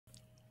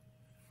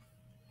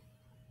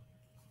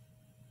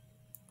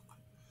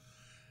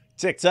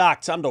TikTok,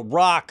 time to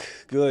rock.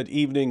 Good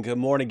evening, good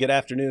morning, good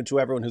afternoon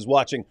to everyone who's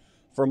watching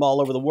from all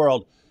over the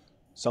world.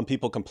 Some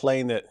people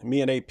complain that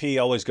me and AP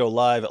always go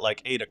live at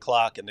like 8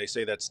 o'clock, and they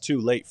say that's too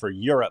late for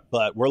Europe,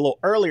 but we're a little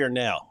earlier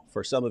now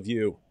for some of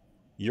you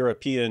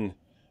European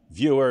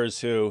viewers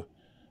who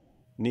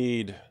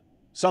need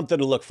something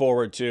to look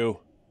forward to,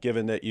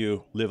 given that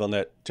you live on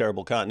that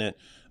terrible continent.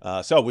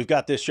 So we've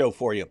got this show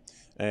for you.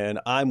 And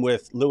I'm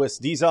with Luis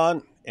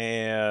Dizon.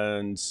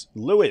 And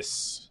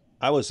Luis,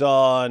 I was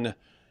on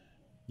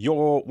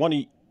your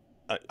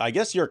I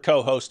guess you're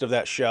co-host of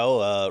that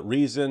show,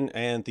 Reason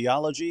and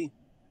Theology. A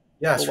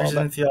Yes, while Reason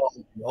back. and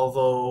Theology.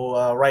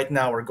 Although right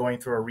now we're going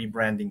through a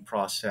rebranding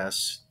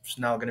process. It's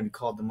now going to be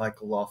called the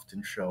Michael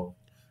Lofton Show.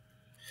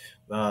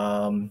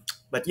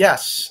 But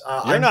yes,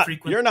 You're I'm not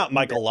frequently you're not on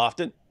there. Michael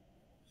Lofton.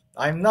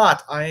 I'm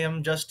not. I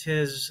am just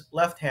his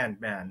left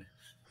hand man.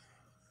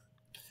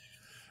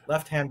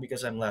 Left hand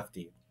because I'm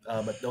lefty.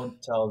 But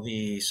don't tell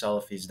the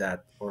Salafis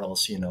that, or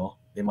else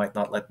they might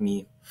not let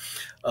me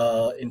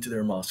into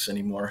their mosques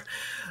anymore.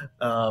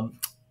 Um,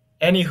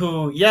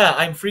 Anywho, yeah,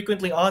 I'm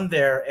frequently on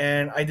there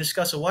and I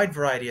discuss a wide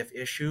variety of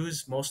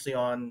issues, mostly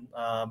on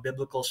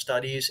biblical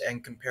studies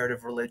and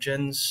comparative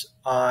religions.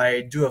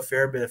 I do a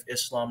fair bit of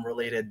Islam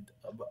related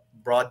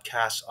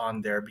broadcasts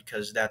on there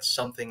because that's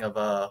something of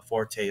a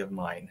forte of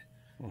mine.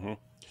 Hmm.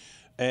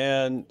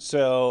 And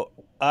so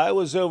I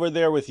was over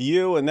there with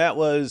you, and that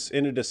was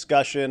in a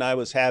discussion I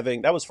was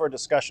having. That was for a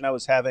discussion I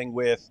was having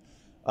with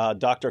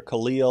Dr.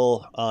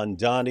 Khalil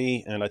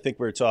Andani, and I think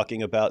we were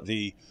talking about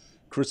the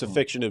Mm.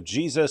 crucifixion of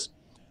Jesus.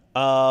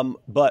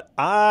 But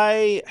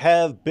I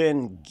have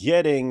been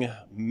getting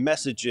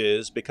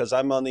messages because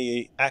I'm on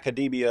the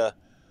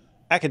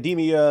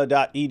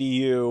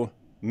academia.edu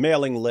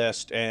mailing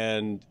list,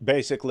 and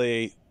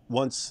basically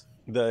once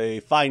they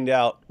find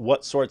out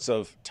what sorts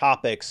of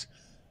topics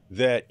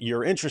that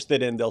you're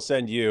interested in, they'll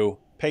send you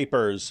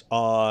papers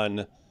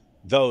on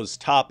those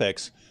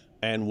topics.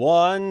 And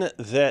one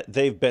that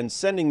they've been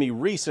sending me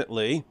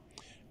recently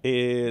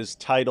is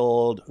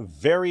titled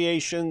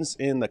Variations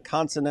in the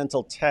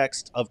Consonantal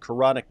Text of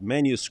Quranic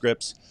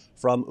Manuscripts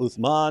from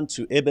Uthman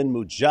to Ibn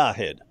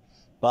Mujahid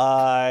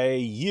by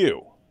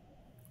you.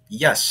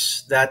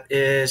 Yes, that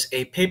is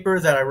a paper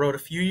that I wrote a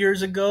few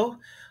years ago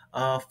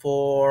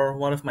for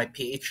one of my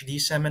PhD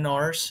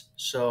seminars.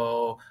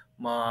 So,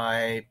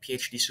 my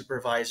PhD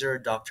supervisor,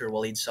 Dr.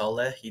 Walid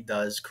Saleh, he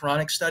does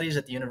Quranic studies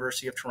at the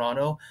University of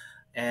Toronto.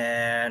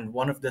 And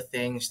one of the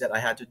things that I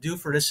had to do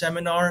for this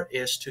seminar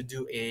is to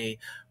do a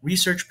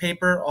research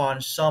paper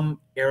on some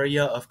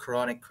area of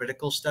Quranic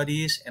critical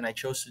studies. And I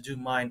chose to do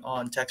mine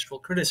on textual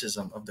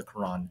criticism of the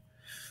Quran.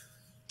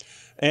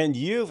 And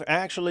you've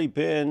actually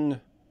been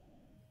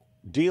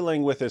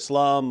dealing with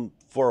Islam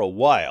for a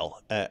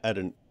while at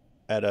a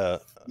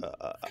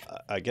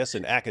I guess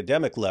an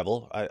academic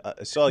level. I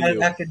saw At an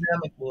you.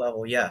 academic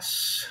level,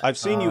 yes. I've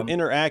seen you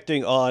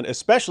interacting on,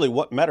 especially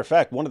what matter of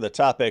fact, one of the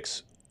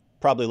topics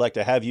probably like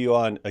to have you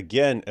on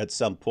again at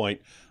some point,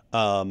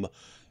 um,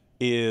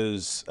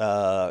 is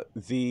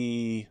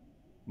the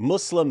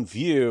Muslim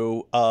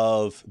view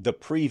of the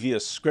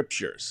previous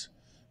scriptures.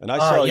 And I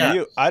saw Yeah.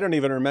 you. I don't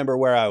even remember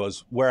where I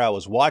was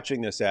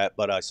watching this at,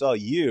 but I saw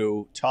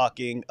you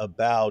talking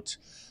about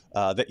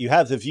that you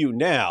have the view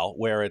now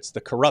where it's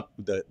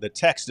the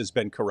text has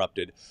been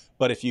corrupted.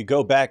 But if you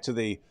go back to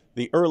the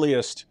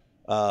earliest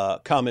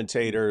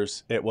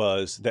commentators, it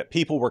was that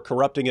people were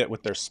corrupting it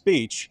with their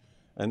speech,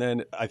 and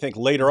then I think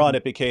later on Mhm.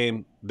 it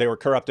became they were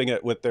corrupting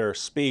it with their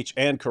speech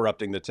and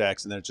corrupting the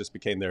text, and then it just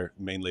became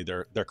mainly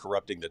they're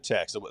corrupting the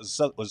text. It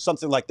was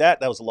something like that.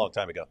 That was a long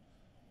time ago.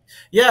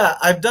 Yeah,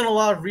 I've done a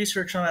lot of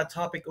research on that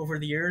topic over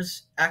the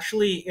years.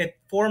 Actually, it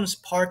forms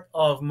part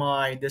of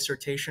my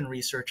dissertation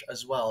research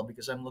as well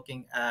because I'm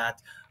looking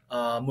at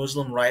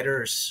Muslim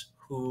writers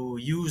who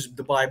use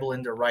the Bible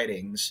in their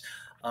writings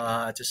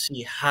to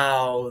see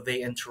how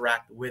they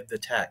interact with the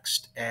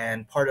text.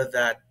 And part of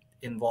that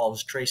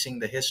involves tracing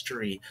the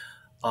history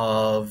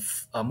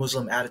of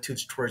Muslim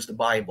attitudes towards the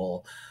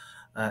Bible.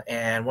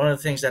 And one of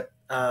the things that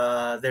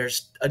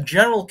there's a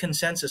general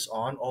consensus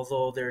on,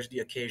 although there's the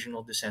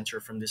occasional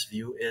dissenter from this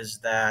view, is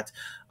that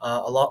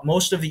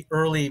most of the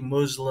early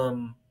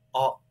Muslim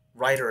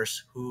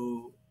writers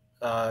who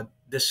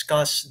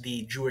discuss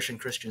the Jewish and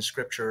Christian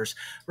scriptures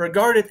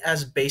regard it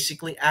as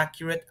basically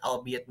accurate,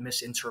 albeit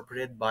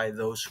misinterpreted by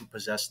those who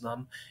possess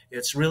them.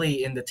 It's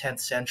really in the 10th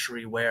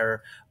century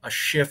where a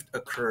shift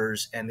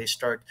occurs and they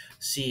start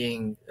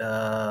seeing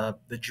the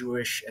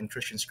Jewish and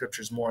Christian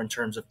scriptures more in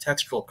terms of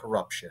textual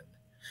corruption.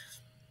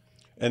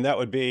 And that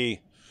would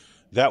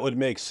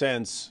make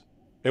sense.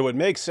 It would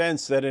make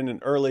sense that in an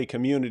early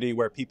community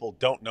where people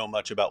don't know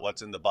much about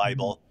what's in the Mhm.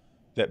 Bible,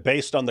 that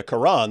based on the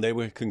Quran, they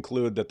would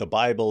conclude that the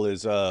Bible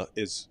is a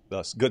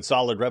good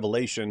solid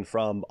revelation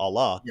from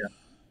Allah. Yeah.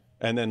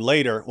 And then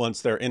later,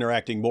 once they're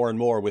interacting more and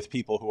more with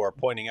people who are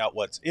pointing out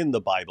what's in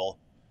the Bible,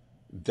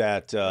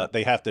 that Yeah.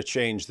 they have to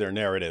change their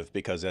narrative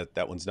because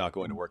that one's not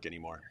going to work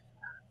anymore.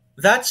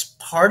 That's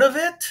part of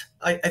it.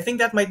 I think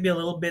that might be a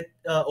little bit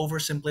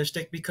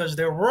oversimplistic because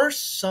there were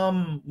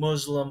some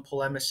Muslim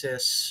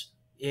polemicists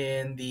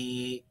in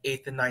the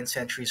 8th and 9th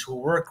centuries who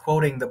were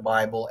quoting the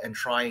Bible and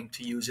trying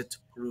to use it to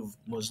prove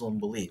Muslim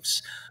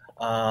beliefs.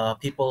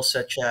 People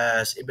such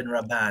as Ibn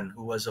Rabban,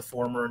 who was a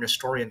former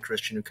Nestorian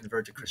Christian who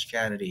converted to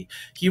Christianity,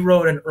 he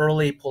wrote an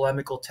early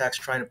polemical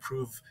text trying to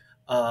prove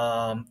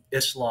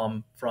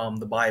Islam from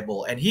the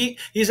Bible, and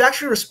he's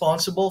actually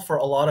responsible for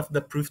a lot of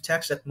the proof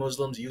texts that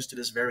Muslims use to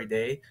this very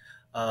day.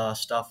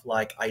 Stuff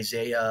like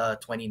Isaiah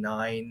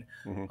 29,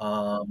 Hmm.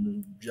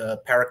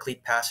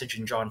 Paraclete passage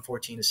in John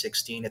 14 to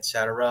 16,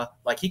 etc.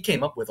 Like he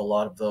came up with a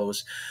lot of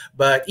those,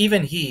 but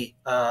even he,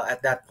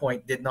 at that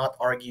point, did not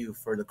argue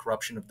for the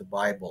corruption of the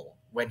Bible.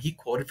 When he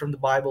quoted from the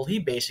Bible, he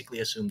basically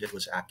assumed it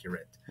was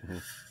accurate. Hmm.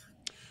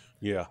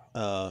 Yeah.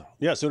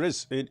 Yeah. So it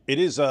is. It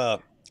is.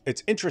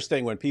 It's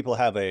interesting when people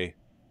have a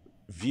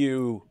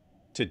view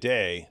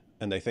today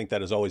and they think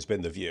that has always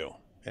been the view,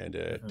 and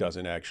it Mhm.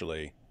 doesn't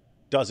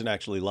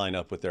actually line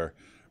up with their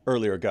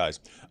earlier guys.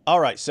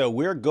 All right. So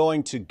we're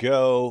going to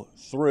go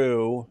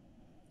through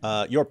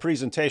your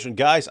presentation,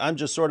 guys. I'm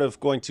just sort of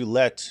going to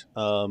let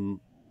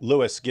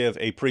Luis give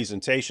a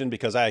presentation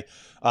because I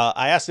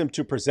asked him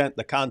to present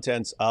the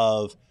contents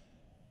of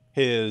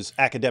his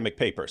academic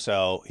paper.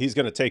 So he's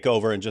going to take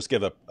over and just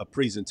give a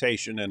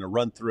presentation and a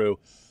run through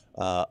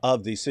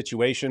of the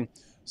situation.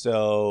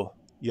 So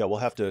yeah, we'll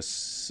have to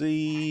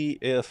see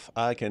if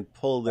I can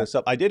pull this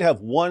up. I did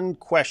have one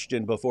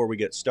question before we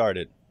get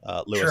started,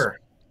 Lewis. Sure.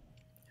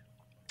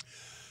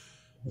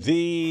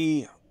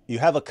 You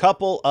have a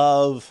couple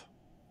of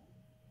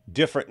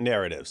different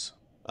narratives.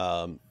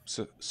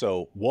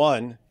 So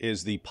one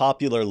is the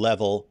popular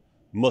level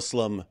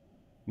Muslim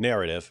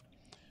narrative,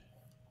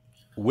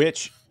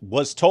 which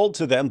was told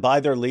to them by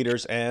their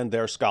leaders and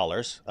their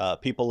scholars.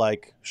 People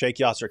like Sheikh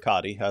Yasser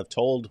Qadi have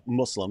told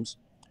Muslims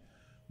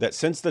that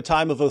since the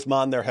time of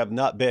Uthman, there have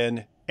not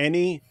been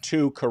any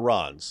two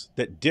Qurans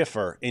that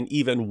differ in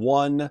even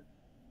one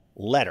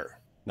letter,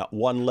 not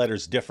one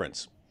letter's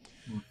difference.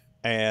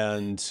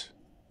 And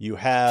you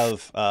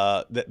have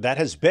that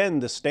has been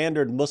the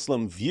standard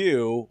Muslim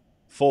view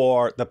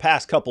for the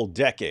past couple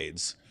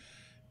decades.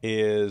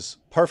 Is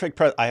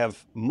perfect. I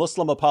have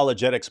Muslim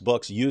apologetics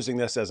books using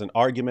this as an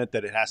argument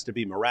that it has to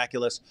be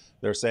miraculous.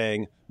 They're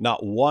saying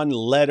not one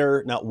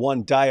letter, not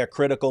one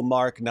diacritical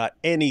mark, not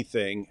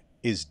anything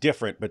is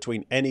different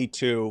between any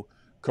two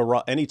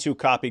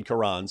copied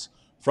Qurans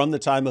from the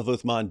time of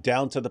Uthman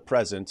down to the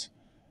present.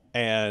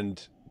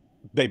 And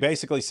they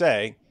basically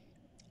say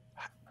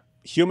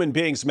human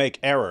beings make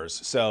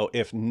errors. So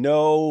if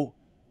no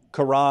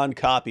Quran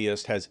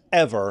copyist has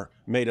ever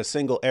made a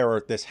single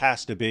error, this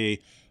has to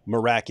be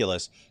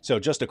miraculous. So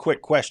just a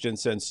quick question,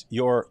 since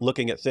you're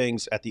looking at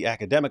things at the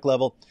academic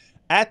level.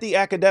 At the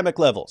academic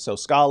level, so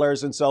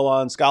scholars and so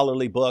on,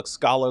 scholarly books,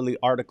 scholarly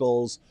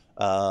articles,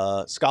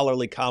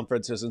 scholarly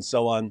conferences and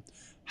so on,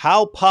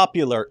 how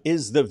popular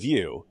is the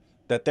view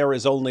that there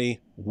is only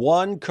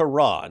one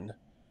Quran,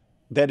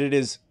 that it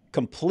is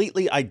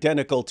completely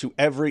identical to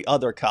every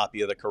other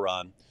copy of the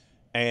Quran,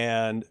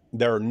 and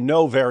there are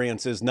no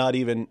variances, not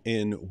even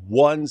in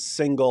one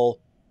single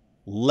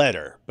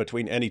letter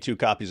between any two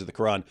copies of the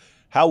Quran?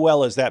 How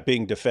well is that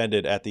being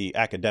defended at the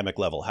academic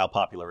level? How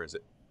popular is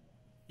it?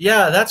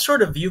 Yeah, that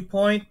sort of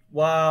viewpoint,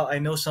 while I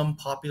know some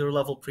popular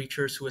level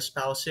preachers who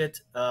espouse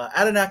it,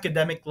 at an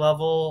academic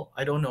level,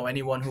 I don't know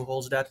anyone who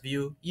holds that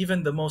view.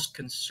 Even the most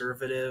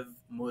conservative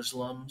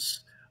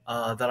Muslims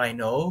that I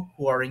know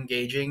who are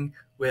engaging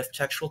with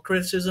textual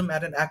criticism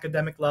at an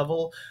academic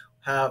level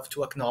have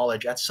to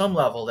acknowledge at some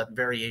level that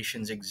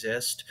variations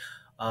exist.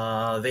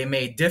 They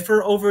may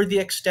differ over the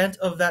extent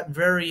of that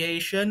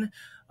variation.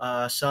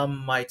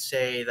 Some might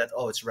say that,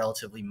 oh, it's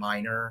relatively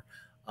minor.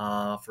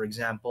 For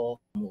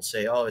example, will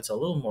say, oh, it's a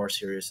little more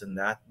serious than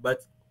that.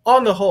 But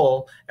on the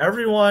whole,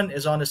 everyone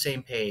is on the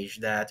same page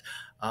that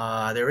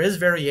there is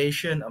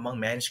variation among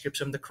manuscripts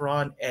of the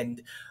Quran,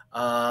 and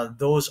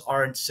those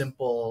aren't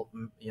simple,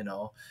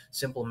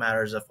 simple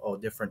matters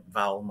of different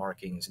vowel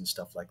markings and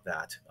stuff like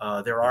that.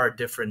 There are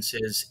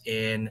differences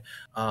in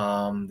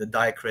the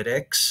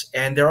diacritics,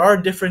 and there are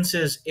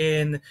differences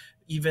in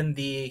even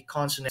the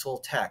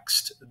consonantal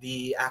text,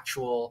 the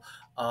actual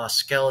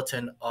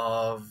skeleton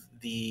of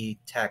the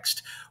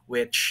text,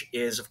 which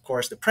is, of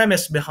course, the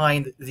premise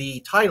behind the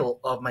title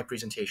of my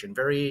presentation,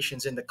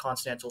 Variations in the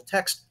Consonantal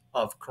Text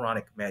of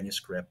Quranic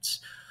Manuscripts.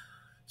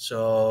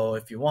 So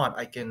if you want,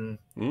 I can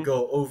Hmm?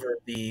 go over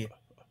the Yep.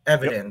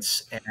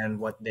 evidence and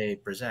what they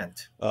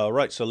present.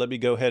 Right. So let me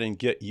go ahead and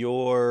get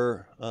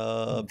your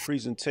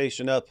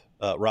presentation up.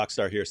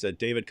 Rockstar here said,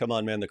 David, come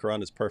on, man. The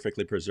Quran is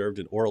perfectly preserved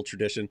in oral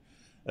tradition.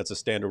 That's a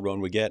standard one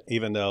we get,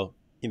 even though,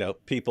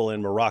 people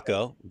in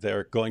Morocco,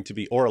 they're going to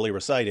be orally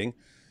reciting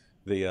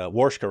the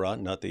Warsh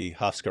Quran, not the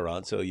Hafs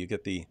Quran. So you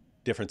get the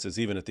differences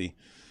even at the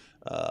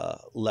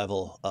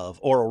level of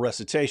oral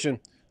recitation.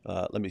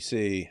 Let me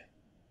see.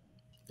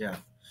 Yeah.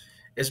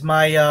 Is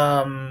my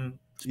Yeah,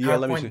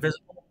 let me PowerPoint see.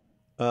 visible?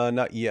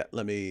 Not yet.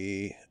 Let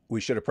me We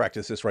should have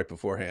practiced this right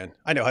beforehand.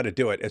 I know how to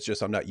do it. It's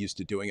just I'm not used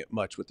to doing it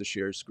much with the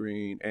share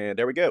screen. And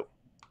there we go.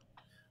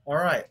 All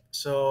right,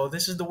 so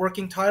this is the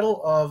working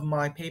title of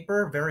my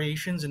paper,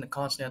 Variations in the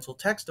Consonantal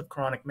Text of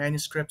Quranic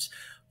Manuscripts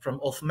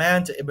from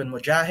Uthman to Ibn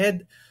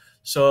Mujahid.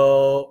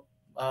 So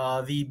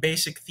the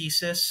basic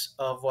thesis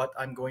of what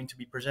I'm going to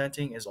be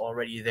presenting is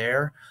already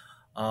there.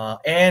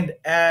 And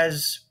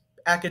as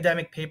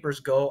academic papers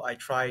go, I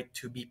try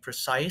to be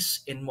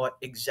precise in what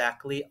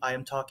exactly I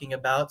am talking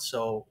about.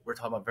 So we're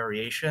talking about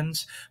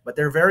variations, but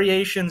they're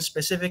variations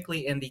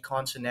specifically in the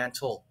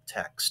consonantal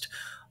text.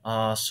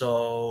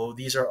 So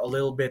these are a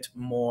little bit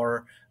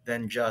more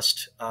than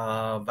just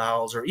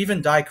vowels or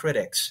even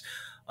diacritics.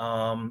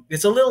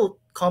 It's a little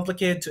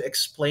complicated to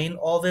explain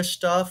all this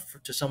stuff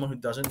to someone who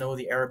doesn't know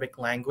the Arabic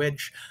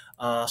language.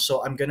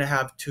 So I'm going to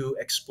have to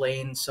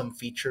explain some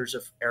features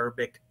of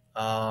Arabic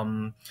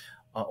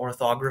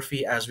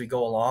orthography as we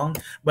go along.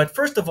 But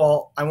first of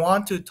all, I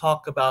want to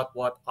talk about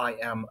what I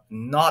am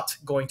not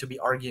going to be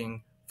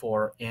arguing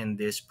for in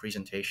this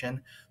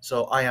presentation.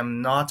 So I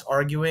am not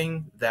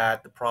arguing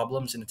that the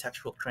problems in the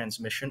textual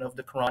transmission of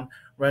the Quran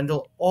render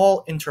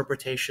all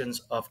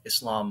interpretations of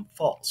Islam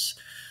false.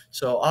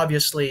 So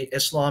obviously,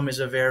 Islam is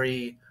a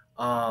very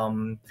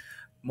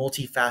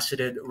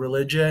multifaceted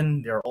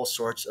religion. There are all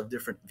sorts of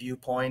different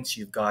viewpoints.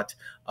 You've got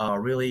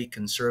really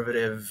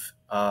conservative,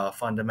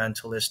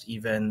 fundamentalist,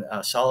 even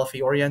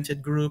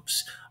Salafi-oriented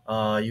groups.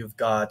 You've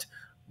got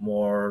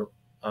more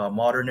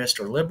modernist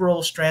or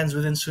liberal strands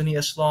within Sunni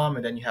Islam,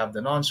 and then you have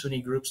the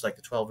non-Sunni groups like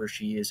the Twelver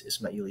Shias,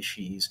 Ismaili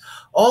Shias,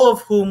 all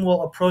of whom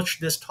will approach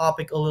this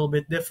topic a little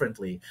bit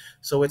differently.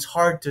 So it's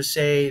hard to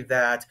say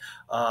that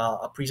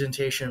a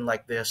presentation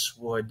like this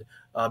would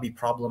be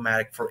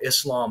problematic for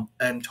Islam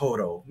in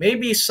toto.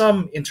 Maybe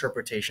some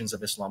interpretations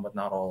of Islam, but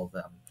not all of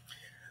them.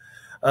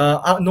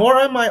 Nor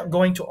am I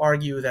going to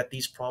argue that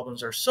these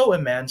problems are so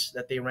immense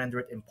that they render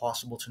it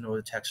impossible to know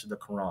the text of the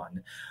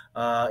Quran.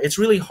 It's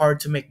really hard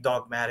to make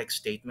dogmatic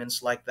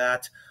statements like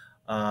that.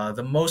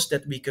 The most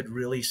that we could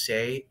really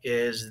say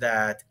is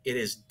that it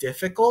is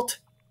difficult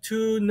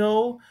to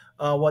know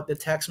what the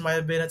text might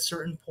have been at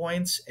certain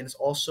points, and it's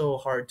also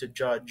hard to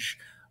judge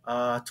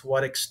to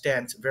what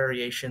extent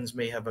variations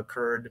may have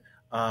occurred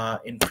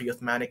in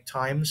pre-Uthmanic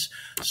times.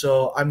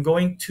 So I'm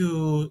going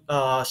to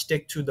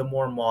stick to the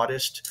more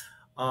modest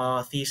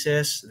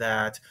thesis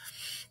that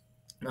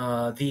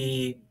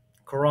the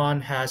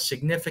Quran has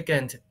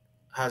significant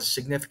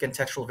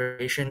textual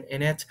variation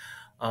in it,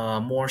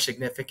 more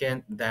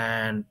significant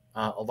than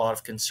a lot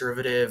of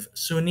conservative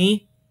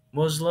Sunni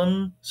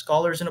Muslim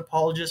scholars and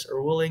apologists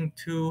are willing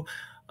to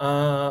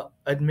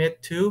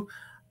admit to,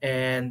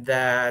 and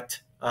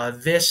that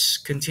this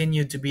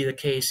continued to be the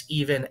case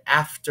even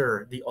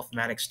after the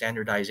Uthmanic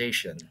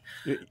standardization.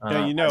 You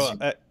As know,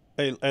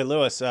 you, hey,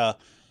 Lewis,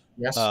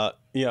 yes.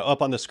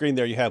 up on the screen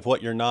there, you have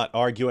what you're not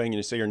arguing, and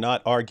you say you're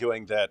not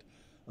arguing that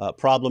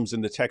problems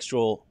in the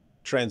textual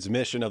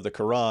transmission of the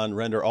Quran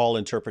render all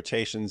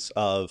interpretations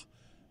of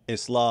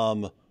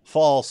Islam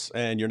false,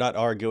 and you're not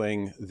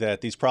arguing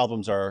that these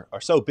problems are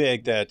so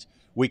big that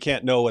we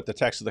can't know what the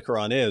text of the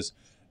Quran is.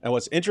 And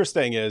what's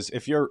interesting is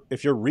if you're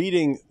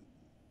reading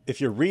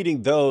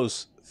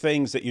those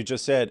things that you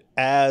just said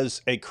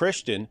as a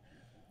Christian,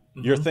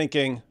 you're Mhm.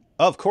 thinking,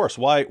 of course,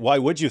 why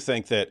would you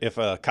think that if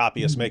a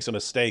copyist makes a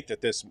mistake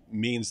that this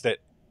means that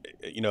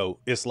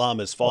Islam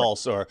is Or-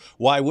 false? Or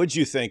why would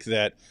you think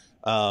that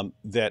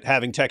that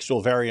having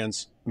textual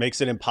variants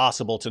makes it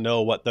impossible to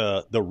know what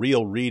the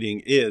real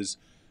reading is?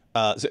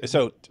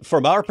 So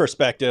from our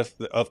perspective,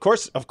 of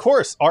course,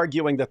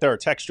 arguing that there are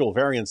textual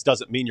variants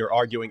doesn't mean you're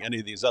arguing any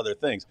of these other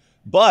things.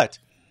 But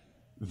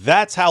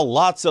that's how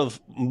lots of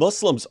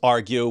Muslims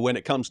argue when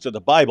it comes to the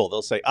Bible.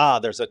 They'll say,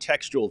 there's a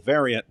textual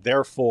variant,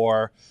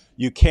 therefore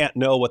you can't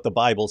know what the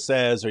Bible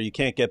says, or you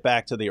can't get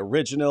back to the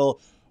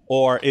original.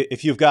 Or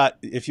if you've got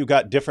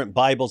different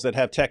Bibles that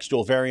have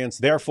textual variants,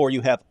 therefore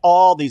you have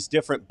all these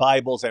different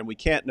Bibles and we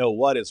can't know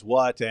what is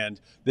what.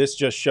 And this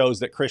just shows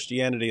that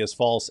Christianity is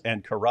false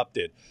and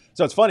corrupted.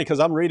 So it's funny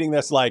because I'm reading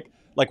this like,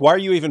 why are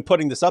you even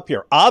putting this up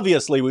here?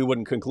 Obviously, we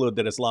wouldn't conclude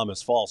that Islam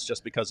is false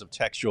just because of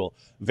textual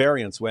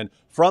variants, when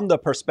from the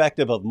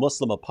perspective of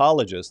Muslim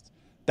apologists,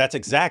 that's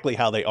exactly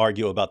how they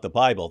argue about the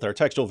Bible. There are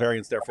textual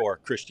variants, therefore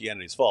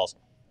Christianity is false.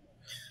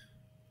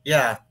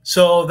 Yeah,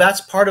 so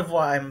that's part of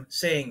why I'm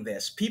saying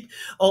this.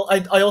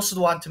 I also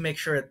want to make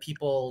sure that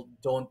people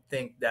don't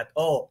think that,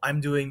 oh,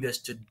 I'm doing this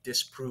to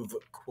disprove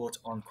quote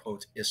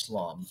unquote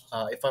Islam.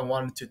 If I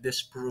wanted to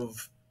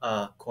disprove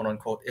quote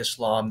unquote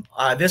Islam,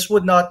 this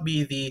would not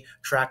be the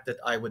track that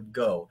I would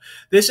go.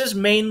 This is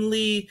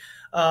mainly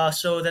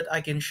so that I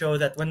can show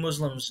that when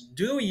Muslims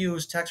do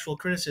use textual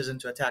criticism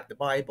to attack the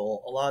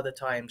Bible, a lot of the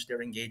times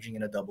they're engaging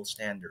in a double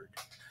standard.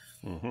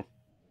 Mm-hmm.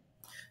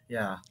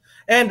 Yeah.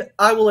 And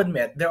I will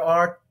admit there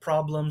are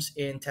problems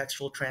in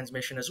textual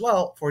transmission as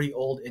well for the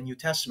Old and New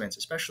Testaments,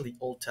 especially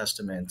Old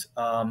Testament.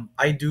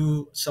 I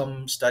do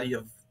some study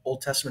of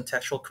Old Testament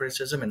textual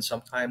criticism, and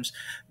sometimes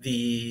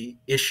the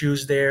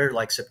issues there,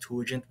 like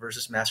Septuagint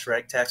versus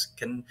Masoretic text,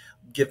 can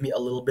give me a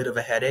little bit of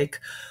a headache.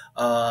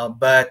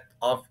 But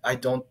I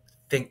don't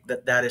think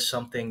that that is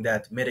something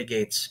that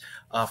mitigates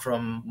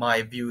from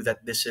my view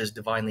that this is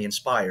divinely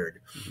inspired.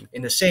 Mhm.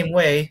 In the same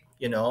way,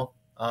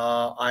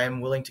 I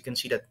am willing to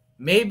concede that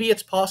maybe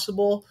it's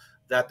possible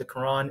that the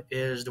Quran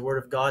is the word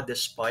of God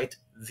despite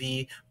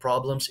the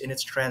problems in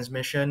its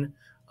transmission.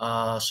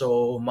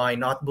 So my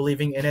not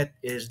believing in it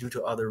is due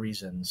to other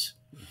reasons.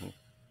 Mhm.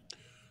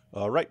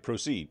 All right,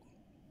 proceed.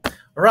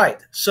 All right.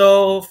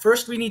 So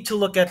first, we need to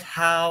look at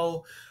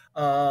how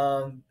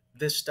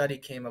this study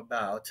came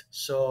about.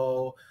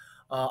 So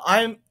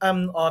I'm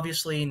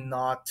obviously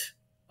not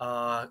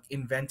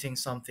inventing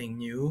something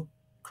new.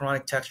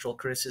 Quranic textual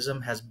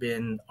criticism has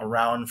been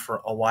around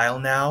for a while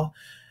now,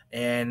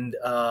 and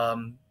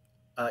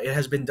it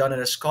has been done at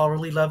a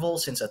scholarly level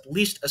since at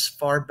least as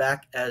far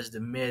back as the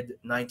mid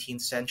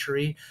 19th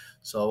century.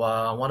 So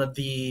one of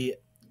the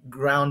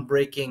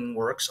groundbreaking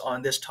works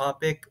on this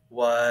topic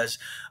was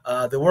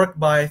the work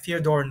by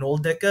Theodor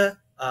Noldecke,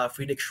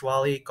 Friedrich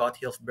Schwally,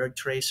 Gotthilf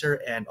Bergtracer,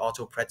 and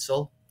Otto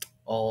Pretzel,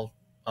 all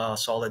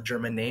solid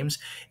German names,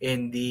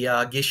 in the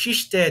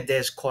Geschichte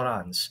des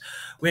Korans,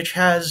 which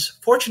has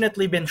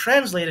fortunately been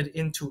translated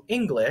into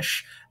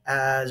English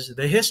as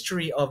The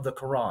History of the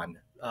Quran,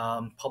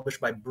 published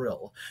by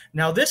Brill.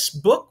 Now, this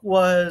book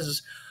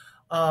was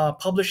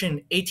published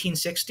in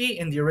 1860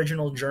 in the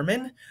original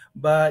German,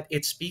 but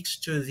it speaks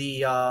to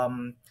the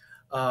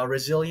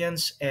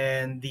resilience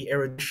and the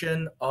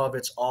erudition of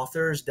its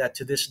authors that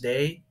to this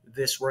day,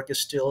 this work is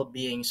still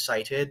being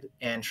cited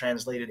and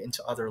translated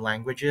into other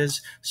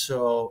languages.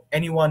 So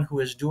anyone who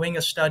is doing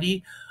a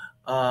study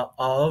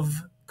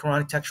of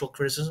Quranic textual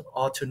criticism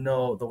ought to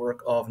know the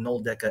work of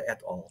Noldecke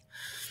et al.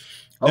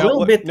 A Now, little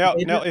what? bit Now,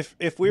 later.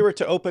 if we were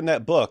to open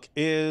that book,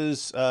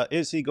 is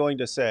he going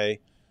to say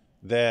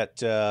that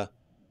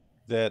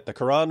that the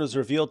Quran was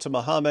revealed to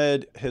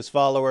Muhammad, his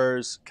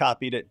followers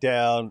copied it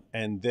down,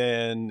 and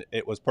then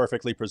it was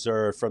perfectly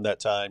preserved from that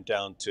time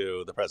down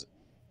to the present?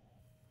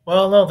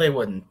 Well, no, they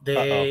wouldn't. Uh-oh,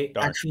 They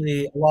darn.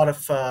 actually, a lot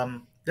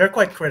of, they're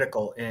quite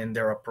critical in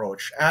their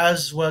approach,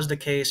 as was the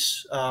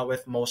case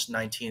with most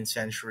 19th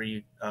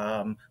century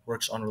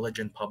works on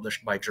religion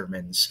published by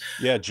Germans.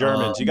 Yeah,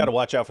 Germans. You got to Um,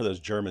 watch out for those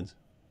Germans.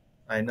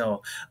 I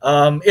know.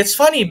 It's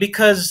funny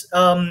because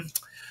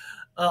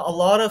a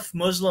lot of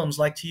Muslims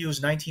like to use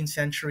 19th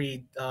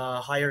century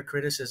higher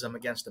criticism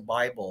against the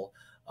Bible.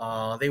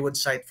 They would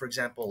cite, for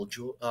example,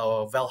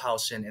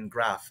 Wellhausen and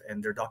Graf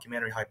and their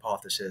documentary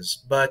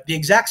hypothesis. But the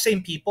exact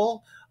same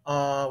people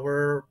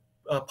were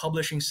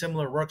publishing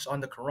similar works on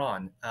the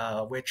Quran,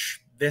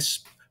 which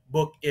this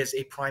book is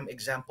a prime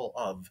example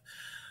of.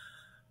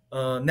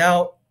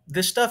 Now,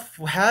 this stuff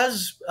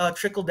has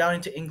trickled down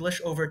into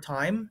English over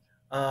time,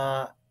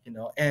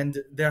 and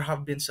there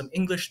have been some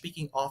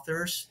English-speaking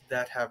authors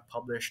that have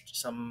published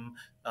some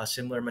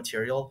similar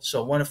material.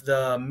 So, one of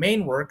the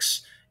main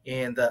works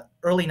in the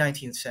early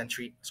 20th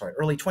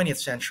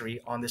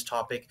century on this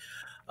topic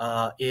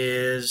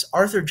is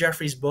Arthur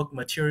Jeffrey's book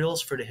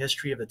 "Materials for the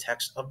History of the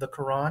Text of the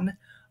Quran,"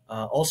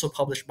 also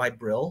published by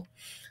Brill.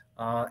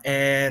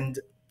 And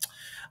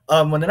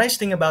well, the nice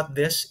thing about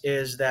this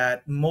is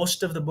that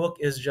most of the book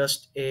is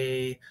just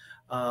a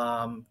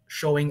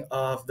showing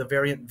of the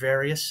various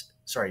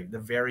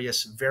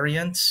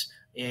variants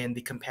in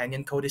the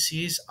companion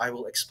codices. I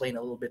will explain a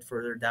little bit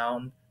further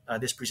down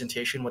this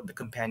presentation what the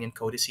companion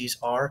codices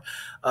are.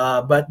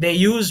 But they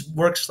use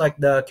works like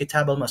the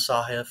Kitab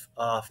al-Masahif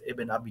of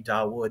Ibn Abi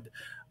Dawud,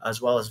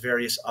 as well as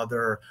various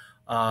other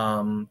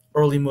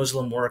early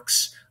Muslim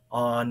works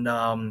on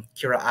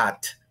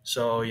qira'at.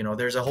 So,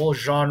 there's a whole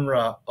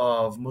genre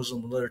of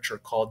Muslim literature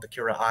called the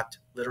qira'at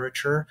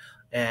literature.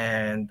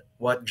 And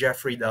what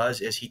Jeffrey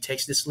does is he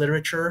takes this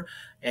literature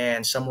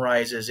and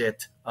summarizes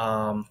it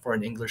for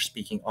an English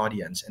speaking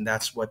audience. And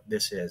that's what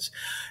this is.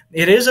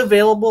 It is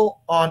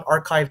available on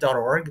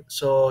archive.org,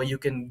 so you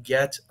can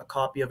get a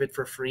copy of it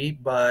for free,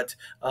 but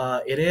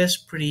it is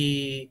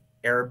pretty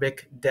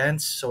Arabic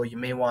dense. So you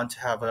may want to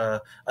have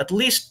at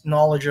least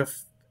knowledge of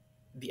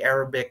the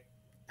Arabic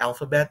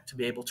alphabet to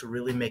be able to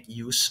really make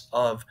use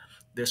of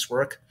this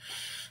work.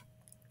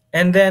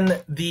 And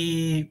then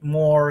the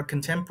more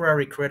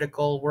contemporary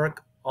critical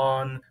work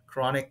on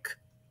Quranic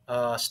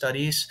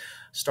studies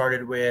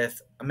started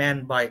with a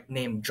man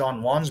named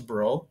John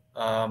Wansbrough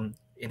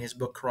in his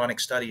book Quranic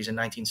Studies in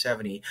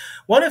 1970.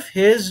 One of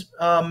his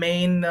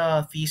main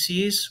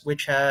theses,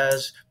 which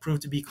has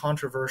proved to be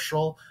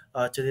controversial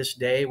to this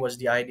day, was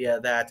the idea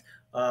that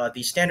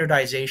the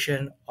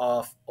standardization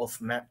of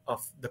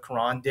the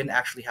Quran didn't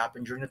actually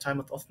happen during the time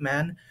of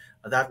Uthman.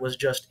 That was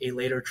just a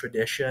later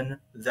tradition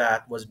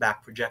that was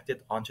back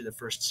projected onto the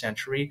first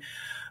century.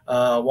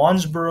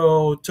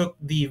 Wansbrough took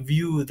the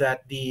view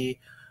that the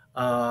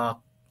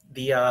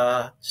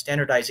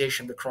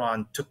standardization of the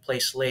Quran took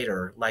place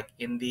later, like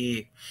in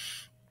the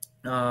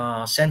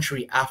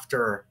century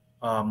after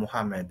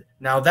Muhammad.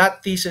 Now,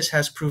 that thesis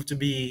has proved to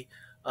be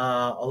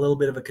a little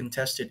bit of a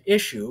contested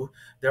issue.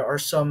 There are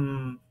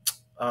some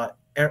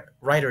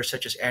writers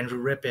such as Andrew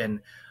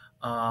Rippin,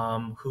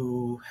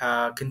 who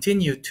have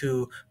continued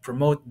to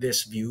promote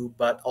this view,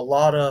 but a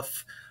lot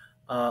of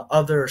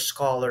other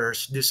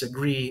scholars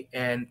disagree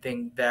and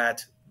think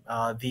that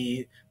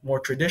the more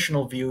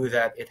traditional view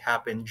that it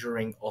happened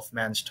during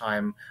Uthman's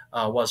time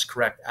was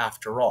correct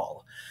after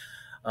all.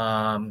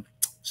 Um,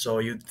 so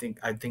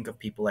I'd think of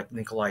people like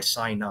Nikolai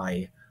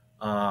Sinai,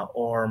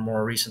 or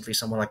more recently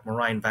someone like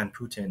Marijn van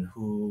Putten,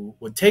 who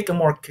would take a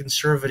more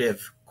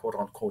conservative quote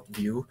unquote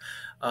view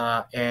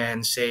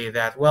and say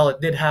that, well,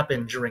 it did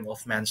happen during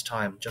Uthman's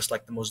time, just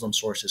like the Muslim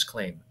sources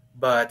claim.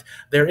 But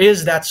there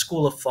is that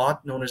school of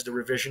thought known as the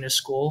revisionist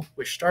school,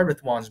 which started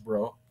with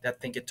Wansbrough, that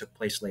think it took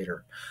place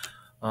later.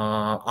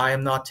 I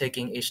am not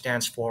taking a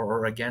stance for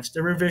or against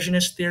the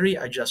revisionist theory.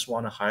 I just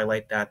want to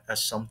highlight that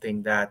as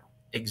something that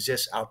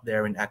exists out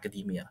there in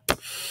academia.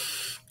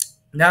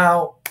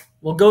 Now,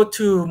 we'll go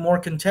to more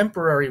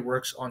contemporary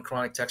works on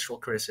Quranic textual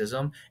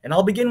criticism, and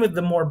I'll begin with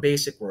the more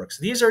basic works.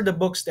 These are the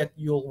books that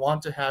you'll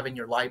want to have in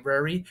your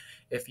library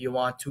if you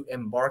want to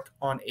embark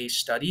on a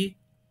study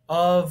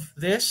of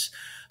this.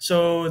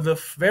 So the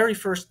very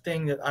first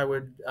thing that I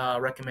would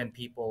recommend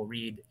people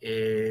read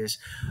is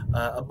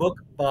a book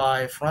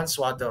by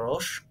Francois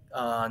Desroches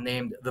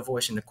named The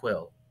Voice in the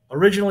Quill,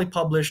 originally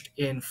published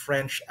in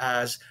French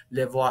as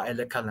Les Voix et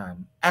le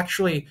Calame.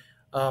 Actually,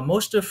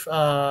 most of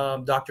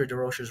Dr.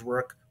 Desroches'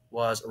 work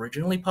was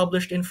originally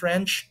published in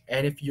French,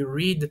 and if you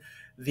read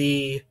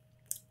the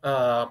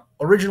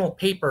original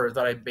paper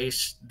that I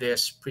based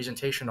this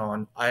presentation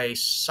on, I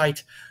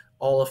cite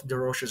all of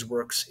Desroches'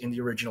 works in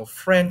the original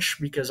French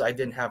because I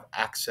didn't have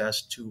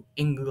access to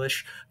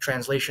English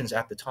translations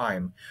at the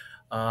time.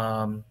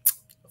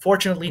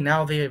 Fortunately,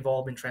 now they have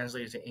all been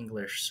translated to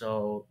English,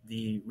 so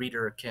the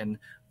reader can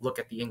look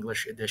at the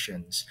English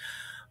editions.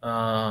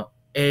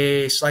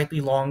 A slightly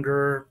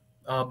longer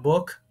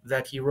book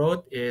that he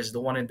wrote is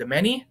The One and the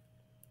Many,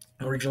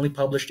 originally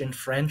published in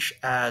French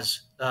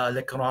as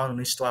Le Coran, une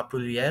histoire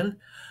plurielle.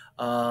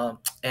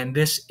 And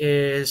this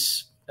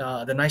is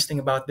the nice thing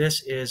about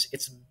this is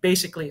it's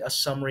basically a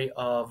summary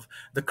of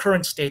the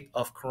current state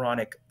of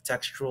Quranic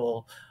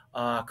textual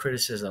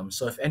criticism.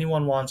 So if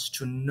anyone wants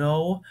to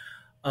know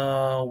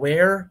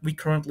where we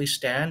currently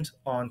stand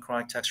on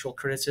Quranic textual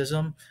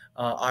criticism,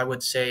 I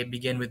would say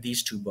begin with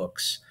these two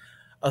books.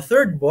 A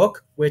third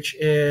book, which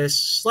is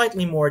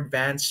slightly more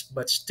advanced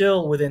but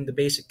still within the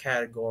basic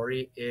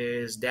category,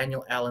 is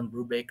Daniel Allen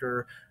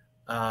Brubaker,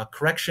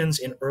 Corrections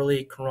in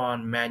Early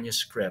Quran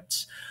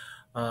Manuscripts.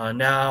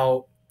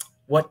 Now,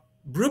 what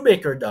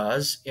Brubaker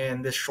does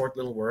in this short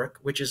little work,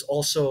 which is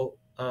also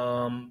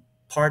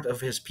part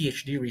of his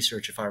PhD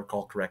research, if I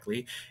recall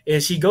correctly,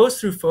 is he goes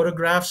through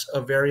photographs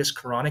of various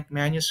Quranic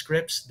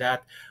manuscripts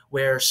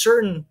where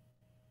certain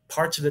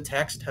parts of the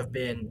text have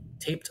been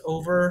taped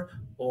over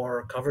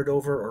or covered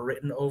over or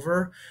written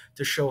over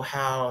to show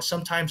how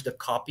sometimes the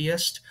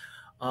copyist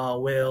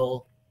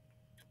will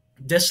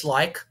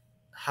dislike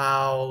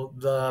how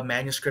the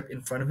manuscript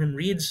in front of him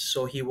reads,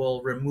 so he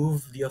will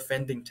remove the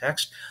offending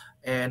text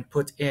and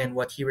put in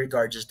what he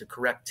regards as the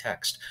correct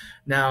text.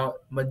 Now,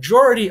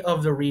 majority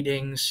of the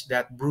readings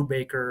that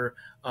Brubaker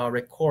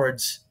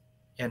records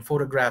and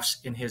photographs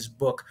in his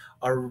book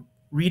are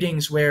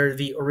readings where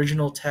the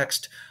original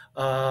text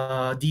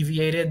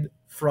deviated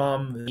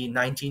from the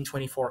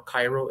 1924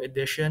 Cairo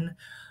edition,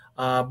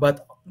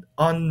 but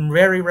on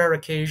very rare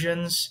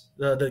occasions,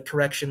 the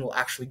correction will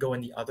actually go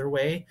in the other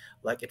way,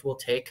 like it will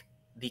take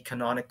the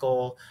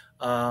canonical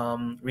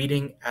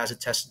reading as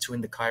attested to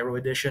in the Cairo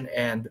edition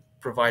and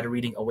provide a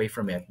reading away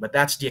from it. But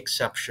that's the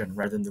exception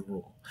rather than the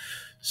rule.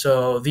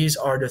 So these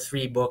are the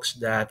three books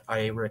that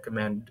I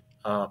recommend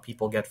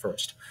people get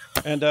first.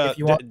 And If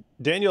you want,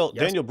 Daniel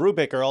yes?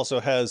 Brubaker also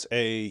has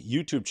a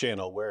YouTube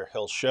channel where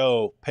he'll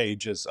show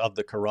pages of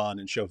the Quran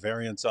and show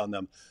variants on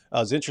them. It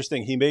was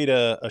interesting. He made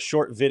a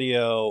short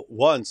video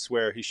once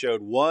where he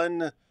showed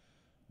one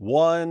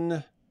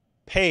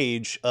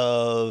page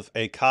of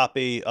a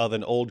copy of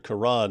an old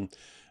Quran,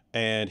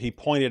 and he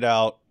pointed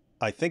out,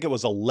 I think it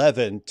was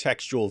 11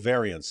 textual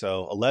variants,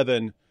 so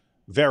 11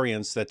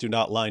 variants that do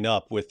not line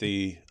up with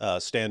the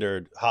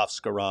standard Hafs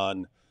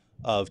Quran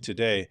of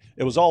today.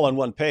 It was all on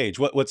one page.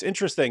 What's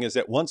interesting is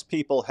that once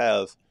people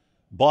have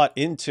bought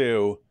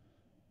into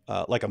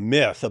like a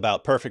myth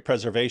about perfect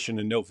preservation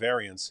and no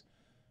variants,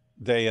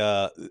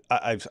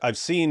 I've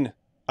seen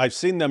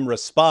them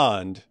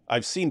respond.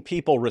 I've seen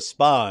people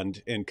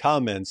respond in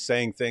comments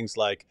saying things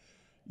like,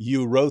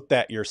 "You wrote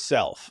that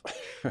yourself,"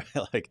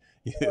 like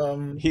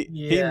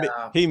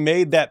Yeah. he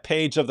made that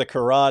page of the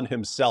Quran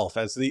himself,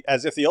 as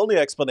if the only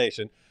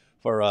explanation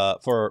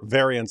for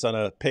variants on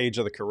a page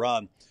of the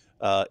Quran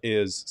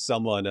is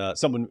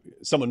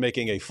someone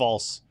making a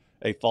false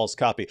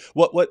copy.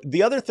 What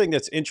the other thing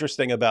that's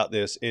interesting about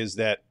this is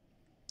that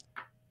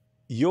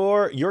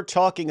you're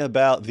talking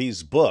about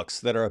these books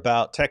that are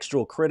about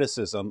textual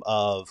criticism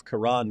of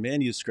Quran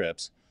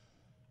manuscripts,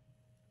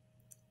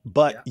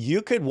 but Yeah.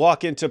 you could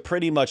walk into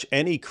pretty much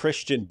any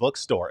Christian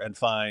bookstore and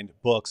find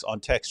books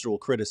on textual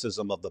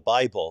criticism of the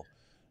Bible,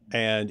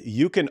 and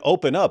you can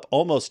open up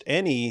almost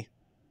any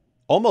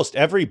almost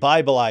every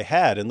Bible I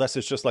had, unless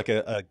it's just like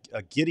a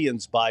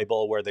Gideon's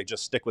Bible where they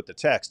just stick with the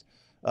text,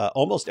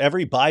 almost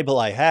every Bible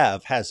I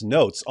have has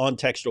notes on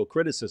textual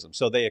criticism.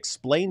 So they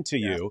explain to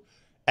Yeah. you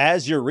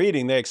as you're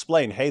reading, they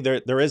explain, hey,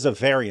 there is a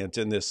variant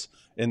in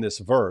this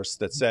verse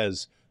that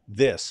says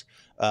this.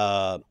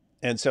 Uh,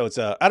 and so it's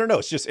I don't know,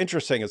 it's just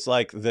interesting. It's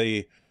like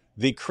the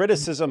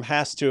criticism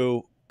has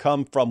to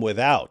come from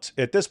without.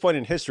 At this point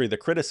in history, the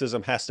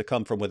criticism has to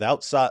come from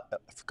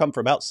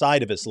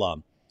outside of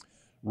Islam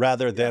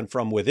rather Yeah. than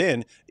from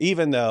within,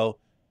 even though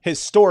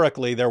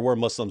historically there were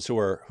Muslims who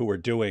were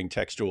doing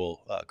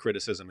textual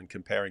criticism and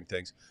comparing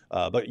things.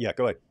 But yeah,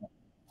 go ahead.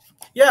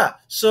 Yeah,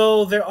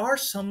 so there are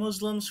some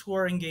Muslims who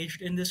are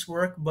engaged in this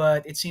work,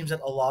 but it seems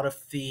that a lot of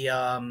the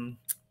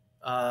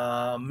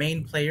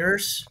main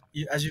players,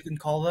 as you can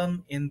call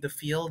them, in the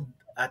field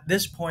at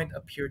this point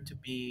appear to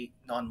be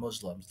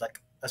non-Muslims.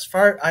 Like as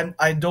far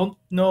I don't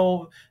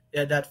know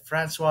that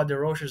Francois de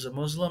Roche is a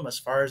Muslim. As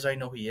far as I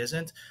know, he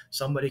isn't.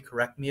 Somebody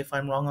correct me if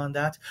I'm wrong on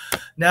that.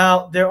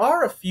 Now there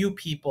are a few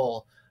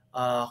people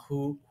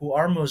who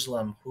are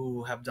Muslim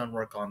who have done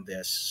work on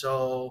this.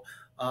 So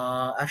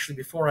actually,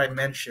 before I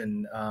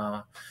mention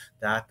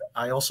that,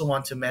 I also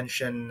want to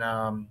mention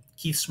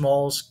Keith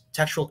Small's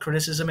Textual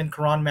Criticism in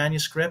Quran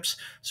Manuscripts.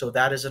 So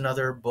that is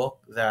another book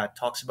that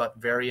talks about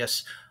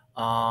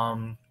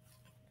um,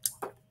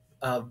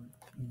 uh,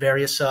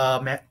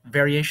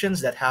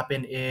 variations that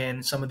happen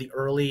in some of the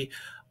early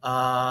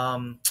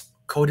um,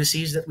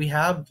 codices that we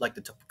have, like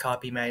the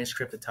Topkapi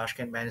manuscript, the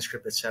Tashkent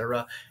manuscript,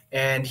 etc.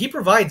 And he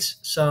provides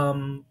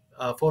some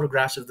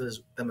photographs of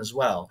them as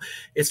well.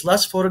 It's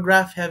less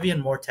photograph heavy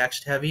and more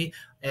text heavy.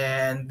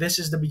 And this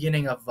is the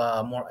beginning of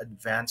more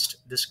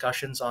advanced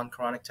discussions on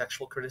Quranic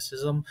textual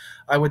criticism.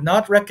 I would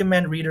not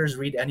recommend readers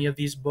read any of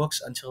these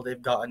books until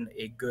they've gotten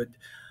a good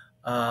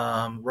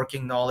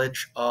working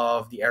knowledge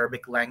of the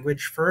Arabic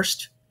language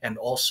first, and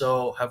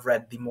also have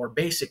read the more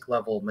basic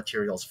level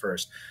materials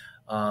first.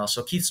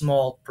 So Keith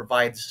Small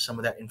provides some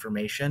of that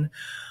information.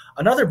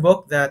 Another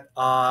book that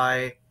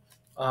I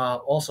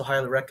also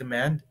highly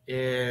recommend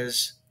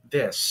is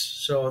this.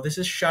 So this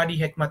is Shadi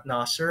Hikmat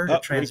Nasser, the Oh,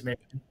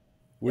 transmission.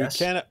 we Yes.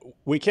 cannot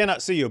we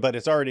cannot see you, but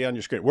it's already on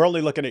your screen. We're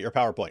only looking at your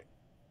PowerPoint.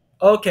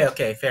 Okay,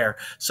 okay, fair.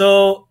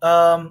 So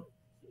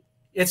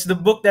it's the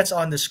book that's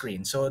on the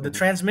screen. So the Mhm.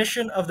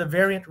 transmission of the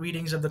variant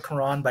readings of the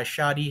Quran by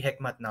Shadi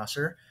Hikmat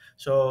Nasser.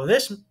 So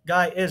this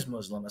guy is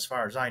Muslim, as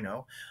far as I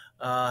know.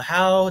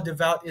 How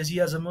devout is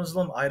he as a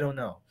Muslim? I don't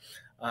know.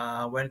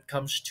 When it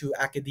comes to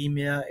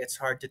academia, it's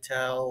hard to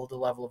tell the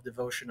level of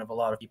devotion of a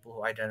lot of people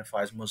who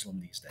identify as Muslim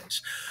these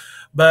days.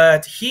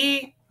 But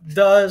he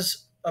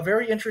does a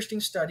very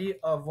interesting study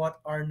of what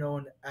are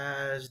known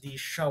as the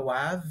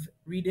Shawav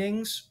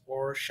readings,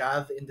 or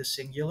Shadh in the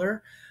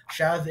singular.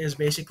 Shadh is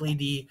basically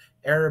the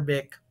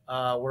Arabic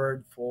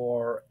word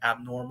for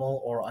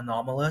abnormal or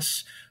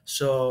anomalous.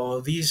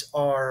 So these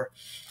are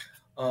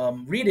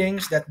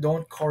readings that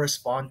don't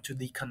correspond to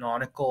the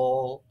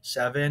canonical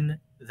seven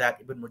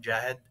that Ibn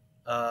Mujahid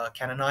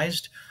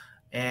canonized.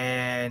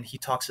 And he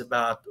talks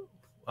about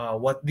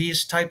what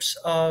these types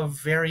of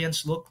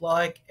variants look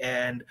like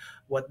and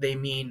what they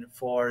mean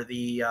for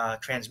the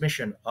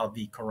transmission of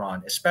the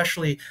Quran,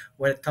 especially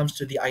when it comes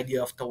to the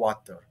idea of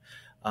tawatur,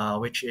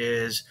 which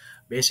is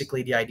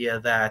basically the idea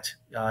that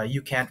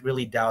you can't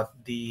really doubt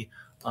the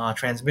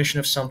transmission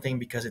of something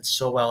because it's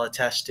so well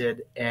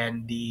attested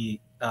and the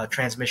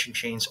transmission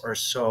chains are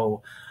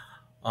so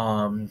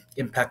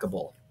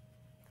impeccable.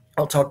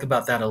 I'll talk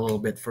about that a little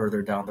bit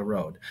further down the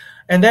road.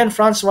 And then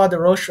Francois de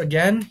Roche,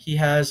 again, he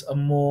has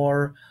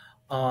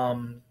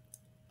um,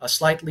 a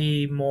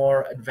slightly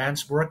more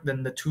advanced work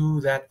than the two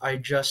that I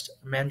just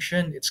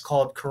mentioned. It's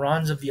called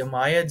Qurans of the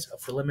Umayyads, a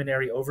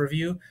preliminary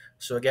overview.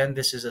 So again,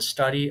 this is a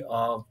study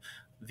of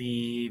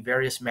the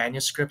various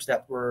manuscripts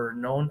that were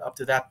known up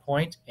to that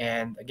point.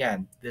 And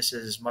again, this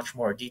is much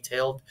more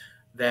detailed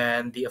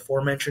than the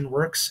aforementioned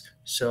works.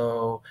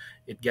 So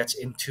it gets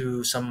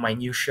into some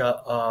minutia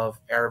of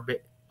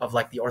Arabic, of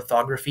like the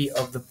orthography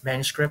of the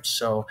manuscripts.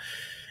 So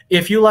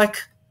if you like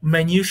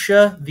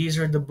minutia, these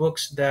are the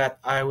books that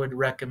I would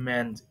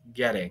recommend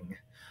getting.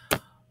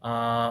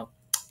 Uh,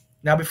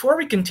 Now, before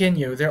we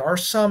continue, there are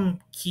some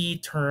key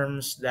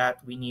terms that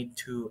we need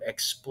to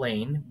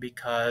explain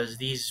because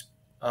these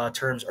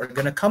terms are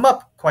going to come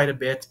up quite a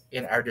bit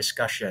in our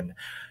discussion.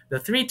 The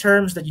three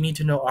terms that you need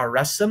to know are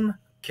rasm,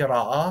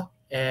 qira'ah,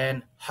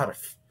 and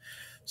harf.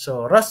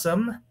 So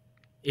rasm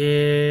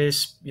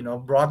is,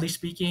 broadly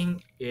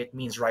speaking, it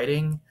means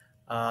writing.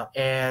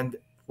 And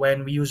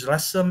when we use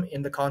rasm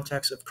in the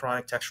context of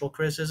Quranic textual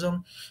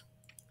criticism,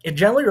 it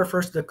generally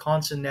refers to the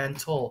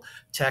consonantal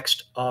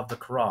text of the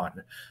Quran.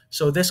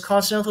 So this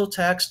consonantal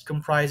text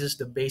comprises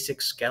the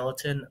basic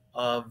skeleton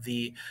of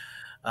the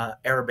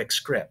Arabic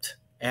script.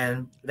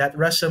 And that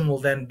rasm will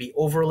then be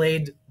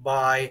overlaid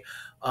by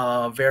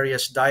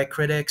various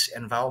diacritics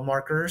and vowel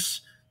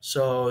markers.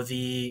 So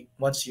the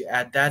once you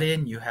add that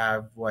in, you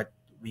have what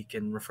we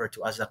can refer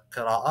to as a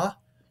qira'ah.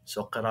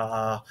 So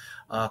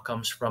qira'ah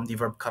comes from the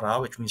verb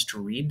qara, which means to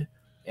read.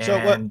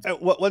 So what? And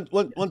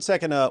One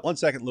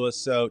second, Lewis.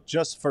 So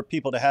just for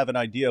people to have an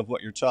idea of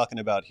what you're talking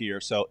about here.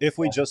 So if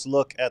we just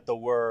look at the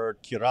word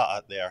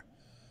qira'at there,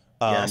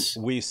 yes,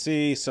 we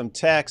see some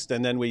text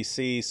and then we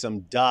see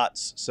some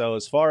dots. So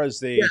as far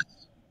as yeah. the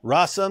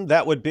rasam,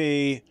 that would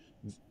be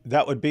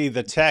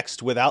the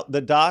text without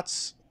the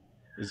dots.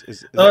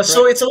 Is that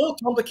So correct? it's a little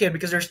complicated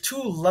because there's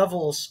two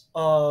levels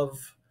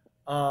of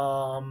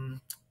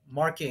um,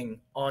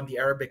 marking on the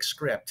Arabic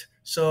script.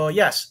 So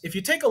yes, if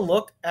you take a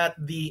look at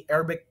the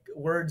Arabic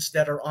words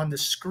that are on the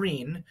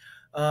screen,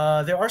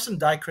 there are some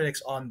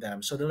diacritics on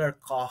them. So the letter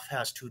Qaf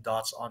has two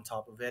dots on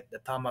top of it. The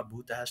Ta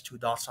marbuta has two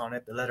dots on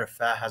it. The letter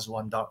Fa has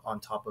one dot on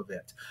top of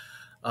it.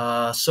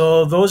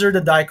 So those are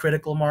the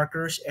diacritical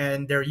markers,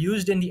 and they're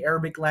used in the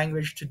Arabic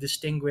language to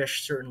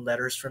distinguish certain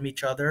letters from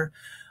each other.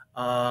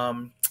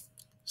 Um,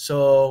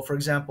 so, for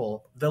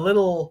example, the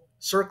little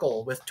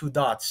circle with two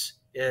dots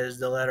is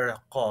the letter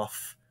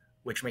Qaf,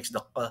 which makes the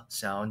Q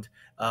sound.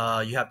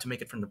 You have to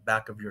make it from the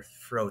back of your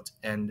throat,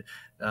 and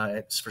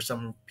it's for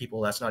some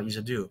people that's not easy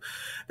to do.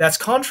 That's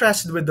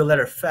contrasted with the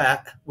letter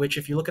Fa, which,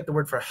 if you look at the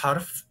word for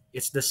harf,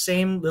 it's the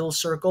same little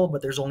circle,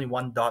 but there's only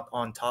one dot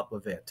on top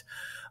of it.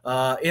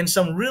 In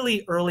some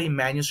really early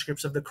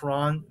manuscripts of the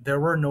Quran, there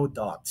were no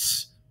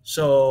dots.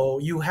 So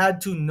you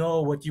had to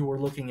know what you were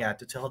looking at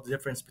to tell the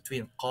difference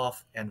between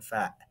qaf and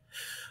fa.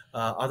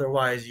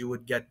 Otherwise, you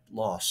would get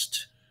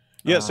lost.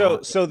 Yeah.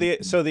 Uh, So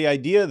the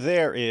idea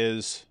there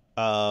is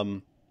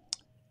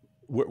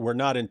we're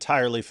not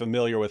entirely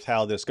familiar with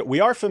how this goes. We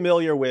are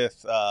familiar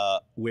with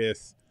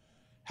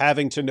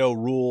having to know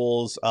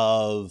rules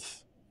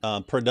of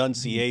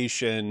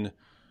pronunciation,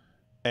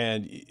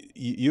 and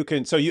you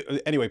can. So you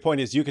anyway.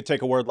 Point is, you could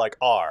take a word like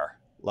 "are,"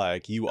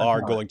 like you are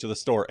uh-huh. going to the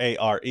store,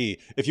 A-R-E.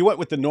 If you went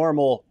with the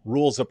normal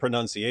rules of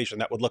pronunciation,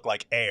 that would look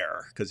like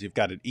air because you've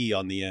got an E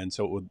on the end,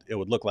 so it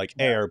would look like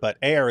Yeah. air. But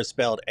air is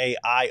spelled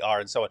A-I-R,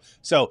 and so on.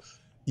 So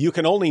you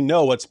can only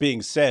know what's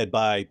being said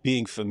by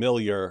being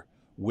familiar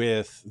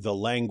with the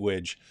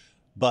language.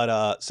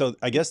 But so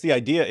I guess the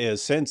idea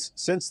is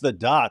since the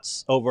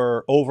dots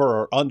over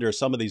or under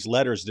some of these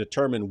letters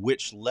determine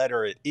which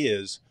letter it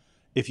is,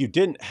 if you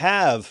didn't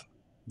have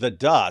the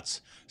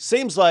dots,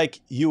 seems like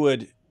you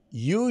would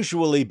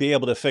usually be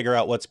able to figure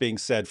out what's being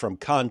said from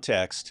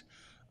context,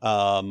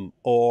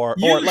 or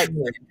like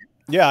Usually,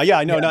 yeah,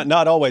 I know, yeah,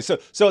 not always.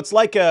 So it's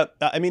like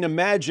I mean,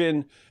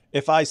 imagine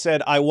if I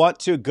said I want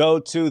to go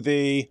to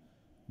the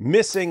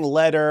missing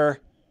letter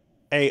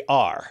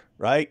AR,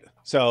 right?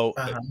 So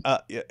uh-huh.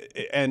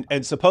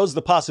 and suppose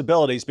the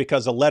possibilities,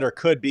 because a letter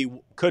could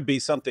be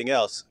something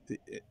else.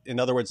 In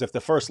other words, if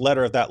the first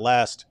letter of that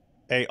last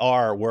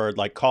AR word,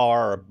 like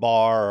car or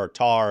bar or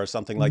tar or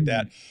something like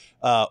that, Mhm.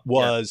 Yeah,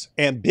 was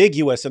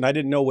ambiguous and I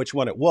didn't know which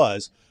one it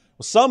was,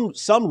 some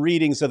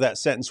readings of that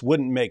sentence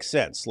wouldn't make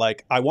sense.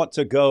 Like I want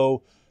to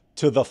go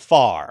to the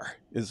far.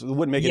 It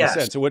wouldn't make any yes,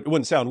 sense. It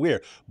wouldn't sound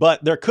weird.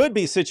 But there could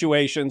be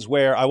situations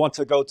where I want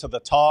to go to the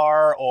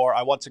tar or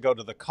I want to go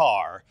to the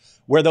car,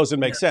 where those would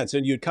make yeah, sense.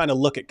 And you'd kind of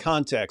look at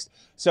context.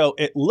 So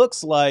it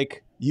looks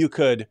like you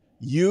could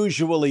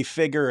usually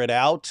figure it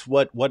out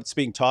what's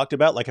being talked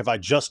about. Like if I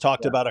just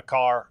talked yeah, about a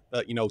car,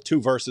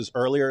 two verses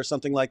earlier or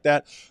something like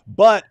that.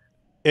 But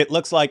it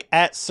looks like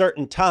at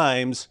certain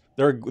times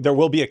there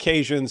will be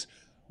occasions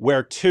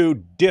where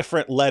two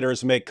different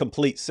letters make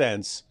complete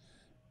sense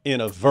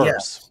in a verse.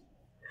 yes.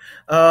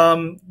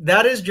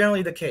 That is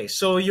generally the case.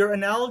 So your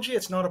analogy,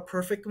 it's not a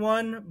perfect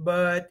one,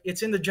 but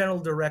it's in the general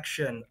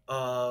direction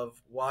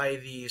of why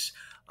these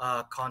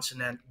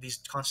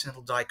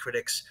consonantal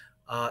diacritics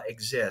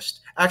exist.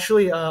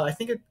 Actually, I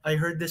think I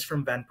heard this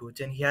from Van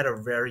Putten. He had a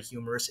very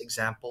humorous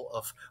example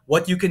of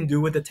what you can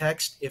do with the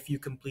text if you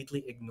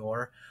completely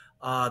ignore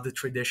the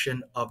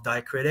tradition of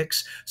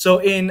diacritics. So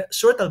in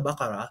Surat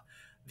Al-Baqarah,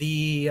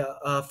 the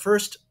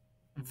first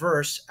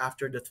verse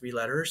after the three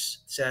letters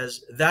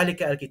says ذَلِكَ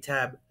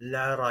الْكِتَابُ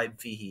لَا رَيْبَ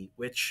فِيهِ,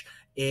 which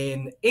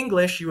in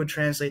English you would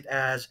translate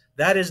as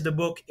that is the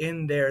book,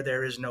 in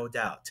there is no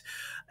doubt.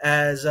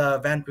 As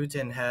Van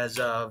Putten has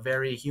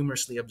very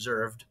humorously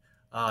observed,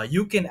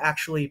 you can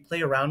actually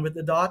play around with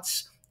the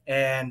dots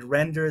and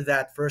render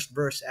that first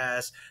verse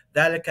as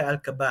ذَلِكَ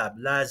الْكَبَابُ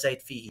لَا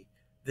زَيْتَ فِيهِ.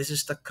 This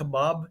is the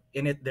kebab,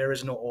 in it there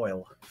is no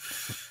oil.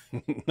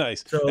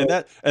 Nice.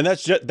 And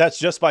So that's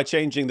just by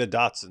changing the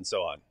dots and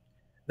so on.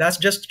 that's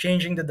just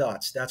changing the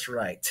dots. That's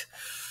right.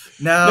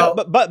 No,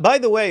 Now, but by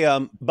the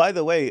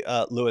way,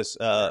 Lewis,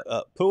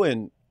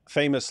 Puin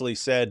famously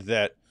said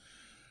that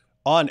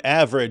on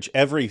average,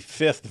 every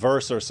fifth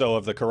verse or so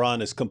of the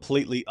Quran is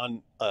completely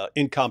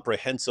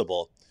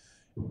incomprehensible.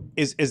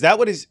 Is that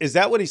what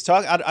he's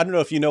talking? I don't know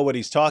if you know what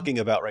he's talking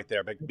about right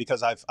there, but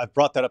because I've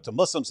brought that up to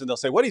Muslims and they'll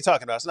say, "What are you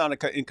talking about? It's not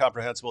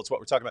incomprehensible. It's what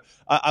we're talking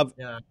about." I've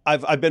yeah.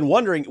 I've I've been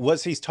wondering,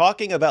 was he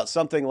talking about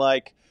something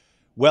like,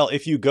 well,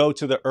 if you go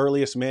to the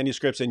earliest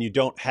manuscripts and you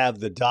don't have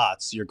the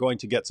dots, you're going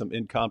to get some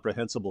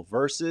incomprehensible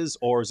verses,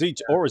 or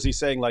is he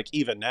saying like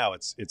even now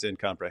it's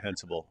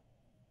incomprehensible?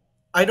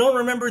 I don't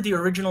remember the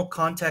original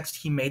context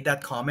he made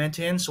that comment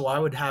in, so I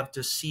would have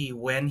to see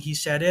when he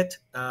said it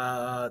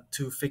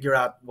to figure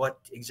out what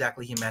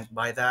exactly he meant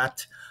by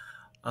that.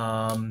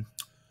 Um,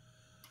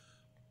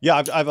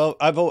 Yeah,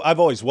 I've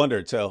always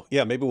wondered. So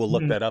yeah, maybe we'll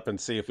look hmm. that up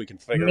and see if we can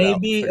figure out.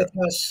 Maybe Figure. it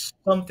has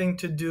something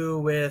to do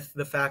with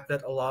the fact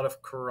that a lot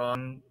of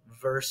Quran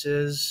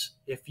verses,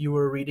 if you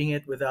were reading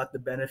it without the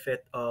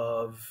benefit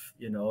of,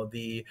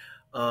 the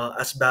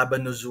asbab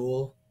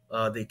nuzul,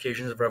 the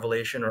occasions of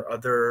revelation, or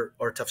other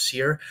or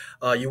tafsir,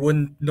 you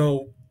wouldn't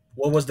know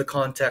what was the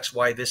context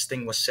why this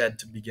thing was said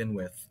to begin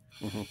with.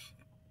 Hmm.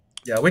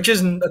 Yeah, which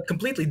is a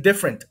completely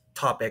different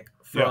topic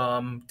Yeah.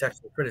 from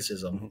textual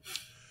criticism. Hmm.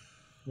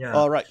 Yeah.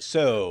 All right.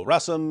 So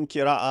rasam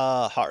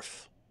kira'a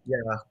harf. Yeah.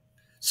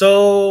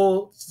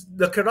 So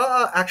the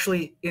qira'ah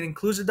actually it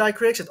includes the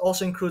diacritics. It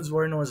also includes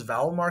what are known as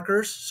vowel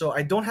markers. So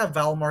I don't have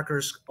vowel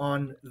markers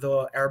on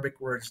the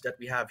Arabic words that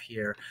we have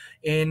here.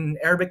 In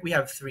Arabic, we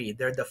have three.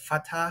 They're the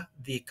fatha,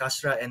 the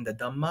kasra, and the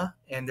dhamma,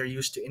 and they're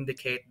used to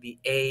indicate the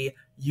a,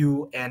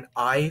 u, and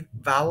I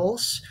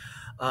vowels,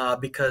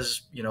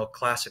 because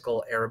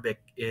classical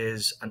Arabic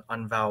is an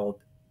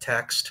unvoweled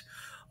text.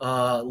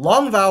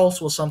 Long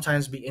vowels will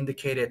sometimes be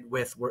indicated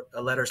with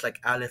letters like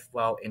alif,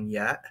 waw, and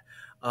ya,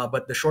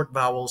 but the short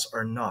vowels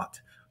are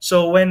not.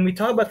 So when we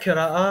talk about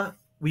qira'ah,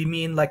 we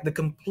mean like the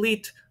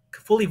complete,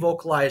 fully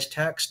vocalized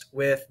text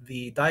with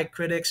the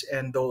diacritics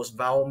and those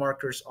vowel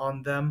markers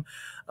on them,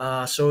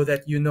 so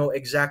that you know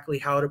exactly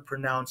how to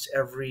pronounce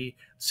every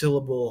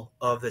syllable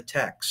of the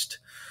text.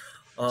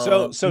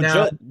 So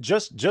Now,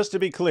 just to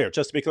be clear,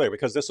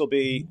 because this will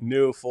be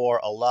new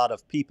for a lot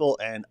of people,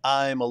 and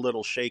I'm a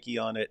little shaky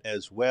on it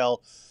as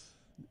well.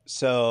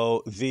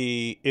 So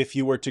the if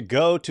you were to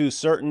go to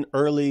certain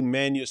early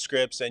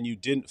manuscripts and you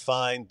didn't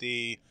find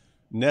the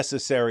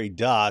necessary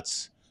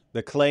dots,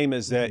 the claim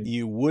is that mhm.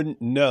 you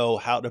wouldn't know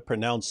how to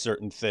pronounce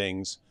certain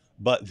things.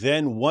 But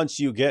then once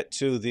you get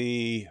to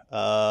the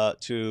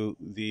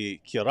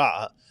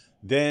qira'ah,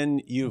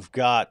 then you've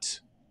got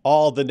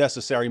all the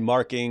necessary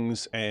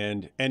markings,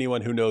 and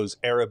anyone who knows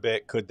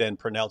Arabic could then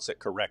pronounce it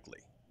correctly.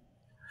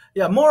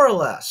 Yeah, more or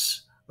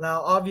less. Now,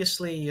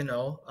 obviously,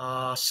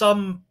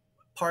 some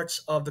parts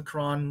of the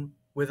Quran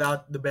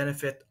without the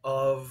benefit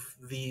of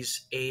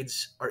these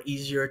aids are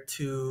easier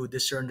to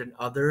discern than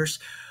others.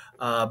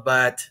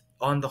 But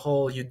on the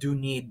whole, you do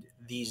need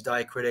these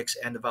diacritics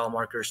and the vowel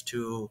markers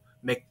to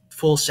make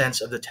full sense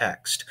of the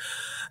text.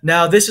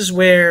 Now, this is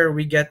where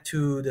we get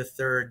to the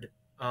third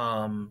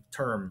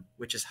term,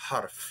 which is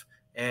harf.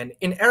 And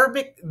in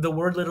Arabic, the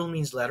word little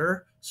means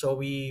letter. So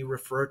we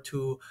refer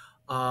to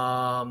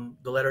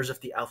the letters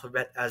of the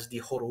alphabet as the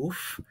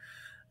huruf.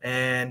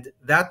 And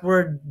that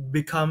word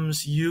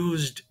becomes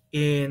used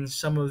in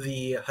some of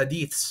the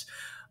hadiths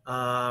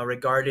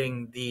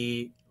regarding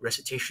the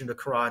recitation of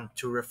the Quran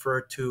to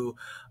refer to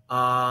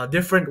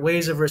different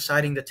ways of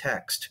reciting the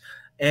text.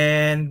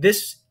 And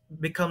this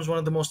becomes one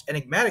of the most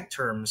enigmatic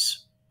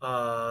terms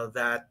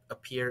that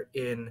appear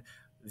in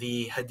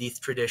the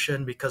hadith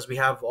tradition, because we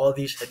have all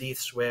these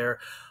hadiths where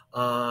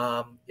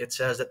it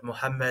says that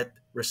Muhammad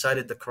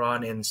recited the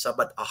Quran in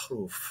sabat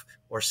ahruf,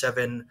 or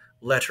seven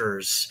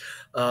letters.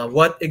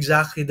 What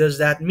exactly does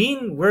that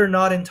mean? We're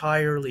not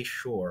entirely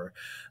sure.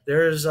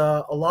 There's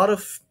a lot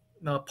of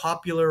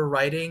popular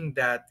writing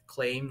that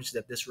claims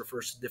that this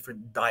refers to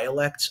different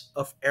dialects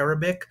of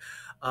Arabic,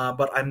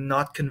 but I'm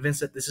not convinced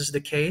that this is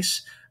the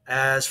case.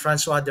 As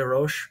Francois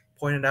Desroches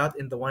pointed out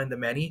in The One and the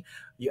Many,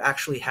 you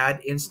actually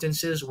had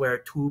instances where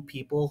two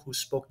people who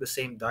spoke the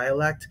same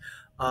dialect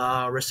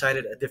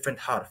recited a different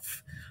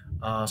harf.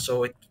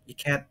 You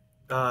can't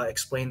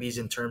explain these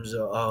in terms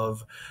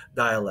of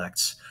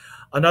dialects.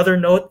 Another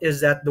note is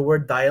that the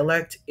word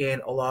dialect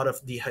in a lot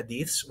of the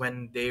hadiths,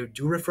 when they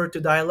do refer to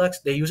dialects,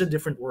 they use a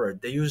different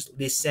word. They use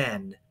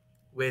lisan,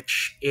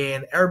 which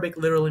in Arabic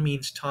literally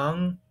means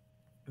tongue,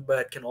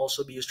 but can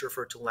also be used to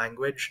refer to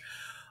language.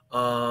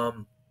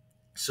 Um,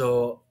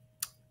 so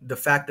the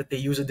fact that they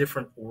use a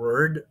different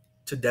word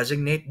to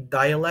designate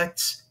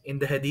dialects in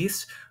the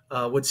hadiths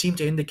would seem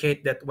to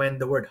indicate that when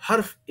the word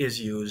harf is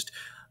used,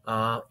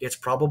 it's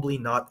probably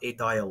not a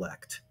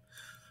dialect.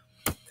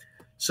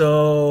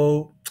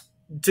 So,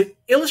 to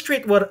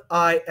illustrate what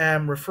I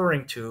am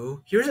referring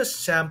to, here's a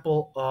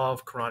sample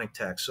of Quranic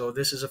text. So,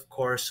 this is, of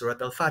course,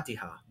 Surat Al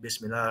Fatiha.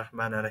 Bismillah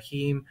ar-Rahman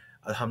ar-Rahim.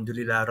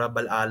 Alhamdulillah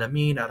Rabbil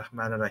Alameen.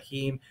 Ar-Rahman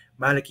ar-Rahim.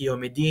 Maliki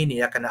yawmiddin.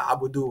 Iyaka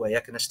na'budu wa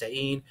iyaka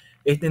nasta'in.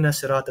 Ihdina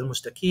sirat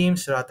al-mustaqim.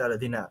 Sirat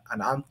al-ladina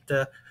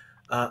an'amta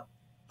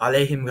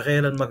alayhim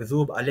ghayr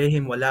al-maghdub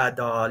alayhim wala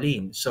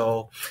dalin.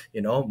 So,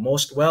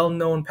 most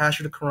well-known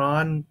passage of the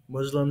Quran,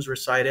 Muslims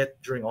recite it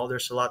during all their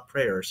salat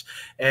prayers.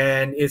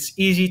 And it's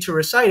easy to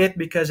recite it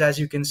because, as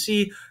you can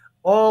see,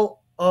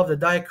 all of the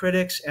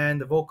diacritics and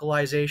the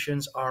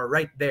vocalizations are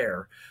right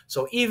there.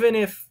 So even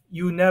if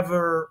you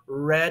never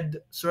read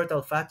Surat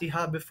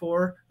Al-Fatiha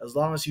before, as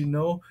long as you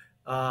know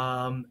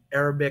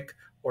Arabic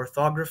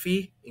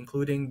orthography,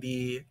 including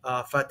the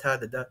Fatha,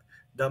 the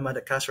Dhamma,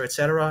 the Kasra,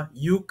 etc.,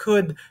 you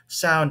could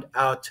sound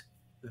out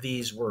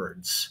these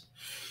words.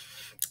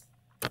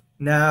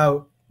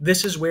 Now,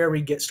 this is where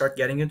we start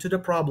getting into the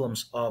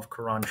problems of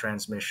Quran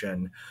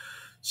transmission.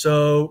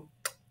 So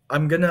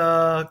I'm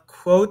gonna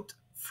quote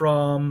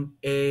from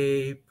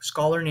a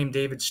scholar named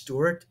David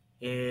Stewart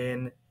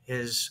in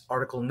his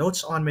article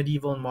Notes on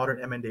Medieval and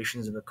Modern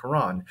Emendations of the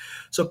Quran.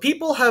 So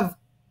people have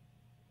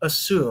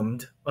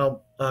assumed,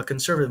 well,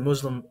 conservative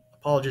Muslim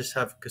apologists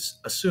have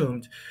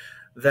assumed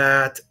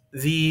that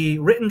the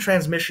written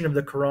transmission of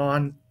the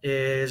Quran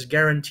is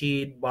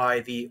guaranteed by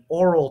the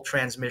oral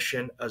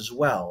transmission as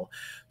well.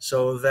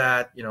 So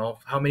that,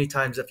 how many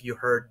times have you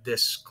heard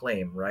this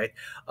claim, right?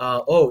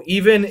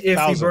 Even if we burned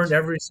Thousands.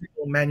 every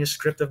single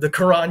manuscript of the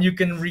Quran, you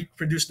can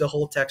reproduce the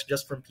whole text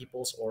just from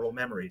people's oral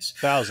memories.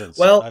 Thousands.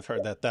 Well, I've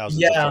heard that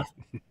thousands of yeah,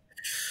 times.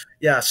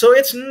 yeah. So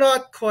it's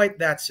not quite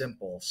that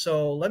simple.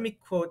 So let me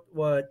quote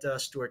what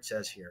Stuart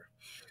says here.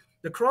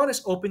 The Quran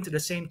is open to the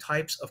same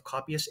types of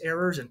copyist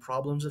errors and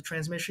problems of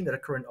transmission that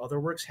occur in other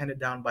works handed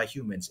down by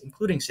humans,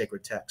 including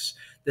sacred texts.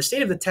 The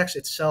state of the text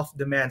itself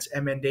demands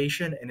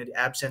emendation, and in the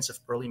absence of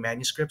early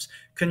manuscripts,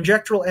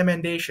 conjectural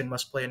emendation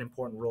must play an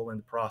important role in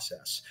the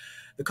process.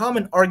 The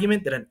common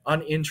argument that an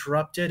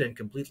uninterrupted and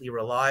completely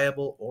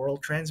reliable oral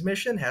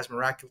transmission has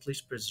miraculously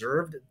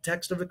preserved the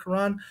text of the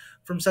Quran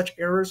from such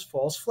errors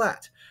falls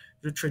flat.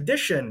 The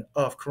tradition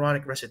of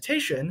Quranic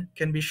recitation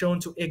can be shown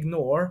to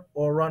ignore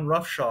or run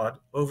roughshod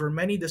over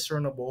many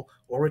discernible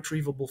or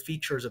retrievable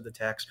features of the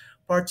text,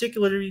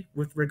 particularly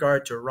with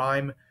regard to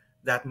rhyme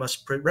that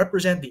must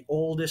represent the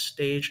oldest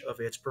stage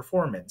of its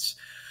performance.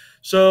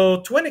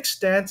 So, to an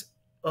extent,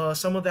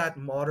 some of that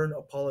modern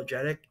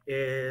apologetic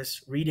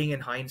is reading in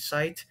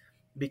hindsight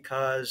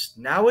because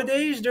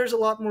nowadays there's a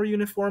lot more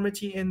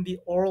uniformity in the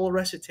oral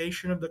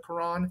recitation of the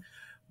Quran,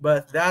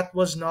 but that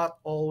was not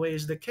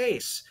always the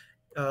case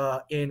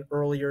in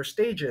earlier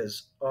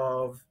stages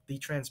of the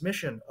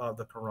transmission of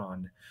the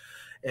Quran.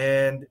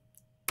 And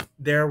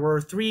there were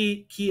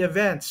three key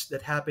events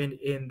that happened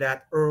in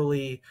that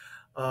early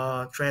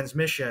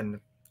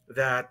transmission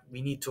that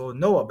we need to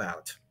know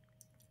about.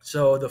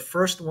 So the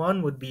first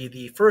one would be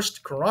the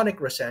first Quranic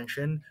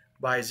recension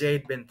by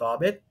Zayd bin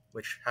Thabit,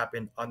 which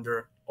happened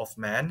under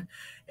Uthman.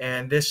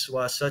 And this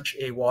was such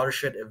a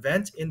watershed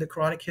event in the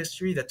Quranic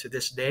history that to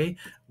this day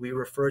we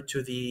refer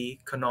to the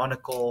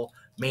canonical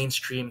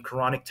mainstream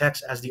Quranic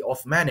text as the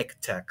Uthmanic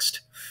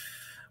text.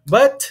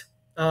 But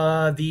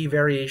the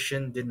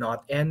variation did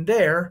not end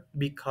there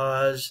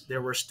because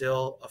there were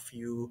still a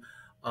few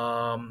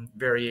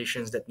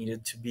variations that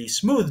needed to be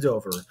smoothed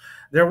over.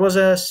 There was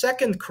a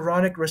second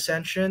Quranic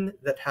recension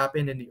that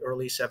happened in the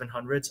early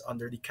 700s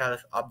under the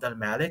Caliph Abd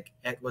al-Malik,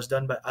 and it was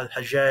done by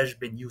Al-Hajjaj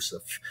bin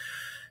Yusuf.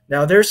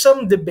 Now, there's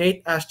some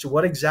debate as to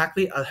what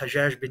exactly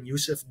Al-Hajjaj bin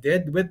Yusuf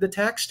did with the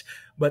text,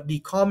 but the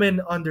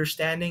common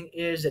understanding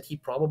is that he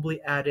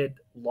probably added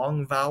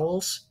long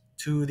vowels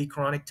to the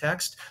Quranic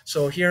text.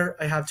 So here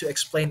I have to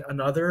explain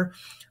another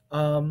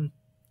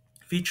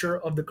feature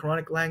of the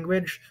Quranic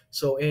language.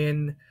 So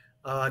in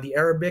the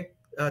Arabic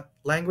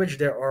language,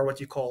 there are what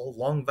you call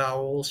long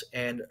vowels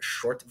and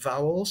short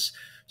vowels.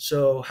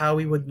 So how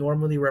we would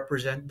normally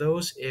represent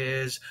those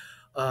is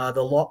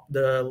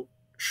the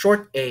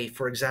short A,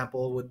 for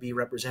example, would be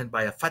represented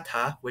by a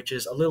fatha, which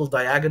is a little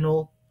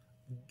diagonal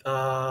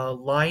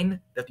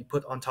line that we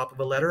put on top of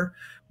a letter.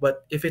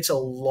 But if it's a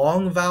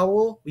long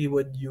vowel, we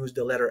would use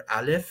the letter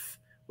alif,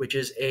 which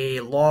is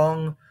a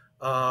long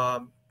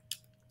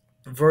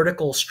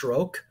vertical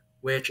stroke,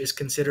 which is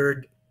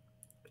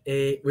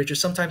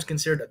sometimes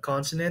considered a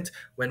consonant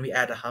when we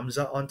add a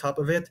hamza on top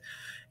of it,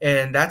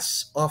 and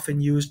that's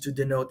often used to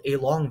denote a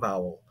long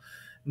vowel.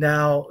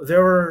 Now,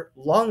 there were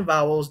long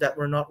vowels that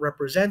were not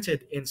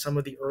represented in some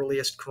of the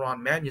earliest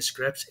Quran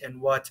manuscripts, and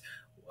what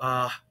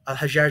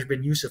Al-Hajjaj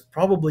bin Yusuf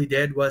probably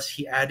did was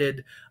he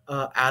added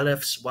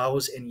alifs,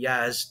 waws, and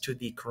yas to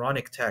the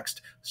Quranic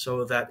text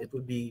so that it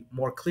would be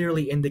more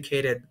clearly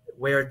indicated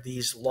where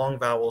these long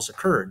vowels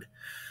occurred.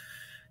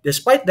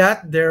 Despite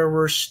that, there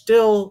were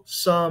still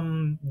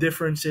some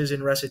differences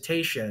in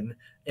recitation,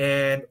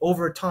 and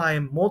over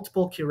time,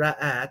 multiple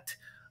qira'at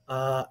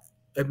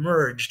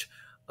emerged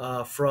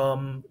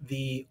from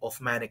the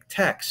Uthmanic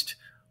text.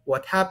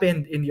 What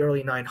happened in the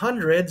early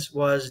 900s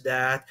was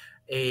that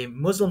a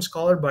Muslim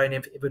scholar by the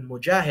name of Ibn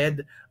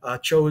Mujahid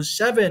chose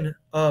 7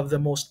 of the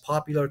most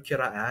popular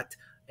qira'at,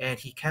 and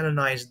he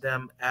canonized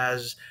them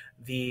as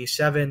the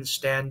 7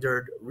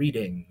 standard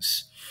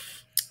readings.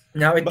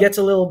 Now, it But, gets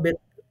a little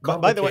bit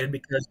by the way, complicated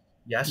because,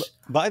 yes.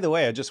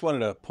 I just wanted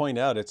to point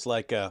out, it's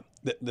like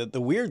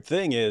the weird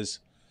thing is,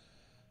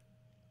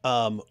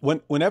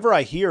 whenever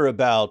I hear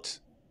about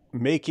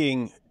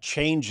making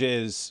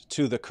changes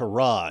to the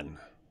Quran,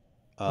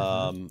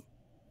 Mhm.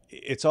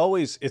 it's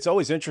always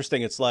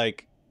interesting. It's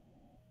like,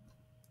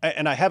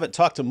 and I haven't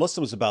talked to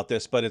Muslims about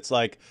this, but it's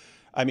like,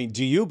 I mean,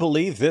 do you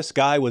believe this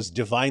guy was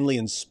divinely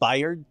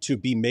inspired to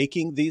be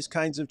making these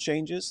kinds of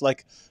changes?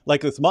 Like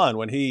Uthman,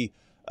 when he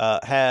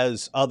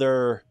has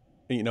other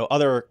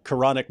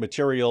Quranic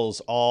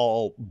materials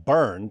all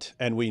burned,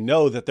 and we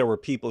know that there were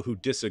people who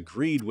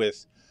disagreed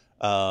with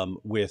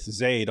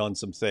Zayd on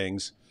some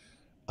things.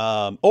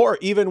 Or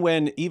even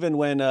when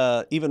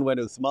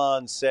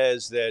Uthman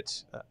says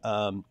that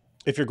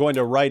if you're going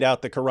to write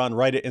out the Quran,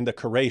 write it in the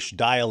Quraysh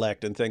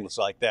dialect and things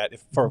like that.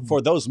 If, Mhm.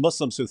 for those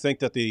Muslims who think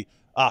that the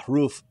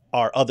Ahruf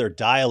are other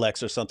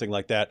dialects or something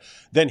like that,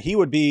 then he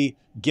would be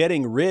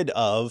getting rid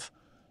of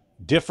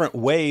different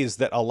ways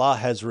that Allah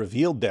has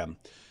revealed them.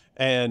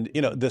 And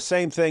the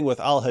same thing with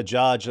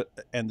Al-Hajjaj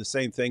and the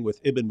same thing with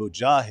Ibn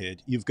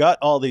Mujahid. You've got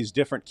all these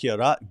different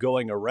qira'at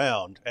going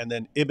around, and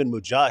then Ibn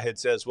Mujahid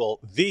says, "Well,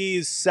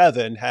 these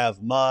seven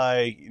have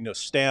my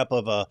stamp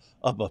of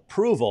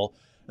approval."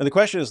 And the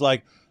question is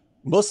like,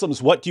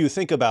 Muslims, what do you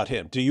think about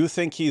him? Do you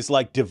think he's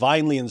like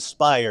divinely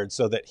inspired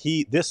so that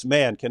this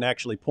man can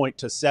actually point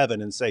to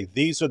seven and say,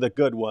 these are the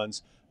good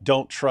ones,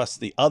 don't trust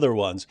the other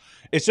ones?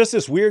 It's just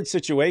this weird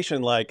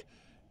situation. Like,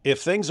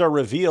 if things are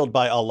revealed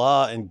by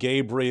Allah and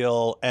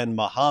Gabriel and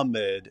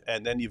Muhammad,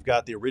 and then you've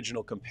got the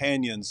original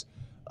companions,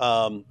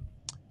 um,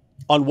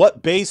 on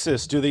what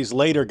basis do these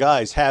later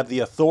guys have the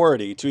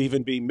authority to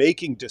even be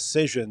making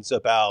decisions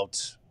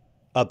about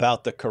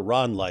the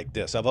Quran like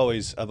this? I've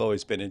always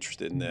been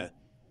interested in that.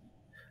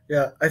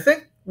 Yeah, I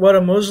think what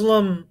a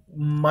Muslim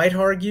might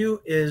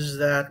argue is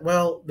that,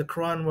 well, the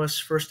Quran was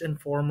first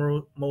and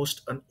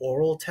foremost an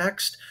oral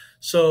text.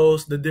 So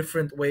the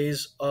different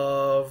ways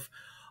of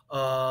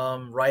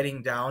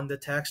writing down the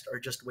text are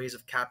just ways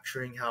of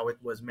capturing how it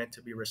was meant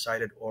to be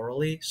recited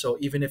orally. So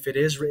even if it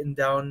is written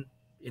down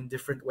in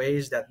different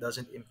ways, that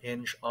doesn't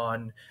impinge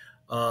on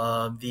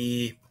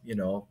the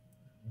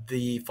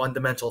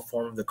fundamental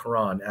form of the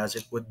Quran as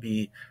it would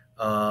be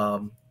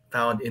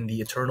found in the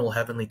eternal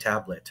heavenly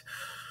tablet.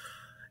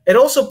 It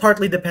also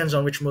partly depends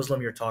on which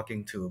Muslim you're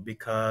talking to,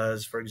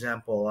 because, for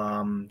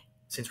example,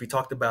 since we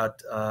talked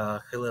about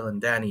Khalil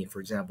and Danny, for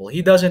example,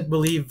 he doesn't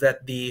believe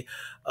that the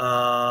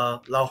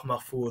Lawh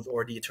Mahfuz,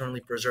 or the eternally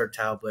preserved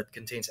tablet,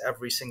 contains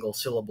every single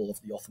syllable of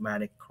the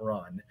Ottomanic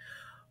Quran.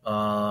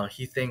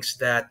 He thinks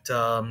that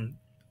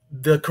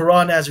the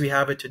Quran as we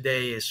have it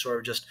today is sort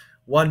of just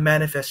one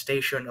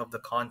manifestation of the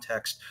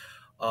context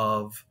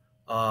of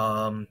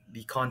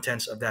the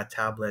contents of that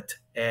tablet,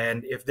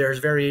 and if there's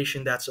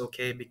variation, that's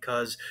okay,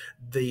 because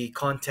the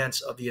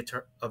contents of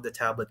the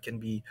tablet can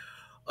be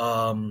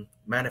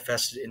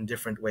manifested in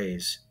different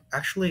ways.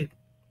 Actually,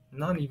 I'm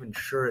not even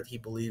sure that he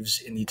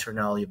believes in the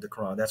eternality of the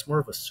Quran. That's more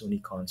of a Sunni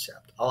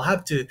concept. I'll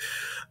have to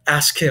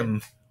ask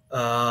him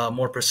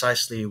more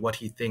precisely what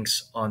he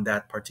thinks on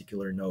that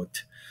particular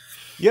note.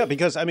 Yeah,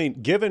 because I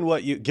mean, given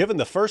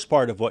the first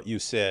part of what you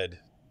said,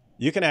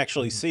 you can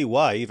actually Mhm. see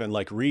why. Even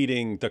like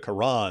reading the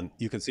Quran,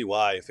 you can see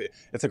why.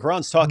 If the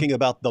Quran's Mhm. talking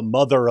about the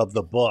mother of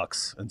the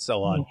books and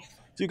so on,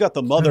 if you've got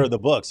the mother of the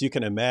books, you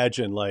can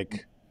imagine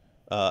like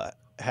uh,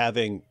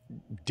 having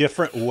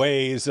different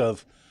ways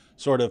of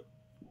sort of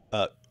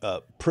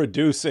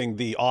producing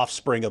the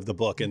offspring of the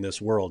book in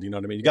this world. You know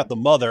what I mean? You got the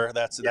mother,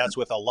 that's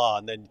with Allah,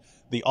 and then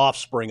the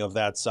offspring of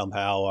that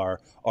somehow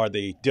are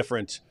the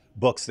different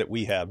books that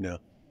we have now.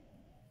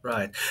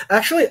 Right.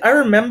 Actually, I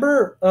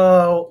remember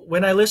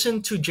when I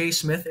listened to Jay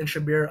Smith and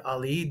Shabir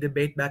Ali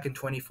debate back in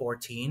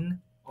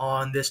 2014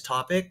 on this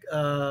topic.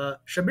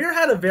 Shabir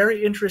had a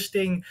very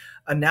interesting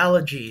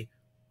analogy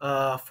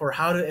for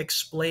how to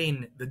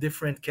explain the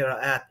different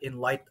qira'at in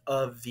light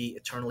of the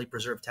eternally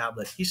preserved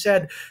tablet. He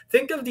said,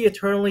 think of the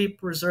eternally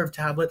preserved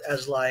tablet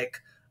as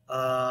like,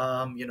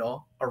 a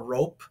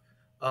rope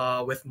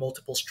with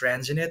multiple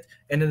strands in it.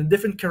 And then the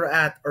different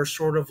qira'at are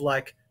sort of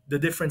like the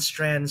different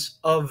strands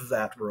of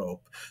that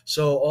rope.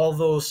 So all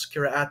those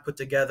qira'at put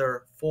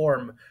together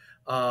form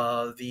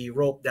the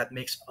rope that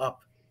makes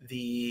up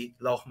the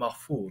Lawh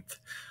Mahfuz.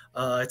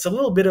 It's a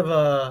little bit of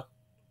a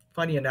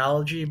funny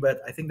analogy,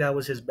 but I think that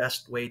was his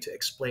best way to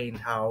explain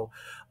how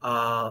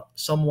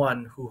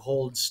someone who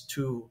holds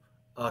to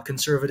a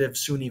conservative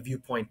Sunni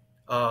viewpoint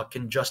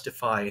can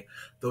justify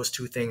those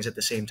two things at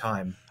the same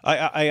time.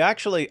 I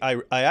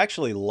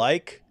actually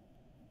like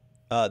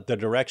the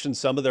direction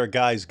some of their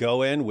guys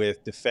go in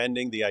with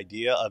defending the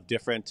idea of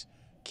different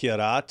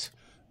kirat,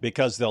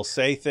 because they'll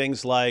say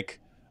things like,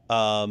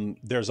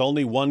 there's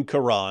only one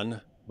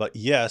Quran, but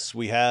yes,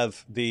 we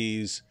have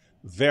these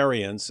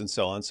variants and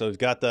so on. So we've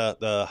got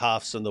the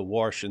Hafs and the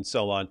Warsh and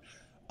so on.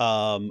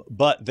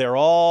 But they're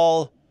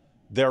all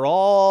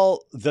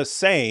the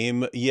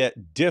same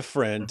yet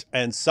different,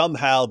 and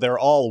somehow they're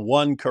all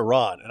one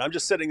Quran. And I'm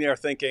just sitting there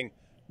thinking,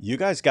 you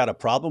guys got a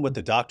problem with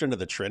the doctrine of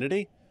the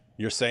Trinity?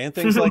 You're saying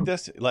things like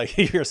this, like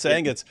you're Yeah.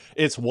 saying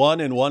it's one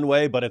in one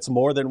way, but it's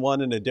more than one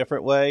in a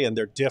different way, and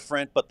they're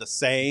different but the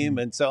same,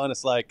 and so on.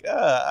 It's like,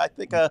 I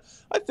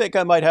think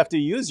I might have to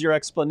use your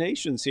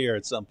explanations here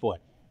at some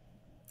point.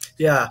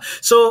 Yeah.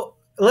 So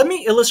let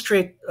me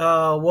illustrate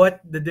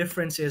what the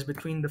difference is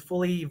between the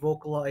fully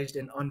vocalized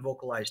and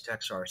unvocalized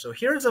texts are. So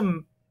here's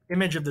an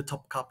image of the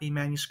Topkapi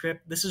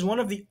manuscript. This is one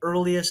of the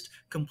earliest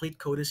complete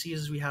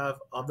codices we have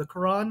of the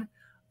Quran,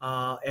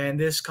 and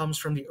this comes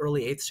from the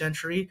early 8th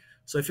century.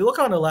 So if you look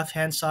on the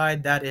left-hand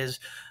side, that is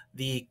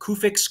the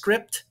Kufic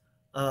script.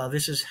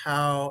 This is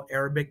how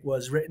Arabic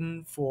was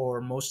written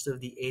for most of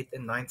the 8th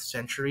and ninth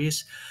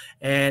centuries.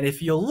 And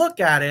if you look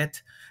at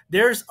it,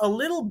 there's a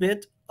little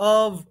bit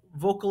of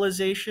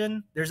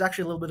vocalization. There's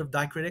actually a little bit of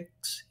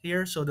diacritics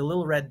here. So the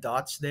little red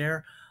dots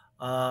there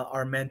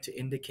are meant to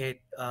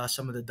indicate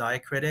some of the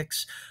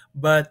diacritics,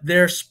 but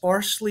they're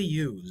sparsely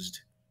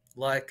used.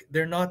 Like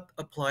they're not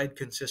applied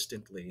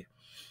consistently.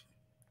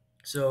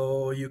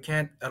 So you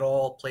can't at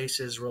all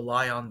places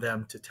rely on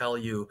them to tell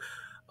you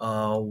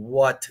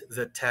what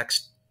the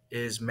text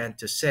is meant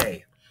to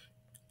say.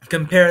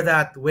 Compare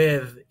that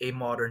with a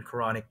modern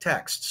Quranic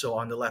text. So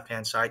on the left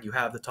hand side, you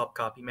have the top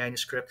copy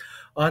manuscript.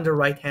 On the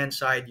right hand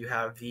side, you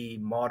have the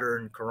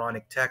modern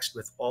Quranic text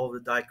with all the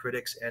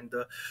diacritics and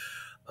the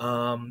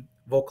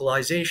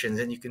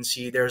vocalizations. And you can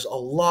see there's a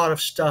lot of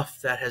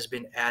stuff that has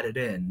been added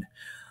in.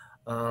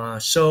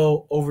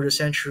 So over the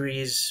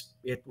centuries,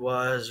 it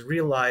was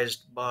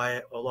realized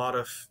by a lot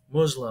of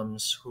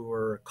Muslims who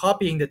were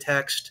copying the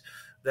text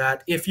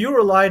that if you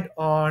relied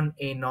on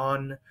a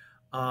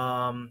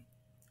um,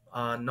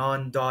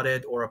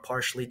 non-dotted or a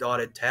partially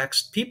dotted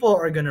text, people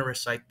are going to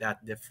recite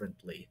that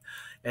differently,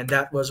 and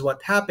that was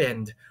what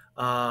happened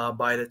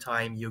by the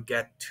time you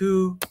get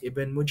to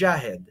Ibn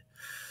Mujahid.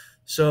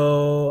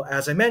 So,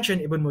 as I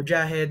mentioned, Ibn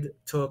Mujahid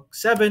took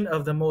 7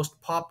 of the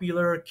most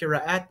popular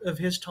qira'at of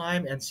his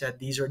time and said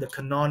these are the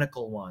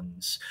canonical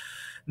ones.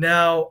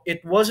 Now,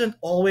 it wasn't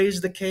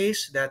always the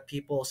case that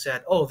people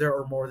said, oh, there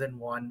are more than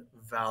one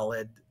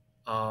valid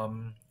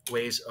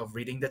ways of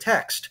reading the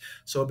text.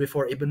 So,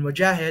 before Ibn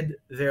Mujahid,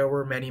 there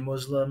were many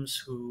Muslims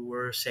who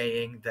were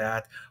saying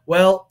that,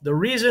 well, the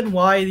reason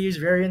why these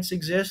variants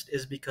exist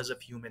is because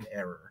of human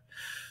error.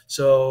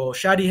 So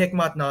Shadi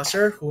Hikmat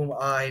Nasser, whom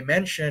I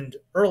mentioned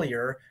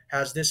earlier,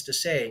 has this to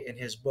say in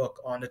his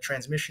book on the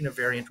transmission of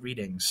variant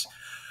readings.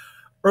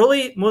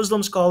 Early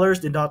Muslim scholars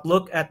did not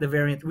look at the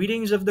variant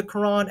readings of the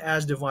Quran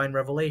as divine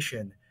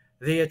revelation.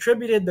 They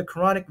attributed the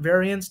Quranic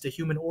variants to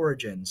human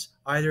origins,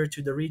 either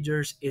to the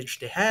reader's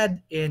ijtihad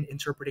in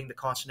interpreting the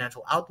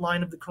consonantal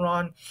outline of the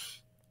Quran,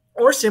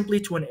 or simply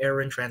to an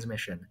error in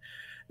transmission.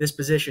 This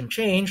position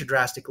changed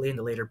drastically in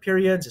the later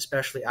periods,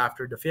 especially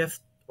after the 5th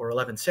or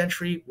 11th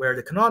century, where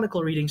the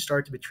canonical readings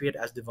started to be treated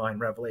as divine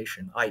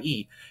revelation,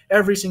 i.e.,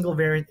 every single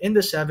variant in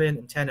the 7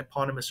 and 10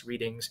 eponymous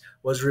readings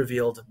was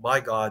revealed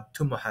by God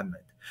to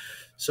Muhammad.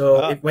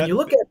 So when you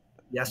look at,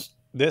 yes,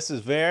 this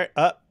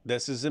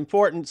is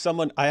important.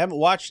 Someone I haven't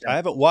watched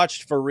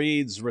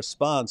Fareed's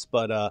response,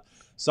 but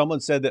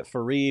someone said that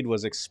Fareed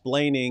was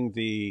explaining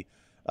the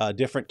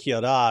different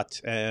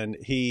qira'at, and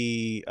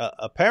he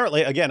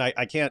apparently, again,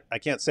 I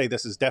can't say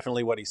this is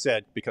definitely what he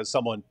said because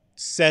someone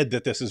said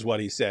that this is what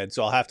he said,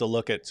 so I'll have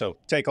to so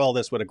take all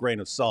this with a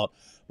grain of salt.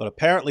 But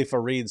apparently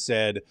Fareed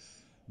said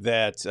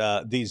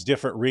that these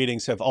different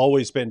readings have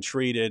always been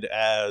treated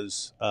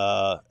as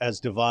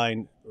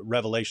divine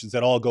revelations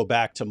that all go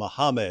back to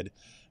Muhammad.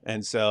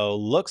 And so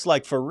looks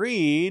like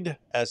Fareed,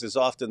 as is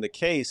often the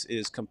case,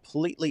 is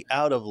completely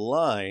out of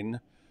line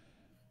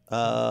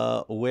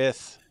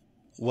with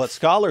what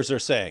scholars are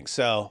saying.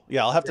 So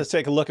yeah, I'll have to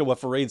take a look at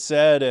what Fareed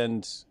said,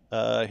 and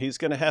he's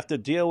going to have to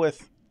deal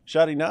with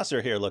Shadi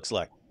Nasser here, looks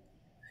like.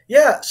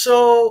 yeah.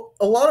 So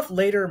a lot of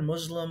later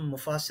Muslim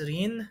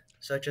mufassirin,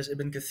 such as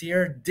Ibn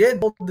Kathir,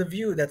 did hold the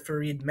view that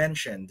Farid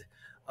mentioned.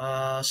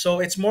 So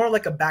it's more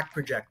like a back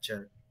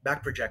projection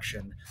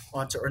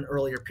onto an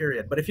earlier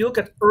period. But if you look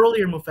at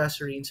earlier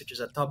mufassirin, such as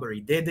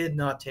At-Tabari, they did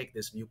not take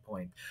this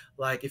viewpoint.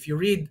 Like if you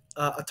read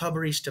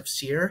At-Tabari's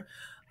tafsir,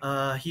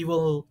 he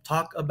will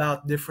talk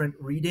about different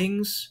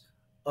readings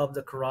of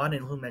the Quran,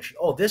 and he'll mention,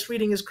 oh, this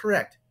reading is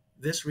correct.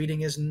 This reading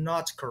is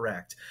not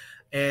correct.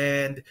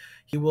 And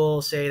he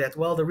will say that,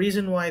 well, the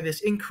reason why this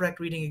incorrect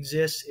reading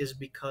exists is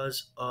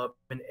because of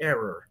an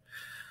error.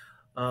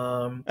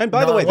 And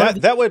by the way, that's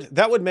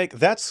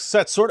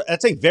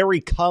a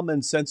very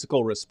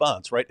commonsensical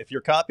response, right? If you're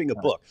copying a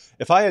book,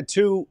 if I had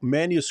 2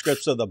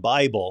 manuscripts of the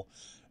Bible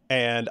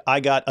and I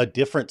got a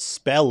different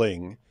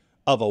spelling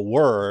of a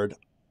word,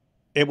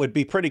 it would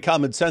be pretty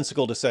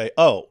commonsensical to say,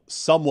 oh,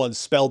 someone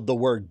spelled the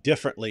word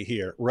differently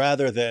here,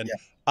 rather than,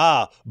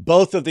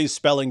 both of these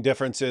spelling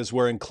differences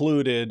were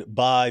included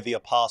by the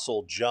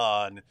Apostle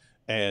John,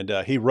 and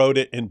he wrote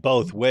it in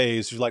both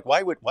ways. You're like,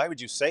 why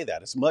would you say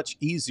that? It's much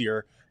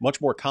easier, much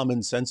more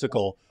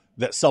commonsensical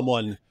that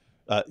someone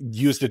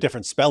used a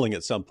different spelling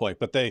at some point.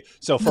 But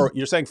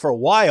you're saying for a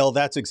while,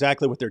 that's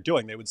exactly what they're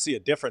doing. They would see a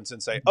difference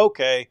and say,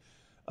 okay,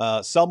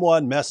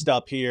 someone messed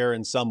up here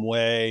in some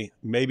way.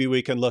 Maybe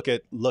we can look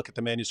at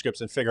the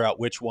manuscripts and figure out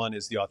which one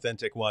is the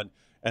authentic one.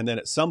 And then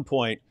at some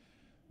point,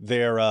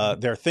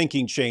 their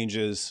thinking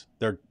changes,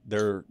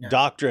 their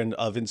doctrine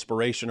of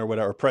inspiration or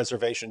whatever,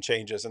 preservation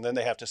changes, and then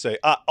they have to say,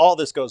 all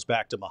this goes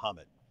back to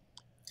Muhammad.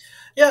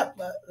 Yeah,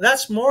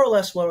 that's more or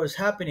less what was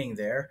happening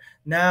there.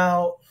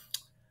 Now,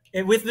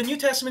 with the New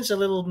Testament, it's a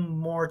little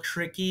more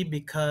tricky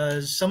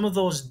because some of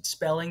those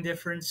spelling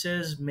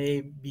differences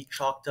may be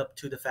chalked up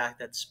to the fact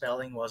that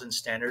spelling wasn't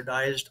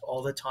standardized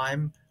all the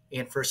time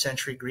in first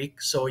century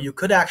Greek. So you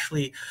could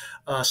actually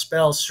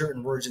spell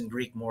certain words in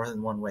Greek more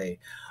than one way.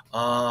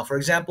 For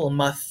example,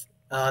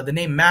 the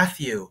name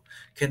Matthew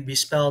can be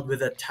spelled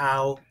with a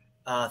tau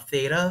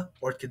theta,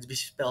 or it could be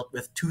spelled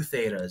with two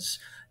thetas.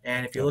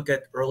 And if you Yep. look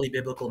at early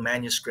biblical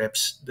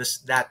manuscripts, this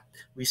that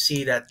we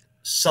see that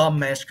some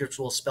manuscripts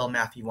will spell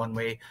Matthew one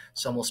way,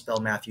 some will spell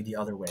Matthew the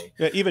other way.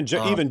 Yeah,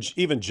 Um,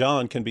 even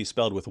John can be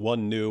spelled with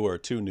one new or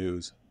two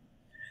news.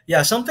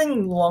 Yeah, something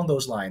along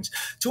those lines.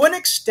 To an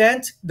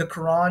extent, the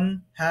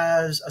Quran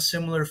has a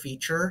similar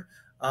feature.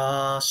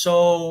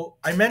 So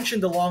I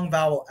mentioned the long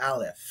vowel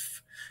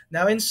aleph.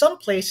 Now, in some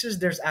places,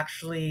 there's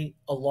actually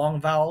a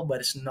long vowel, but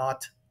it's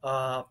not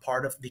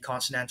part of the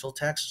consonantal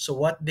text. So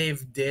what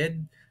they've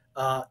did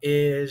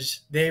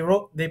is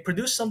they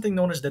produced something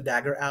known as the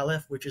dagger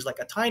aleph, which is like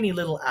a tiny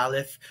little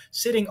aleph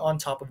sitting on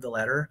top of the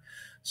letter.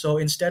 So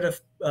instead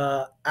of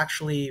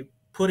actually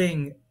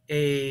putting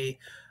a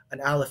an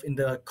aleph in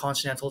the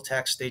consonantal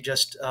text, they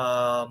just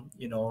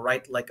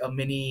write like a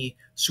mini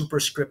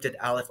superscripted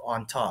aleph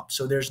on top.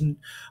 So there's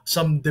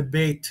some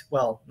debate.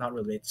 Well, not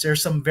really.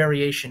 There's some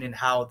variation in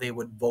how they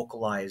would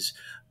vocalize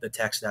the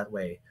text that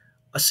way.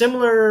 A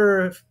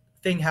similar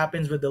thing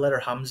happens with the letter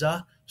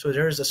Hamza. So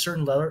there is a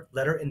certain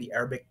letter in the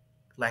Arabic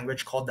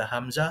language called the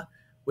Hamza,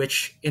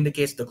 which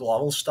indicates the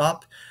glottal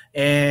stop,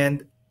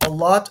 and a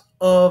lot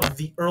of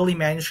the early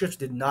manuscripts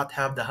did not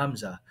have the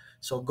Hamza.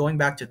 So going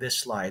back to this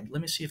slide,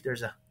 let me see if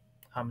there's a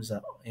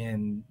Hamza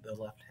in the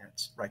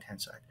right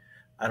hand side.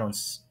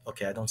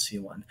 Okay, I don't see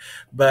one.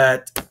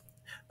 But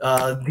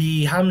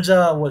the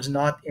Hamza was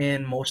not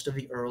in most of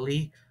the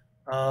early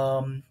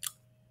um,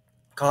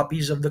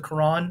 copies of the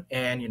Quran,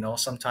 and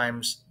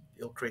sometimes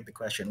it'll create the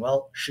question: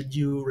 well, should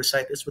you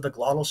recite this with a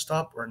glottal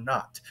stop or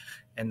not?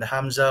 And the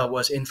Hamza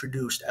was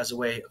introduced as a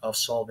way of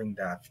solving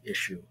that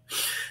issue.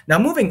 Now,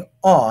 moving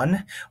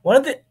on, one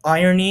of the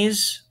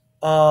ironies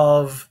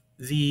of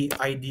the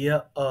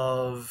idea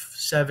of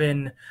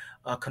seven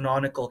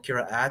canonical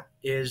qira'at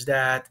is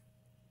that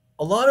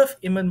a lot of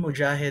Ibn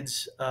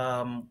Mujahid's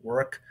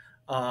work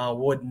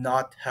would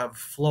not have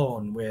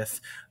flown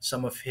with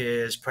some of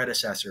his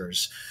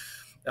predecessors.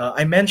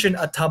 I mentioned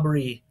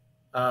At-Tabari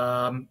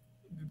um,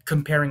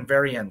 comparing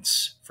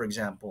variants, for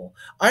example.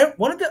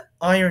 One of the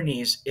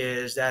ironies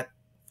is that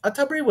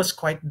At-Tabari was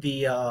quite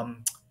the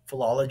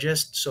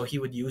philologist, so he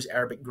would use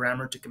Arabic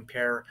grammar to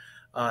compare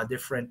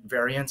different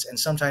variants, and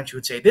sometimes he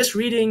would say this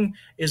reading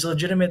is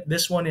legitimate,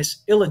 this one is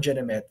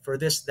illegitimate for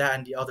this, that,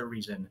 and the other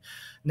reason.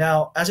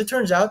 Now, as it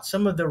turns out,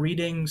 some of the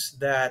readings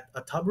that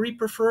At-Tabari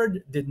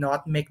preferred did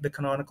not make the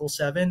canonical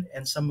seven,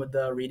 and some of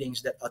the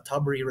readings that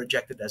At-Tabari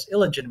rejected as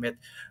illegitimate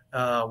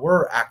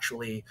were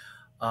actually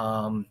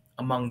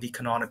among the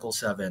canonical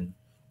seven.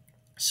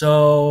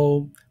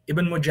 So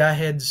Ibn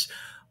Mujahid's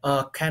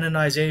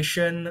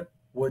canonization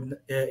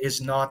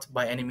is not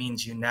by any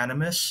means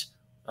unanimous,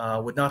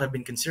 would not have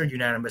been considered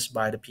unanimous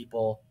by the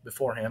people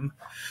before him.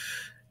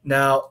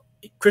 Now,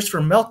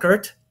 Christopher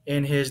Melkert,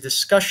 in his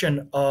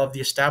discussion of the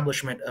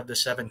establishment of the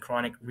seven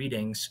Quranic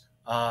readings,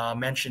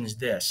 mentions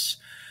this.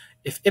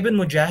 If Ibn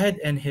Mujahid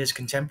and his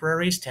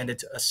contemporaries tended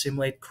to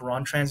assimilate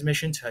Quran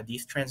transmission to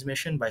Hadith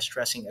transmission by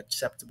stressing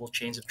acceptable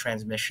chains of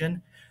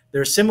transmission,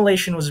 their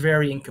assimilation was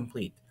very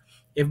incomplete.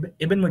 Ibn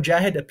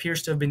Mujahid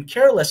appears to have been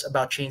careless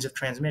about chains of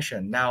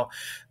transmission. Now,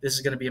 this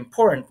is going to be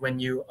important when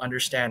you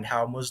understand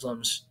how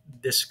Muslims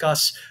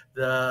discuss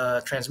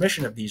the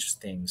transmission of these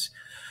things.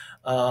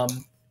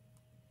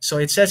 So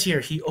it says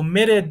here, he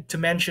omitted to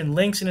mention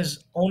links in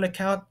his own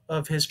account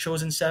of his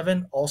chosen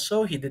seven.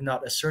 Also, he did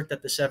not assert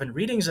that the seven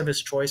readings of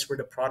his choice were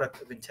the product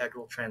of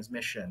integral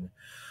transmission.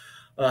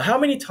 How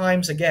many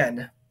times,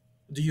 again,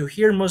 do you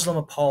hear Muslim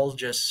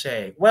apologists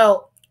say,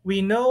 well,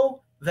 we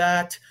know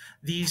that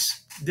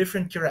these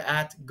different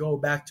qira'at go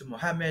back to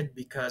Muhammad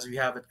because we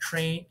have a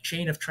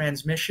chain of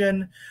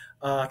transmission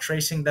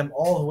tracing them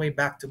all the way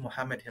back to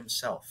Muhammad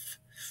himself.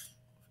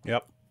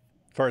 Yep,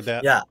 heard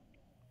that. Yeah.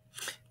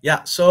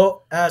 Yeah,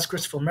 so as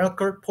Christopher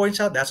Melkert points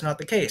out, that's not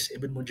the case.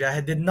 Ibn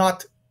Mujahid did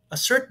not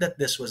assert that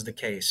this was the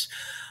case.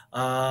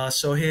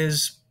 So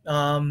his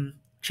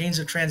chains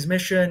of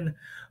transmission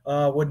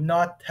would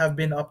not have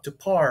been up to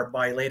par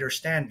by later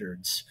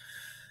standards.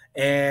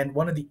 And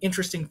one of the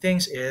interesting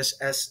things is,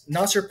 as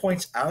Nasser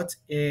points out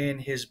in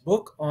his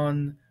book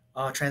on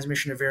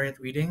transmission of variant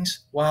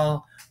readings,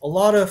 while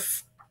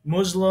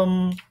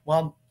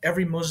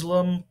every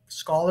Muslim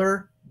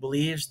scholar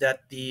believes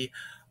that the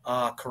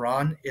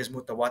Quran is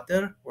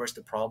mutawatir, or is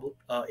the problem,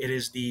 it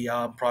is the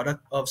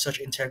product of such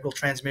integral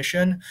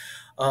transmission.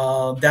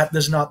 That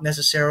does not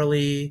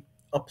necessarily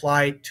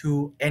apply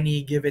to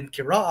any given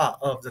qira'ah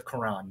of the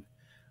Quran,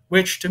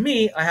 which to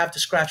me, I have to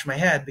scratch my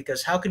head,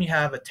 because how can you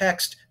have a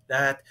text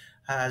that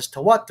has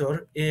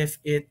tawatur if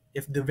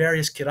the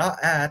various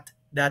qira'at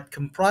that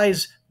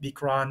comprise the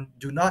Quran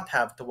do not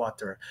have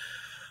tawatur?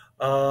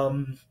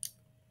 Um,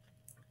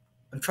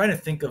 I'm trying to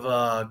think of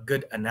a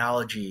good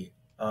analogy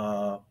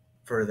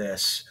for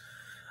this.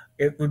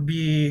 It would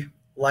be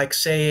like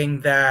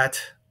saying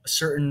that a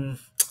certain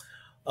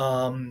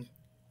um,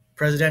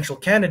 presidential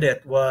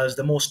candidate was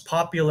the most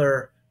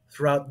popular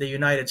throughout the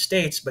United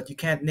States, but you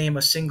can't name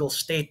a single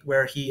state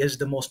where he is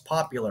the most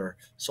popular.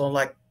 So I'm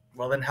like,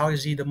 well, then how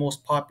is he the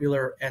most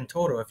popular en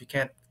toto if you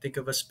can't think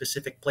of a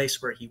specific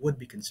place where he would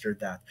be considered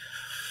that?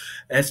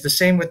 And it's the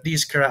same with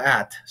these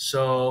qira'at.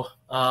 So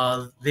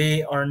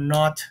they are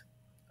not,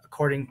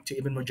 according to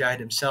Ibn Mujahid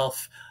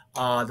himself,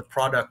 the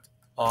product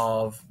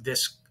of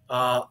this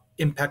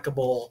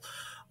impeccable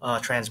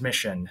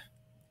transmission.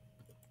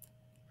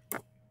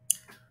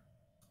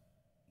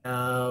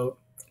 Do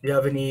you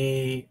have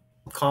any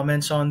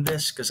comments on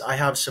this? Because I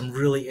have some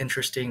really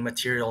interesting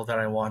material that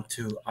I want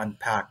to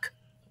unpack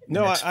in the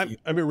No, next few.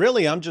 I mean,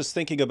 really, I'm just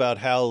thinking about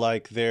how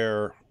like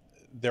their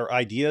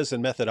ideas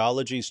and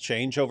methodologies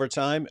change over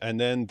time, and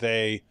then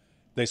they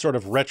sort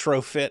of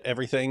retrofit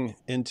everything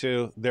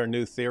into their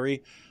new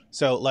theory.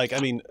 So, like, I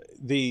mean,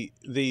 the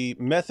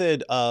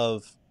method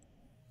of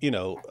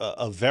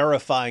of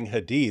verifying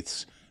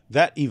hadiths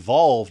that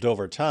evolved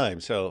over time.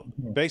 So,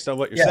 Mhm. based on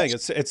what you're saying,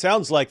 Yes. it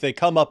sounds like they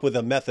come up with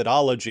a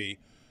methodology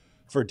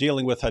for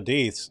dealing with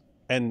hadiths,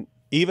 and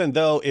even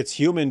though it's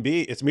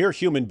mere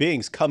human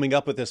beings coming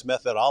up with this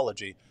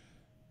methodology,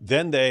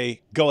 then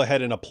they go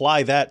ahead and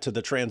apply that to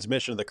the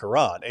transmission of the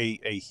Quran,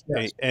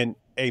 Yes.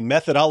 a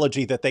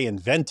methodology that they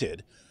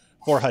invented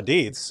for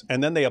hadiths,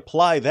 and then they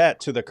apply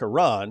that to the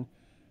Quran,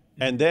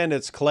 and Mhm. then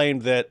it's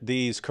claimed that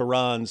these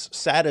Qurans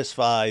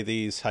satisfy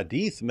these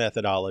hadith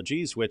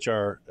methodologies, which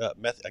are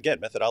again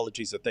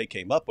methodologies that they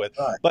came up with.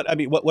 Right. But I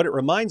mean, what it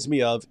reminds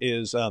me of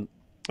is,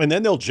 and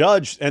then they'll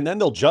judge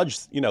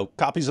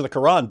copies of the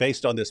Quran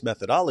based on this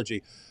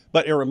methodology.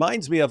 But it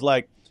reminds me of,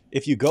 like,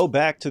 if you go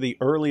back to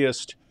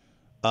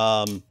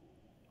um,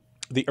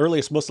 the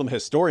earliest Muslim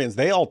historians,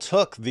 they all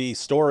took the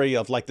story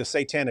of like the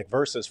satanic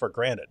verses for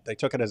granted. They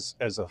took it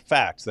as a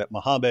fact that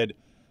Muhammad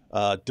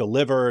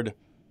delivered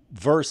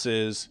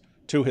verses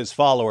to his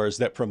followers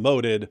that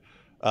promoted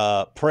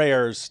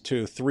prayers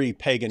to three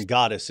pagan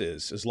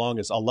goddesses, as long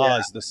as Allah Yeah.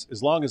 is this,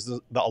 as long as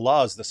the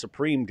Allah is the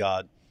supreme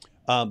God.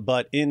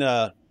 But in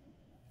a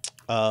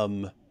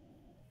um,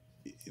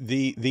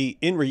 the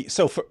in re,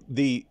 so for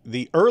the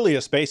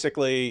earliest,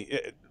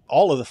 basically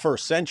all of the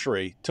first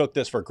century took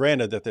this for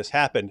granted that this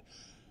happened,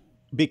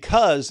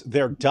 because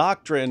their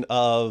doctrine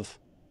of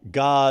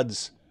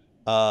God's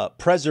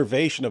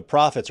preservation of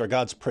prophets, or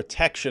God's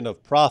protection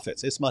of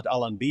prophets, Ismat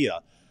al Anbiya,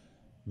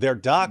 their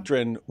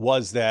doctrine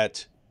was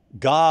that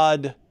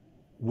God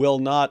will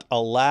not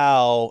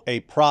allow a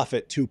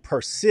prophet to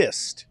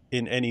persist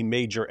in any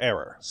major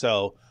error.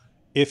 So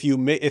if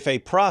a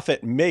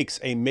prophet makes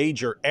a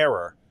major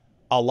error,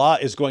 Allah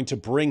is going to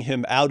bring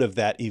him out of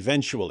that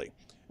eventually.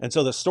 And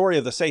so the story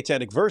of the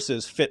satanic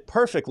verses fit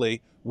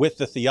perfectly with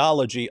the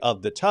theology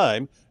of the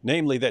time,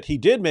 namely that he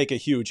did make a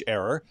huge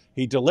error.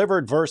 He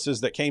delivered verses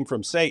that came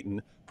from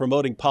Satan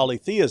promoting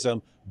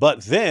polytheism,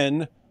 but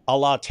then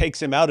Allah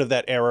takes him out of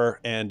that error,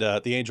 and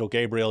the angel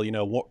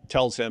Gabriel,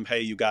 tells him,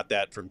 "Hey, you got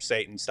that from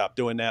Satan. Stop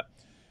doing that."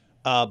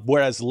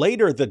 Whereas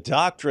later, the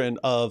doctrine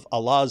of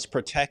Allah's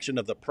protection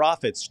of the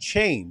prophets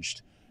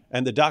changed,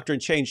 and the doctrine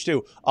changed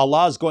too.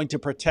 Allah is going to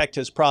protect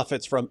his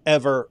prophets from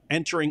ever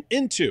entering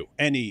into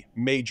any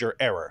major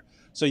error.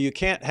 So you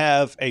can't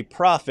have a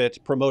prophet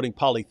promoting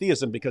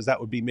polytheism, because that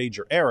would be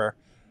major error.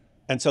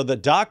 And so the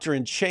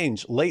doctrine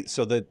changed late.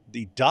 So the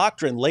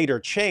doctrine later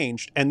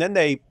changed, and then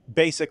they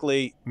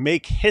basically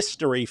make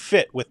history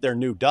fit with their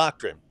new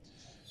doctrine.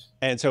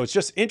 And so it's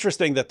just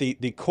interesting that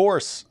the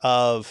course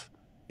of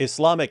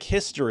Islamic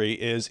history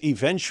is,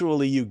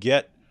 eventually you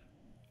get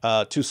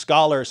to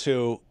scholars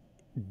who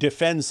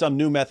defend some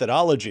new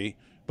methodology,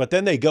 but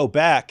then they go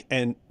back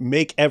and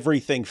make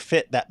everything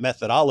fit that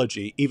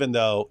methodology, even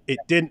though it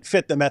didn't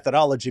fit the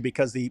methodology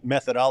because the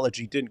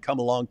methodology didn't come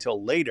along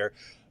till later.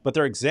 But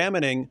they're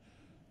examining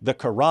the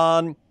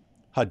Quran,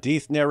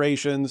 hadith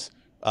narrations,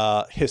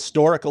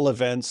 historical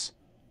events,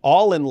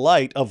 all in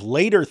light of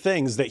later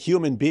things that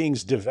human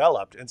beings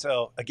developed. And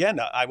so, again,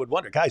 I would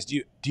wonder, guys,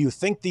 do you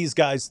think these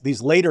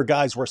later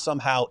guys, were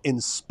somehow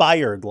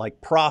inspired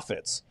like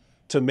prophets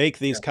to make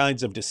these Yeah.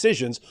 kinds of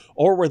decisions,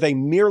 or were they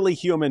merely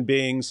human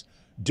beings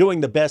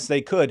doing the best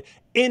they could?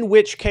 In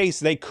which case,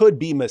 they could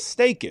be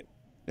mistaken.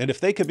 And if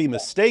they could be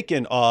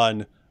mistaken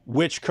on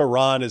which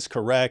Quran is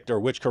correct, or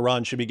which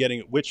Quran should be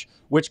getting, which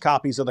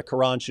copies of the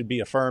Quran should be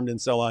affirmed, and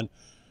so on,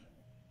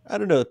 I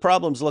don't know. The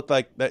problems look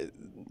like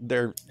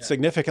they're Yeah.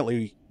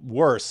 significantly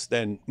worse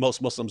than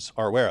most Muslims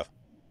are aware of.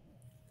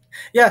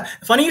 Yeah,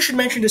 funny you should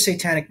mention the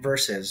satanic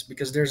verses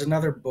because there's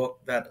another book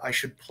that I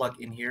should plug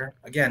in here.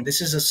 Again,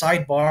 this is a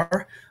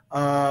sidebar,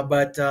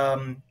 but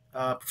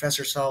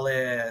Professor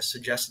Saleh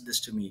suggested this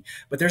to me.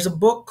 But there's a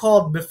book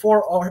called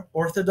Before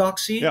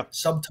Orthodoxy, Yeah.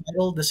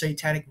 subtitled The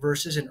Satanic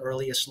Verses in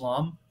Early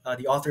Islam.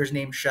 The author is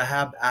named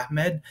Shahab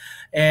Ahmed.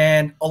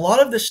 And a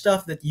lot of the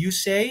stuff that you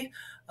say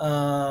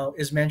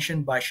is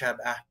mentioned by Shahab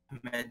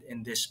Ahmed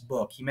in this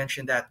book. He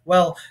mentioned that,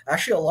 well,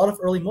 actually, a lot of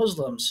early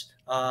Muslims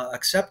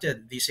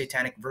accepted the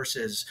satanic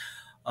verses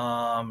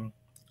um,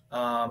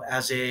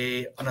 as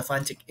an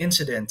authentic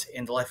incident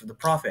in the life of the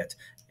Prophet,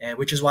 and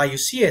which is why you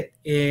see it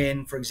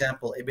in, for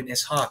example, Ibn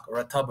Ishaq or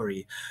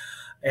At-Tabari.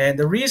 And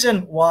the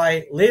reason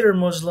why later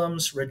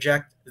Muslims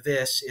reject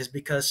this is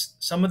because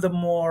some of the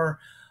more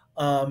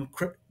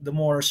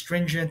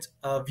stringent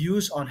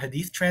views on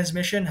hadith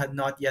transmission had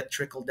not yet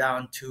trickled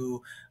down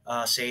to,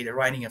 say, the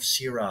writing of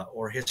sirah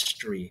or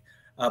history.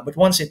 But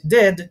once it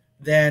did,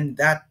 then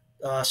that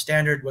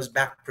standard was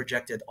back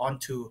projected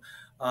onto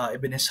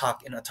Ibn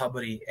Ishaq and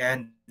At-Tabari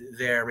and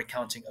their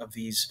recounting of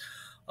these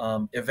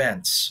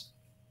events.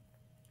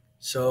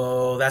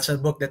 So that's a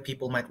book that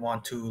people might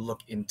want to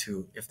look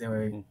into if they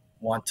Mhm.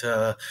 want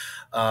to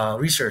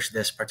research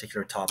this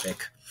particular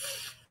topic.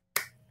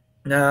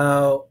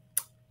 Now,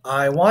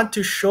 I want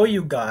to show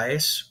you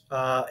guys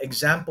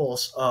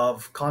examples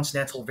of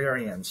consonantal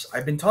variants.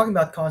 I've been talking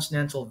about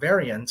consonantal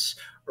variants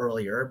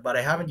earlier, but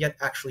I haven't yet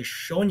actually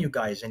shown you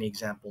guys any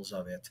examples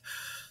of it.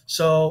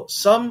 So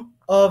some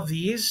of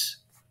these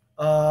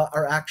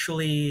are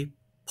actually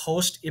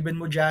post Ibn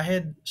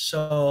Mujahid.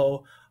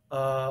 So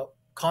uh,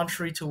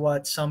 contrary to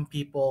what some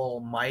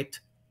people might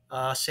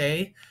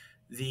say,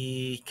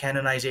 the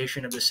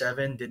canonization of the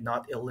seven did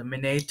not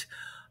eliminate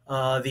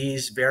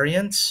these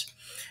variants.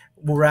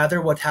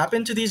 Rather, what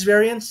happened to these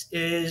variants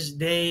is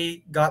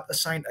they got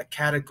assigned a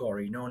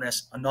category known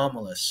as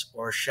anomalous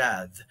or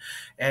shadh.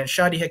 And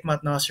Shadi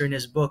Hikmat Nasser in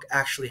his book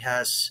actually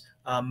has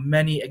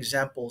many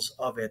examples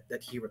of it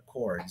that he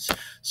records.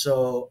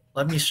 So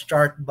let me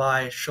start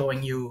by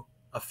showing you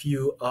a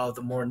few of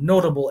the more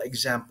notable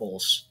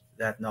examples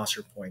that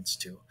Nasser points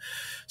to.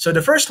 So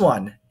the first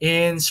one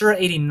in Surah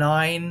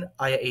 89,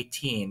 Ayah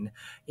 18,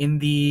 in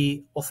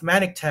the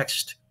Uthmanic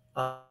text,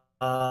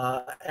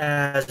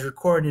 as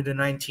recorded in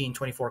the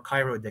 1924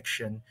 Cairo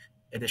edition,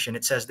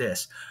 it says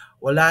this: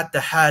 "Wala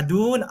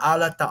tahadun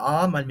ala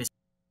ta'am al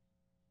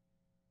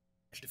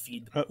to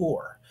feed the Uh,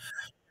 poor."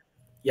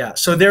 Yeah,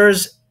 so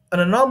there's an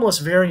anomalous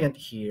variant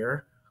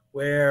here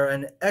where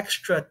an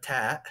extra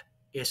ta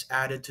is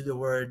added to the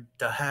word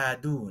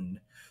tahadun.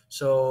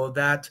 So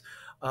that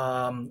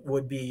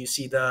would be, you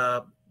see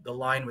the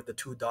line with the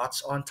two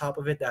dots on top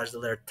of it. That is the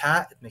letter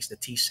ta. It makes the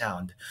T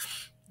sound.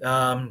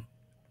 Um,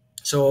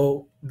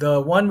 so the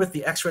one with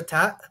the extra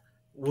ta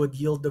would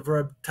yield the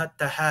verb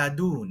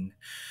tatahadun.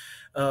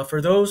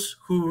 For those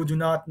who do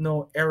not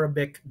know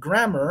Arabic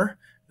grammar,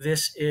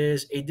 this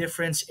is a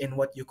difference in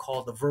what you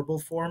call the verbal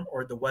form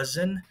or the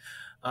wazn.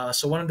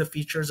 So one of the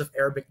features of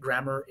Arabic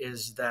grammar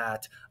is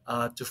that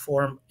to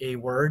form a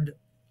word,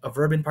 a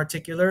verb in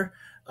particular,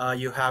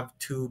 you have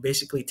to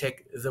basically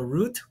take the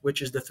root,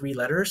 which is the three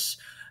letters,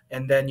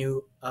 and then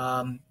you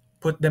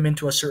put them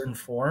into a certain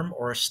form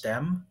or a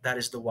stem. That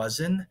is the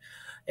wazn.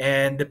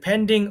 And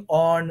depending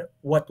on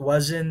what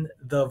wazn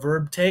the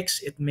verb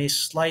takes, it may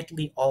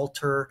slightly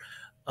alter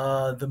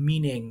the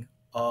meaning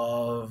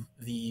of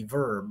the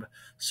verb.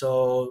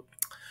 So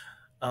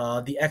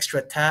the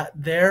extra tat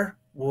there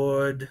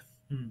would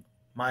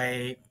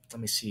my let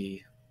me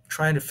see,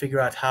 trying to figure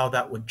out how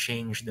that would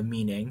change the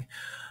meaning.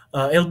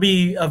 It'll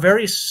be a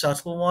very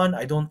subtle one.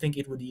 I don't think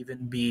it would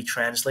even be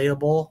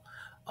translatable,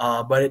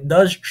 but it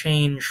does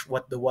change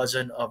what the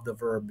wazn of the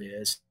verb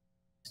is,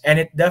 and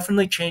it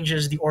definitely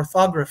changes the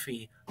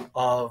orthography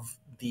of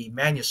the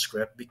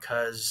manuscript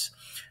because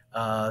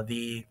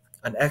the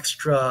an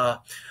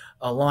extra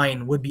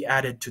line would be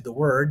added to the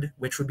word,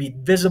 which would be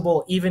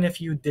visible even if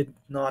you did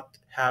not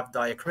have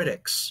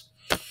diacritics.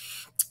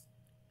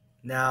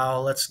 Now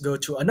let's go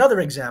to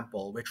another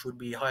example, which would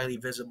be highly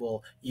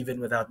visible even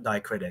without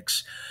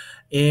diacritics.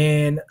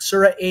 In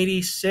Surah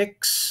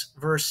 86,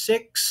 verse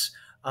 6,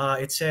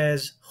 it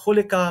says,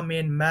 "Khulika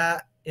min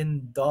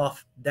ma'in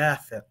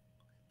dafiq."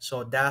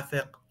 So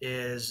dafiq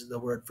is the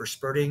word for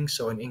spurting.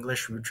 So in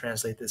English, we would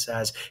translate this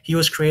as he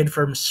was created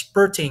from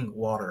spurting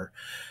water.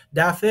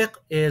 Dafiq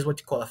is what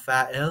you call a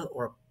fa'il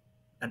or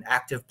an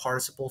active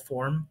participle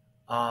form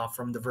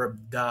from the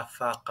verb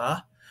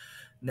dafaqa.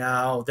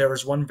 Now, there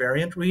was one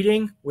variant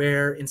reading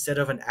where instead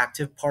of an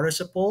active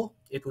participle,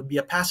 it would be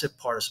a passive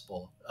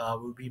participle.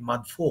 It would be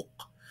madfuq.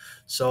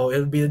 So it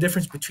would be the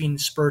difference between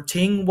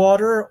spurting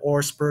water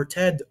or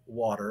spurted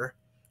water.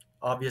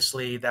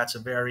 Obviously, that's a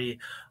very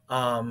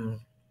fine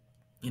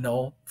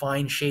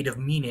shade of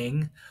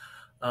meaning,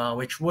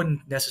 which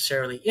wouldn't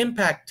necessarily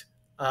impact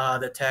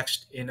the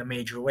text in a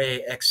major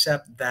way,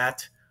 except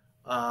that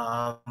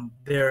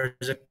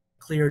there's a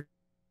clear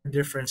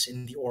difference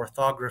in the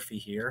orthography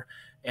here.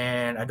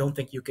 And I don't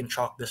think you can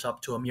chalk this up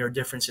to a mere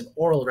difference in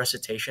oral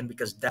recitation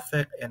because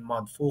dafiq and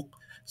madfuq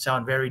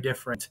sound very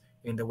different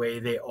in the way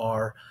they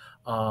are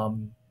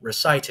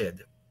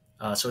recited.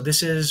 So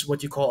this is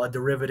what you call a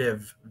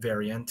derivative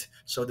variant.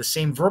 So the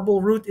same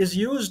verbal root is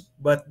used,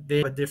 but they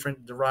have a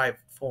different derived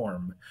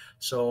form.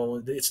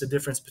 So it's the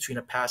difference between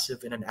a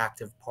passive and an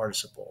active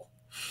participle.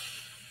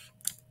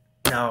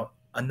 Now,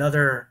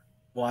 another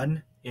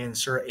one in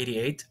Surah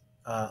 88,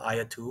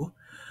 Ayah 2,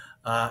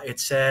 it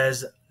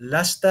says,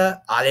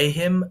 "Lasta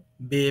alayhim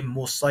bi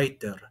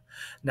musaitir."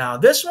 Now,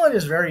 this one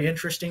is very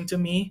interesting to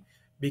me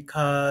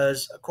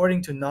because,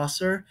 according to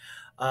Nasser,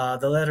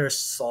 the letter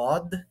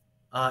Sod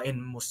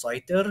in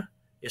musaitir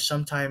is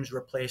sometimes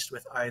replaced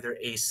with either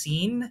a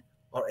sin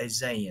or a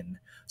zayin.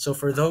 So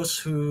for those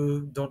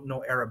who don't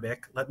know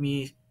Arabic, let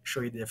me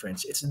show you the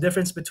difference. It's the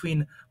difference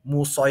between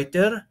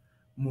musaitir,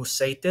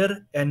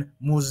 musaitir, and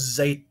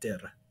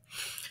muzaitir.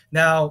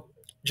 Now,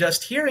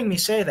 just hearing me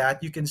say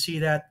that, you can see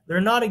that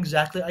they're not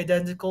exactly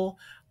identical,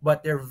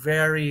 but they're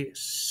very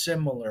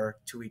similar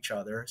to each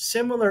other.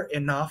 Similar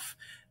enough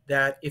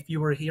that if you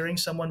were hearing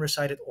someone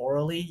recite it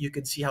orally, you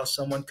could see how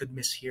someone could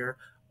mishear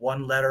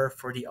one letter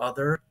for the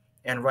other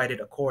and write it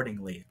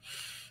accordingly.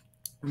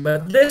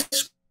 But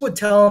this would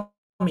tell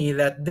me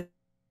that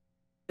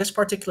this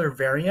particular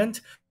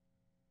variant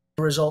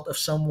a result of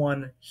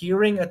someone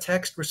hearing a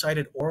text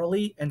recited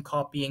orally and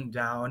copying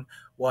down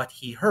what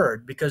he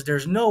heard, because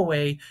there's no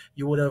way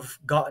you would have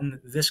gotten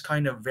this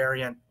kind of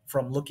variant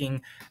from looking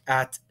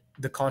at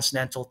the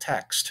consonantal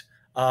text.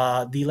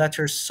 The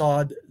letters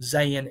Sod,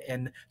 Zayin,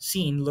 and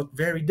Sin look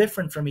very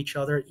different from each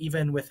other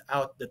even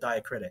without the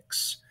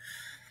diacritics.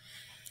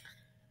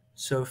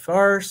 So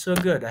far, so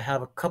good. I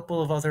have a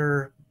couple of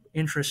other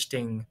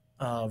interesting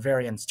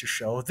variants to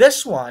show.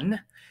 This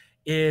one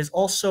is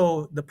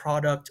also the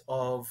product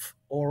of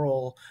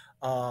oral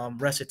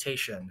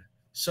recitation.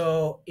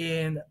 So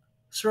in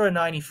Surah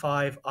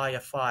 95, Ayah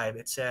 5,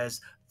 it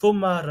says,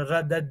 ثُمَّ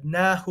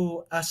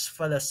رَدَدْنَاهُ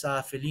أَسْفَلَ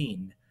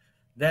سَافِلِينَ.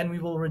 Then we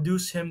will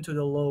reduce him to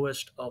the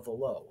lowest of the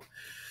low.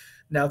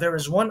 Now, there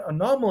is one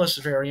anomalous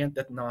variant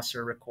that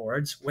Nasser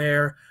records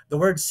where the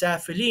word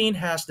safilin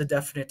has the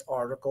definite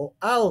article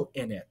al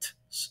in it.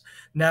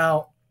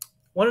 Now,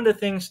 one of the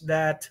things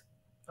that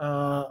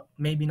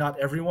maybe not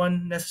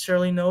everyone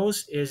necessarily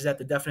knows is that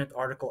the definite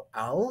article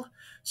al,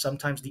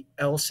 sometimes the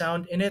L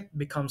sound in it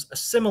becomes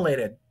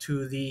assimilated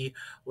to the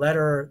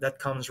letter that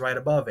comes right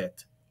above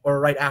it or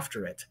right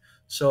after it.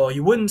 So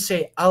you wouldn't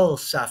say al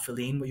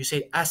safilin, but you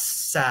say as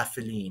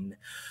safilin.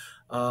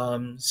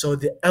 So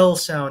the L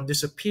sound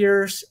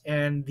disappears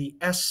and the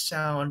S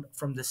sound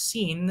from the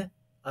scene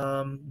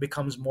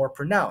becomes more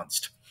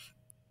pronounced.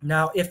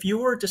 Now, if you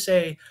were to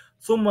say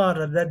ثُمَّ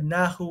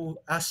رَدَدْنَاهُ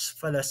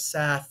أَسْفَلَ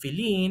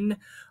السَّافِلِينَ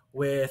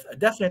with a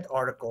definite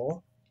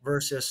article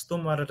versus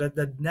ثُمَّ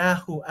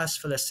رَدَدْنَاهُ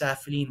أَسْفَلَ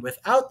السَّافِلِينَ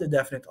without the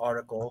definite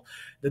article,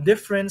 the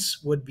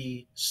difference would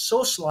be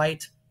so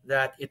slight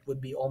that it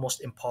would be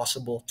almost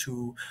impossible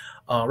to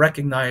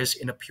recognize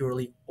in a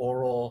purely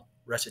oral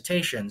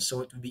recitation.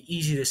 So it would be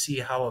easy to see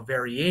how a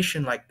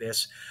variation like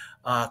this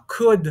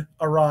could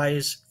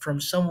arise from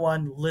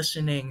someone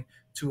listening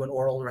to an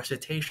oral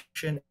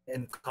recitation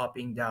and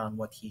copying down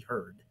what he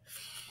heard.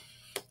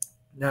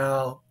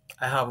 Now,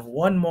 I have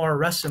one more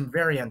Resum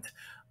variant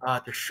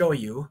to show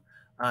you.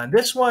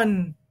 This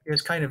one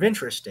is kind of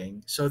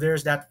interesting. So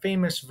there's that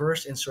famous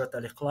verse in Surah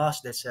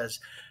Al-Ikhlas that says,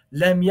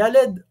 "Lam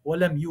yalid wa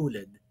lam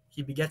yulid."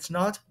 He begets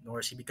not, nor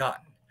is he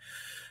begotten.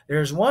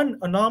 There's one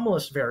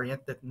anomalous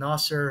variant that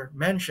Nasser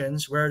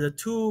mentions where the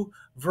two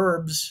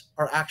verbs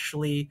are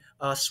actually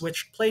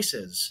switched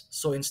places.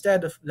 So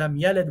instead of lam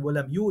yalid wa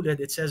lam yulid,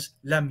 it says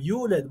lam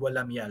yulid wa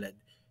lam yalid.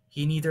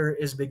 He neither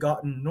is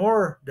begotten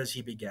nor does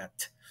he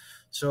beget.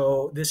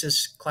 So this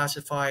is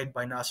classified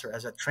by Nasser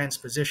as a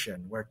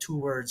transposition, where two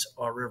words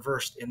are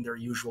reversed in their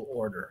usual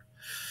order.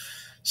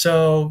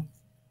 So,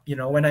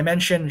 when I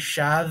mention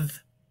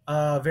shadh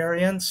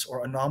variants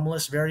or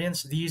anomalous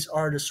variants, these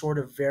are the sort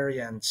of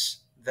variants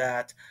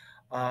that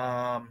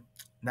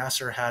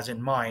Nasser has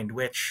in mind,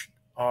 which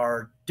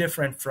are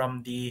different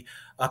from the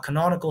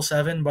canonical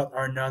seven, but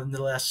are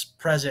nonetheless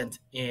present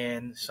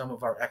in some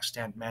of our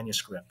extant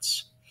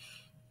manuscripts.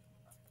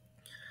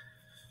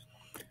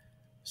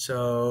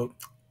 So,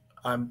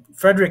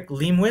 Frederick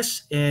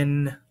Leemwis,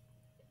 in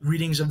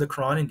Readings of the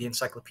Quran, in the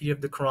Encyclopedia of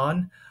the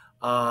Quran,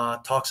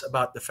 talks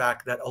about the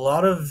fact that a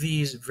lot of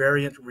these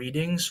variant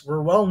readings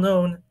were well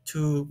known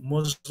to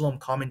Muslim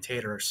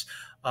commentators.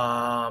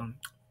 A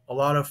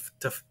lot of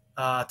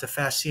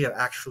tafsir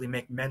actually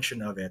make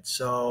mention of it.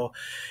 So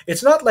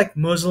it's not like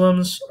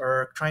Muslims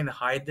are trying to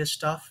hide this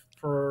stuff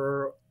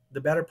for the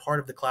better part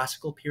of the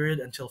classical period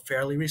until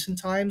fairly recent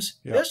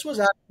times. Yeah. This was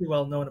actually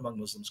well known among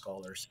Muslim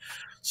scholars.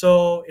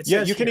 So it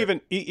says you can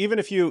here, even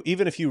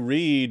if you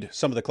read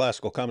some of the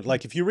classical comments,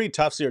 like if you read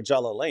Tafsir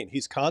Jalalain,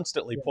 he's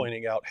constantly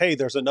pointing out, hey,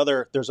 there's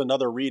another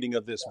reading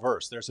of this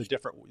verse. There's a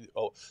different.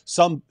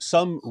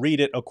 Some read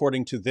it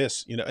according to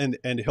this,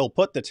 and he'll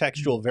put the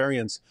textual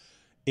variants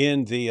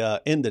in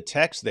the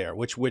text there,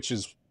 which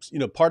is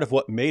part of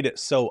what made it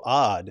so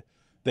odd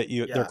that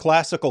their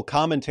classical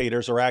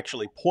commentators are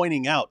actually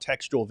pointing out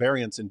textual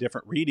variants in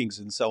different readings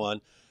and so on.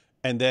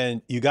 And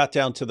then you got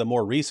down to the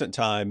more recent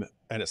time,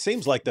 and it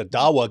seems like the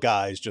Dawa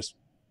guys just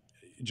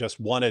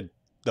wanted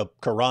the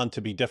Quran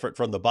to be different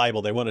from the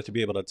Bible. They wanted to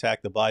be able to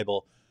attack the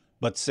Bible,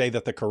 but say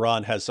that the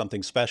Quran has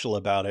something special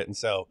about it. And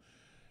so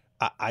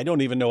I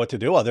don't even know what to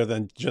do other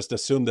than just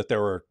assume that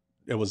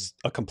it was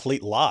a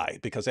complete lie,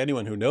 because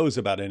anyone who knows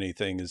about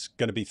anything is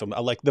going to be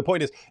familiar. Like, the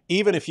point is,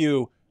 even if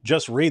you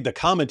just read the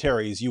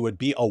commentaries, you would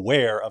be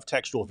aware of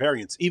textual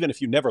variants, even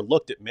if you never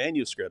looked at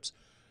manuscripts.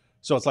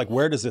 So it's like,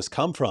 where does this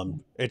come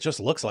from? It just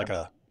looks like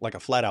a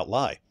flat out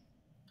lie.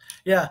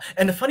 Yeah,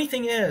 and the funny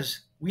thing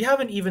is, we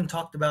haven't even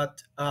talked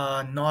about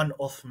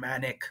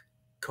non-Uthmanic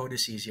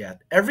codices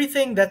yet.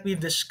 Everything that we've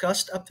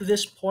discussed up to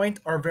this point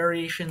are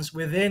variations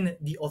within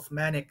the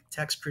Uthmanic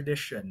text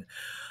tradition.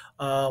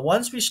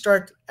 Once we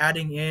start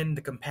adding in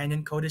the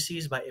companion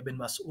codices by Ibn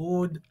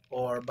Mas'ud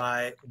or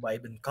by Ubay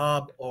ibn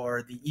Ka'b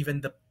or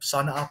even the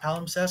Sana'a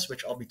palimpsest,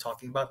 which I'll be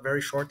talking about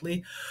very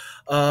shortly,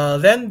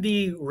 then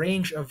the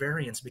range of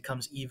variants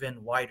becomes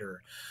even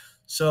wider.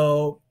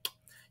 So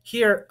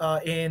here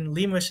in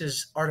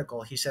Lemus's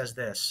article, he says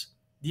this.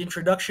 The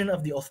introduction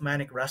of the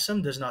Uthmanic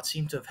rasm does not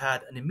seem to have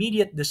had an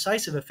immediate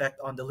decisive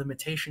effect on the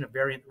limitation of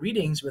variant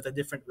readings with a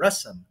different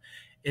rasm.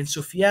 In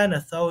Sufyan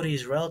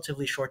Ath-Thawri's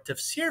relatively short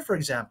tafsir, for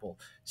example,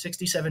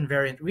 67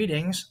 variant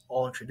readings,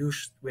 all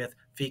introduced with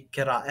fi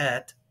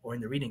qira'at, or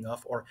in the reading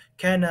of, or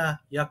kana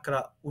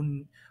yakra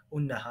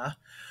unnaha,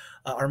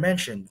 are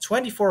mentioned,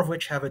 24 of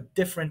which have a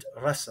different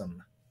rasm.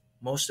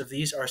 Most of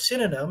these are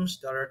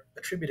synonyms that are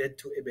attributed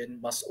to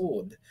Ibn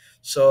Mas'ud.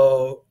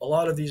 So a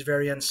lot of these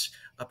variants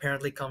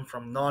apparently come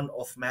from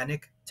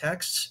non-Uthmanic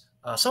texts.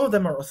 Some of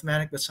them are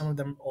Uthmanic, but some of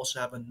them also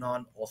have a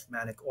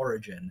non-Uthmanic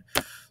origin.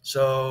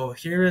 So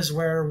here is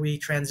where we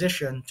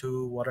transition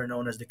to what are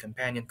known as the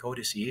companion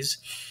codices.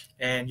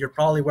 And you're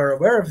probably well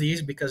aware of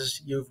these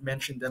because you've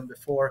mentioned them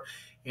before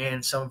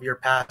in some of your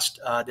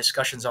past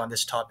discussions on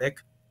this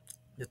topic.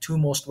 The two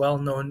most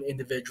well-known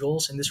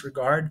individuals in this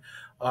regard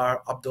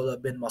are Abdullah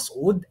bin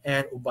Mas'ud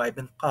and Ubay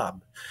bin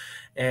Ka'b.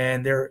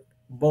 And they're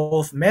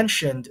both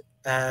mentioned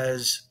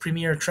as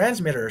premier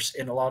transmitters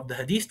in a lot of the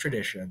hadith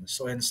tradition.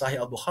 So in Sahih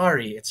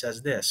al-Bukhari, it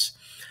says this.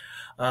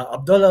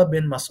 Abdullah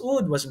bin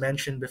Mas'ud was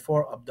mentioned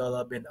before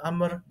Abdullah bin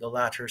Amr. The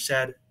latter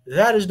said,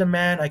 "That is the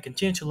man I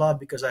continue to love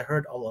because I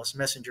heard Allah's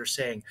messenger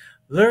saying,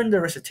 learn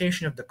the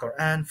recitation of the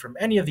Quran from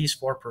any of these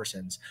four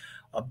persons.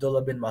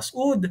 Abdullah bin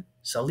Mas'ud,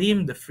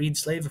 Salim, the freed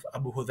slave of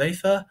Abu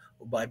Hudhayfa,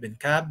 Ubay bin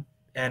Ka'b,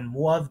 and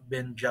Muadh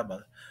bin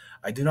Jabal.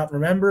 I do not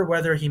remember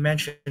whether he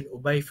mentioned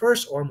Ubay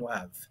first or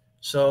Muadh."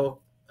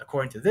 So,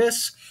 according to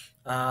this,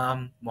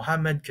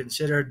 Muhammad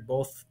considered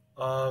both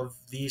of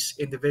these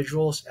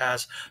individuals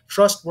as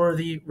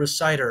trustworthy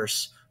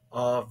reciters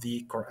of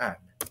the Quran,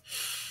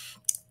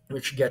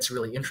 which gets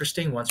really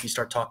interesting once we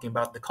start talking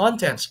about the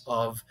contents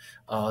of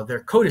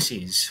their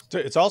codices.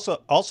 It's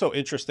also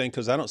interesting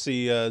because I don't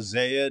see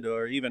Zayd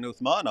or even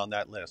Uthman on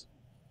that list.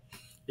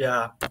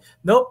 Yeah,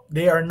 nope,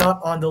 they are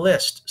not on the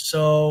list.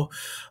 So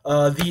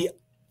the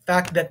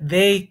fact that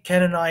they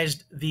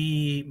canonized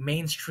the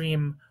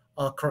mainstream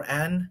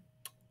Quran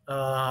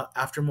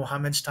after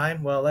Muhammad's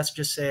time, well, let's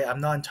just say I'm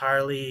not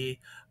entirely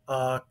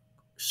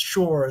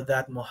sure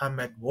that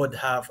Muhammad would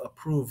have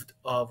approved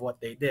of what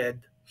they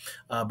did,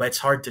 but it's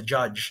hard to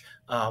judge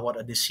what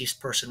a deceased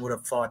person would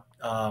have thought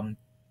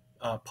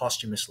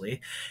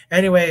posthumously.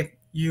 Anyway,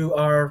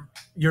 your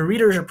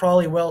readers are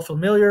probably well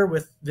familiar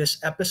with this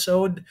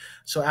episode.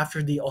 So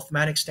after the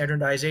Uthmanic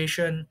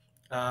standardization,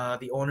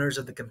 the owners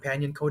of the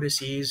companion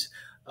codices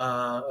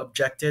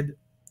objected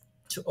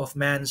to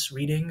Uthman's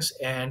readings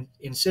and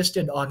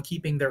insisted on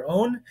keeping their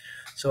own.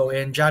 So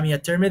in Jamia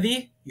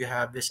Tirmidhi, you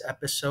have this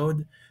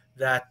episode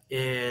that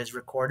is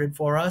recorded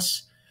for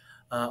us.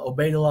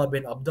 Ubaydullah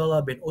bin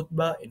Abdullah bin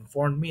Utbah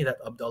informed me that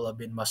Abdullah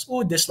bin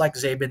Mas'ud disliked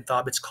Zayd bin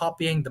Thabit's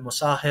copying the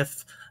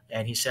Musahif,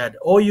 and he said,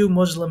 "O you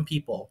Muslim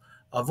people,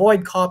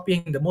 avoid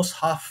copying the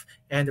Mushaf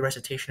and the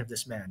recitation of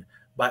this man.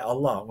 By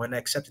Allah, when I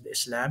accepted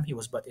Islam, he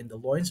was but in the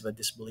loins of a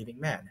disbelieving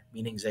man,"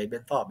 meaning Zayd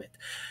bin Thabit.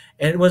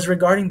 And it was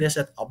regarding this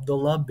that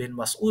Abdullah bin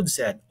Mas'ud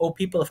said, "O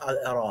people of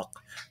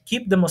Al-Iraq,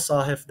 keep the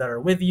Musahif that are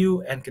with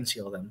you and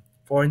conceal them.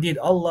 For indeed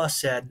Allah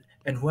said,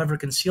 and whoever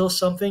conceals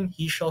something,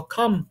 he shall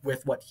come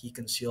with what he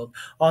concealed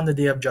on the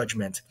day of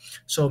judgment.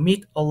 So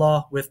meet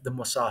Allah with the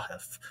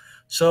Musahif."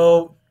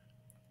 So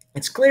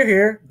it's clear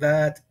here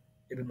that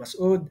Ibn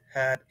Mas'ud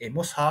had a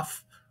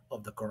Mushaf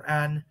of the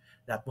Quran.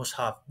 That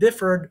Mushaf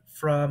differed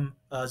from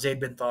Zayd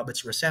bin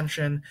Thabit's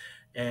recension,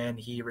 and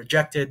he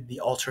rejected the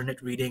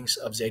alternate readings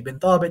of Zayd bin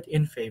Thabit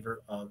in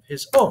favor of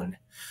his own.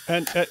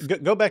 And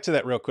go back to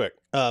that real quick,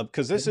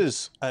 because this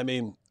is, I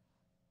mean,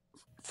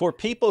 for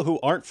people who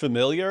aren't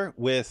familiar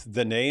with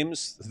the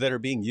names that are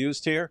being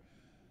used here,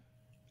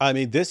 I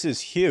mean, this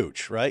is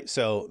huge, right?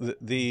 So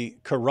the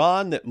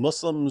Quran that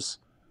Muslims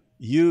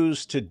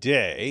use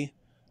today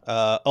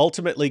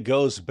ultimately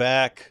goes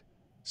back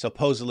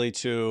supposedly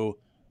to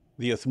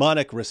the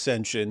Uthmanic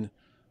recension,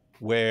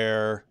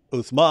 where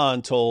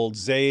Uthman told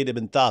Zayd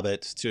ibn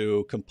Thabit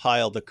to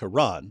compile the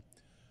Quran.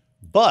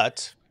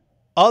 But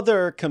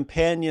other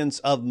companions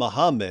of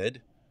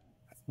Muhammad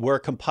were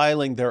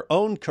compiling their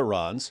own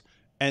Qurans,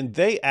 and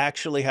they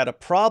actually had a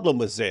problem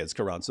with Zayd's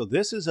Quran. So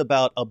this is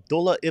about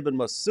Abdullah ibn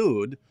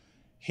Mas'ud.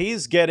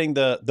 He's getting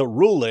the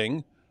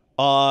ruling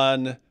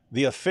on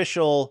the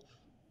official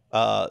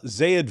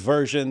Zayd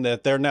version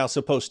that they're now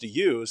supposed to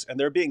use, and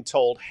they're being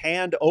told,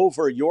 hand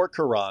over your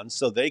Quran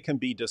so they can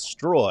be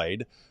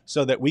destroyed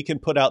so that we can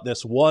put out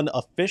this one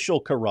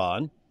official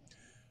Quran.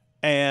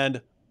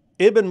 And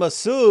Ibn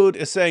Mas'ud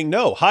is saying,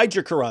 no, hide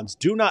your Qurans.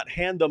 Do not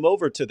hand them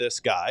over to this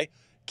guy.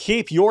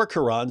 Keep your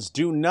Qurans.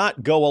 Do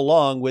not go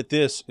along with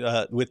this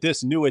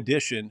new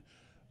edition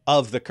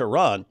of the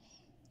Quran.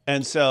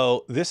 And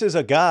so this is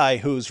a guy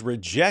who's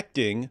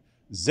rejecting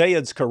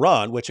Zayed's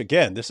Quran, which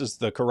again, this is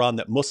the Quran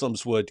that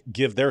Muslims would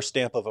give their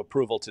stamp of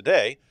approval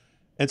today.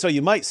 And so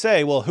you might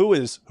say, well, who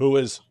is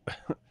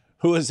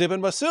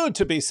Ibn Masud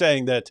to be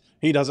saying that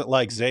he doesn't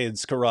like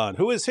Zayed's Quran?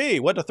 Who is he?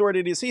 What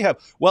authority does he have?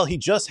 Well, he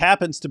just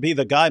happens to be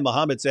the guy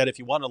Muhammad said, if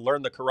you want to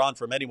learn the Quran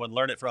from anyone,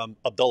 learn it from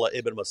Abdullah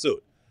ibn Masud.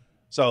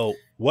 So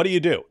what do?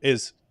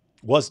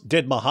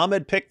 Did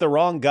Muhammad pick the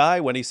wrong guy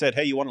when he said,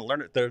 hey, you want to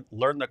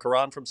learn the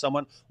Quran from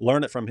someone,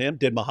 learn it from him?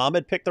 Did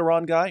Muhammad pick the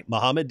wrong guy?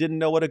 Muhammad didn't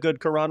know what a good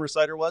Quran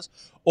reciter was?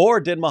 Or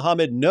did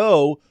Muhammad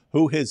know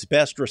who his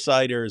best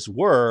reciters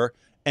were,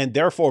 and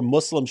therefore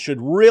Muslims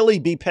should really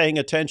be paying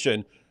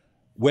attention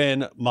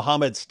when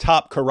Muhammad's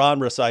top Quran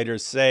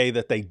reciters say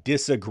that they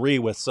disagree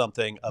with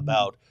something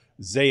about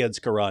Zayed's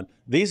Quran?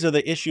 These are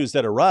the issues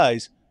that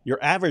arise. Your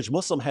average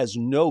Muslim has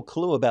no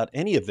clue about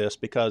any of this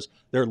because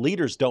their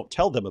leaders don't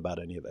tell them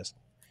about any of this.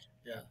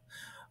 Yeah.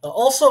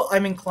 Also,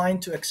 I'm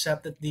inclined to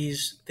accept that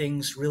these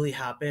things really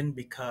happen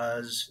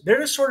because they're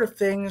the sort of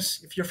things,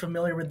 if you're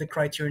familiar with the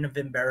criterion of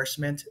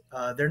embarrassment,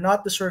 they're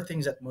not the sort of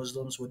things that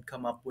Muslims would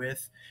come up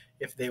with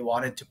if they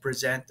wanted to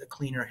present a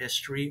cleaner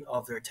history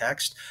of their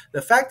text.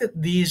 The fact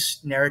that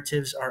these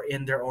narratives are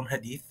in their own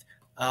hadith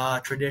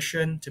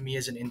tradition, to me,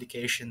 is an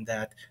indication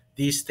that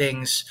these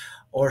things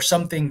or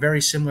something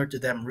very similar to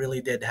them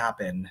really did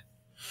happen.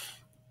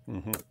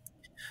 Mm-hmm.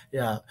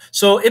 Yeah.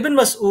 So Ibn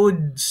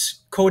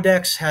Mas'ud's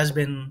codex has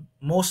been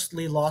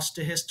mostly lost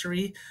to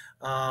history.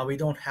 We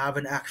don't have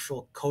an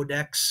actual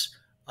codex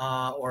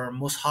or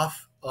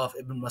mushaf of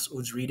Ibn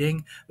Mas'ud's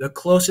reading. The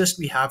closest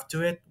we have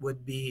to it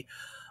would be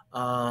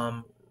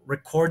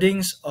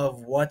recordings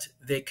of what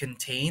they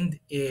contained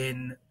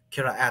in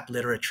qira'at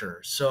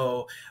literature.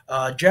 So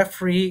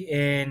Jeffrey,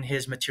 in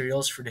his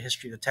materials for the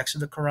history of the text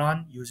of the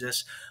Quran,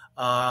 uses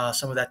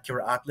some of that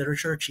qira'at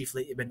literature,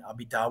 chiefly Ibn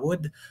Abi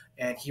Dawud,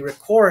 and he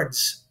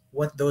records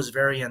what those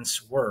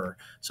variants were.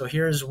 So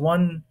here's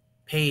one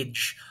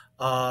page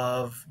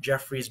of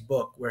Jeffrey's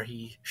book where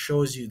he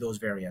shows you those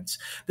variants.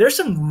 There's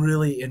some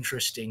really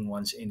interesting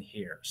ones in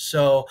here.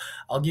 So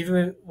I'll give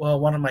you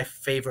one of my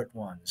favorite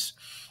ones.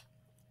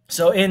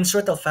 So in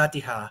Surat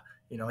al-Fatiha,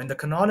 in the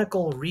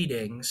canonical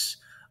readings,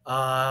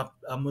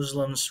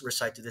 Muslims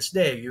recite to this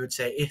day, you would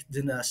say,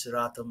 Ihdina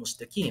sirat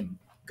al-mustaqim,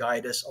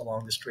 guide us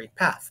along the straight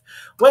path.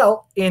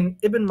 Well, in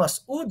Ibn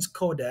Mas'ud's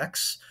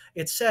codex,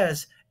 it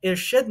says,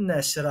 Irshadna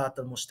sirat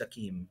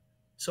al-mustaqim.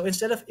 So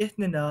instead of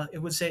Ihdina, it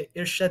would say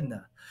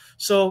Irshadna.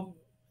 So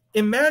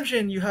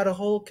imagine you had a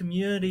whole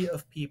community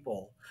of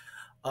people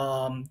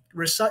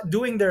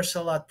doing their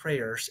salat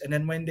prayers, and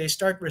then when they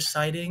start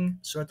reciting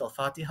Surat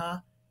al-Fatiha,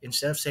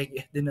 instead of saying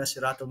Ihdina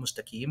sirat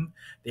al-mustaqim,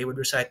 they would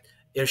recite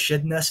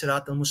Irshadna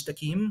sirat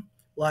al-mustaqim.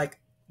 Like,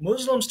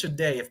 Muslims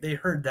today, if they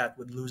heard that,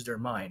 would lose their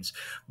minds.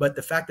 But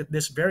the fact that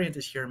this variant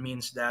is here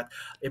means that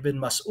Ibn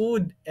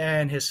Mas'ud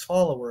and his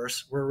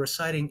followers were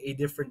reciting a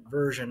different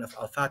version of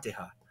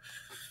Al-Fatiha.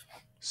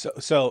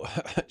 So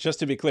just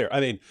to be clear, I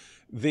mean,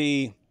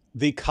 the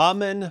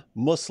common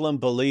Muslim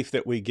belief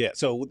that we get.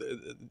 So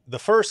the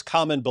first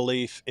common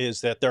belief is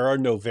that there are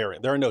no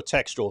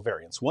textual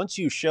variants. Once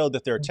you show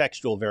that there are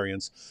textual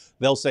variants,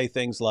 they'll say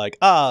things like,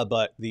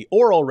 but the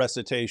oral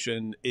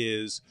recitation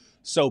is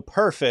so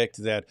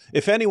perfect that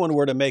if anyone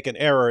were to make an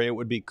error, it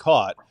would be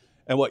caught.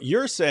 And what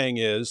you're saying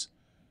is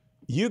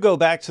you go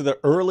back to the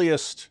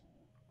earliest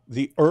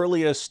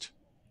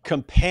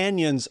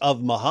companions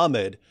of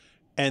Muhammad,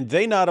 and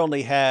they not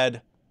only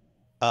had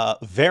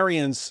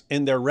variants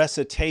in their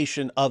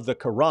recitation of the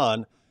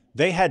Quran,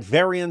 they had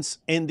variants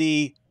in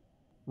the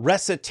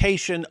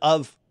recitation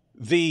of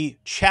the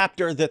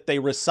chapter that they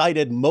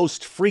recited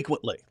most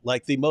frequently.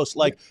 Like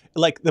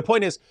the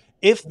point is,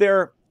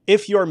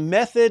 if your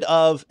method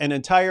of an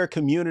entire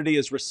community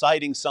is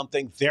reciting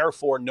something,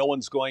 therefore no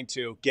one's going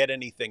to get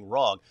anything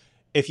wrong.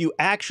 If you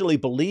actually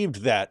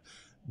believed that,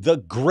 the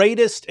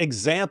greatest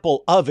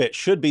example of it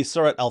should be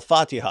Surat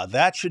al-Fatiha.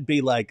 That should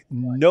be like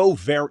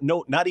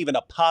not even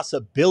a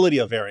possibility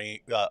of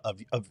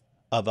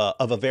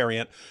a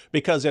variant,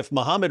 because if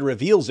Muhammad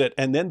reveals it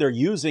and then they're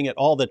using it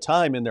all the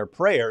time in their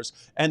prayers,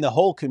 and the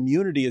whole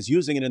community is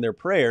using it in their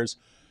prayers,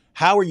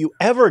 how are you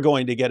ever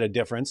going to get a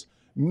difference?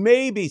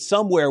 Maybe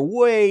somewhere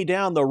way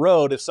down the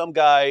road, if some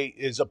guy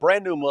is a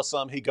brand new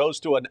Muslim, he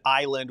goes to an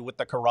island with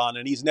the Quran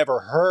and he's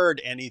never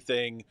heard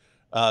anything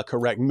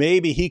correct.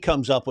 Maybe he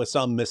comes up with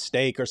some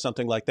mistake or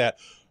something like that.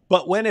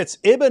 But when it's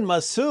Ibn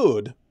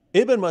Masud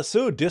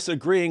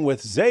disagreeing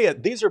with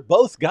Zayed, these are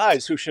both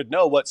guys who should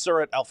know what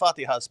Surat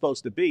al-Fatiha is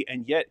supposed to be.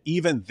 And yet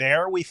even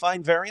there we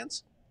find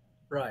variants.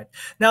 Right.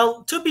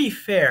 Now, to be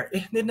fair,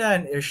 Ihdina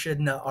and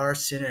Irshadna are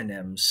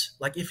synonyms.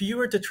 Like, if you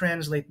were to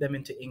translate them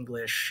into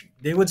English,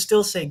 they would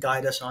still say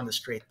guide us on the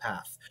straight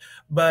path.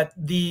 But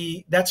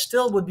that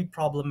still would be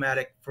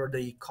problematic for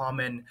the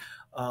common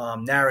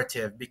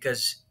narrative,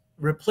 because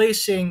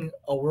replacing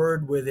a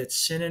word with its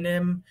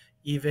synonym,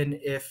 even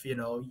if,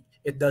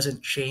 it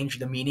doesn't change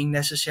the meaning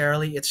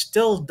necessarily, it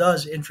still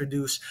does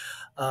introduce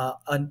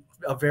a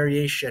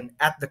variation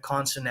at the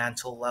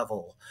consonantal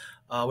level.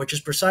 which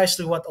is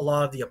precisely what a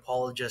lot of the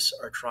apologists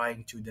are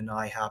trying to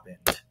deny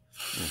happened.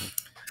 Mhm.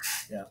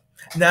 Yeah.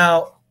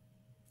 Now,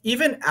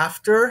 even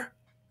after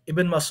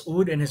Ibn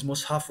Mas'ud and his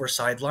Mus'haf were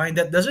sidelined,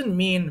 that doesn't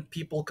mean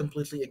people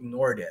completely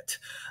ignored it.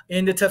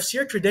 In the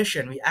tafsir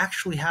tradition, we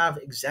actually have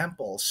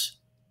examples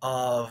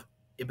of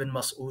Ibn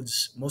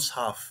Mas'ud's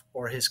Mus'haf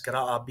or his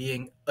qira'ah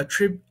being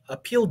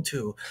appealed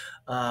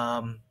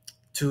um,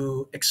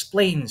 to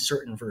explain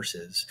certain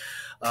verses.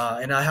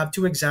 And I have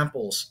two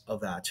examples of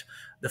that.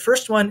 The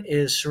first one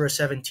is Surah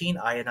 17,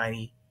 Ayah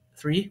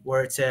 93,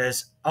 where it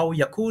says, أَوْ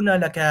يَكُونَ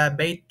لَكَ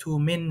بَيْتُ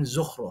مِن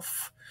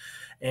زُخْرُفٍ,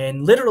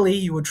 and literally,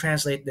 you would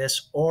translate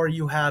this, or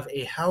you have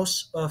a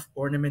house of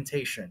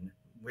ornamentation,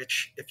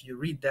 which, if you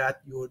read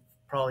that, you would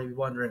probably be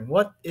wondering,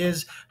 what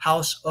is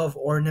house of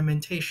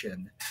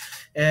ornamentation?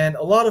 And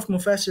a lot of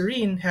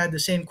Mufassirin had the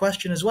same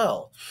question as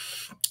well.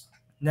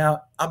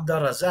 Now,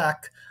 Abdul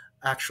Razak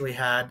actually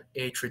had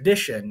a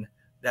tradition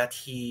that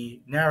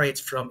he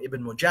narrates from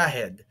Ibn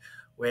Mujahid,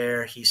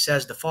 where he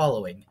says the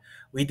following: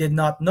 We did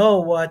not know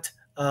what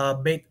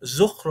Beit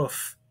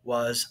Zukhruf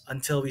was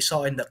until we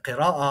saw in the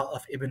qira'ah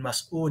of Ibn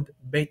Mas'ud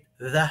Beit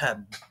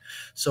Dhahab.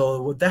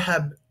 So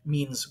Dhahab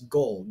means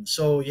gold.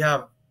 So you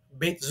have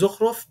Beit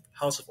Zukhruf,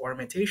 house of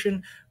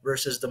ornamentation,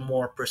 versus the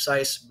more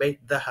precise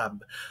Beit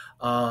Dhahab,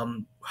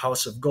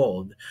 house of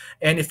gold.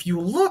 And if you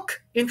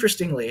look,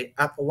 interestingly,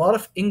 at a lot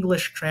of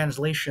English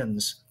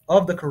translations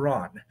of the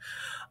Quran,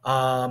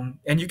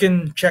 and you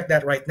can check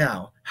that right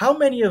now, how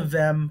many of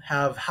them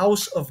have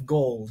house of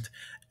gold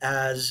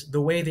as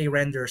the way they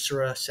render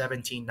Surah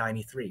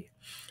 1793?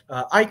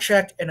 I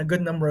checked, and a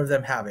good number of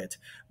them have it.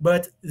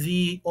 But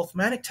the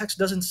Uthmanic text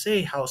doesn't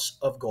say house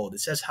of gold. It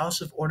says house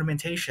of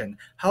ornamentation.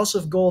 House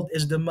of gold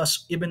is the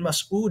Ibn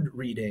Mas'ud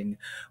reading,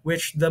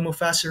 which the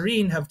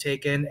Mufassirin have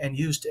taken and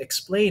used to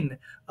explain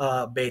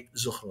Beit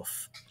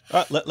Zukhruf.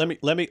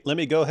 Let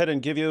me go ahead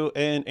and give you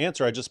an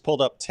answer. I just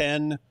pulled up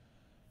 10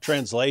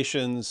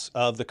 translations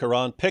of the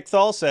Quran.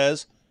 Pickthall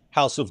says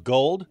house of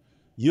gold.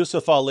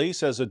 Yusuf Ali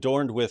says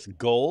adorned with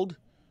gold,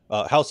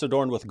 house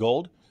adorned with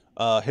gold.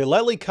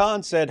 Hilali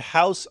Khan said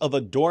house of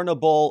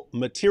adornable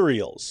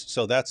materials.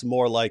 So that's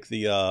more like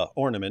the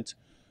ornament.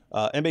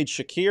 M.H.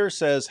 Shakir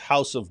says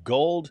house of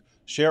gold.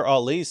 Sher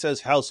Ali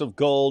says house of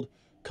gold.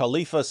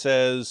 Khalifa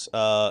says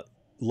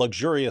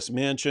luxurious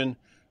mansion.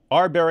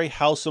 Arbery,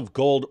 house of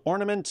gold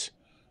ornament.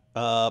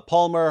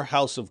 Palmer,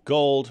 house of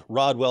gold.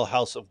 Rodwell,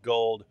 house of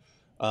gold.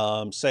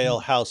 Sale,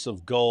 house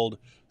of gold.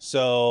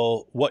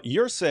 So what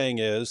you're saying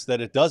is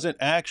that it doesn't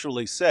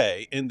actually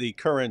say in the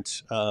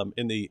current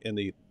in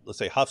the let's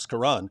say Hafs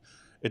Quran,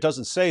 it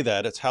doesn't say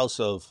that it's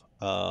house of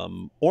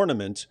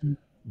ornament,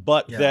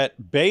 but Yeah.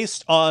 that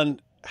based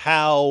on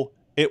how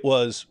it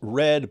was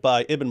read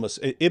by Ibn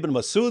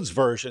Masud's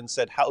version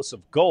said house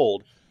of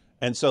gold.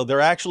 And so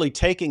they're actually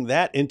taking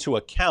that into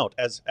account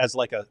as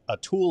like a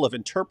tool of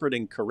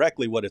interpreting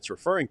correctly what it's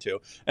referring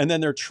to. And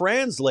then they're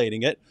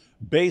translating it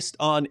based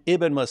on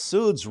Ibn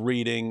Masud's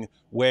reading,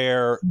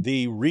 where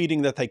the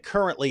reading that they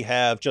currently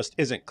have just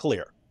isn't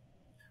clear.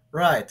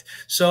 Right.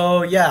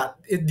 So yeah,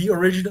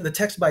 the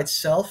text by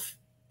itself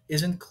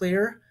isn't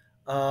clear.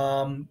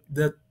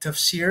 The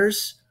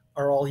tafsirs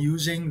are all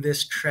using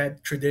this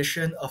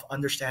tradition of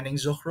understanding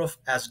Zukhruf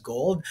as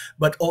gold,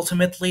 but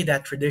ultimately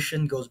that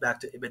tradition goes back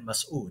to Ibn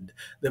Mas'ud,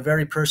 the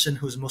very person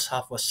whose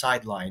Mus'haf was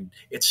sidelined.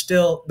 It's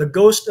still the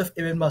ghost of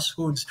Ibn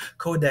Mas'ud's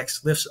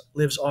codex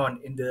lives on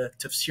in the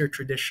tafsir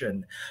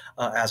tradition,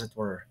 as it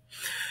were.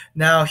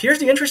 Now, here's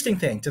the interesting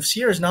thing.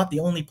 Tafsir is not the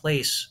only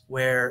place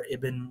where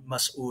Ibn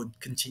Mas'ud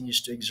continues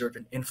to exert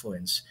an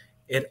influence.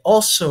 It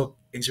also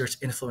exerts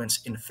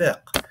influence in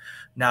fiqh.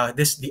 Now,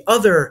 the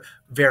other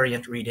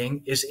variant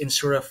reading is in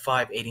Surah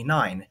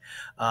 589.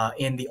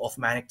 In the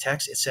Uthmanic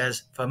text, it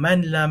says,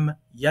 فَمَنْ لَمْ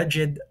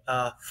يَجِدْ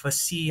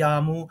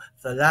فَسِيَامُ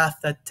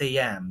ثَلَاثَةَ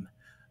أَيَّامٍ.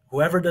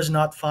 Whoever does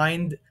not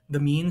find the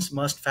means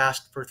must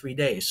fast for 3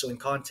 days. So in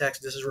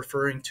context, this is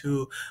referring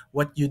to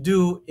what you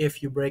do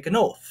if you break an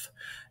oath.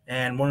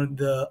 And one of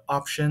the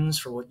options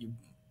for what you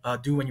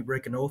do when you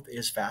break an oath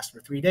is fast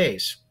for 3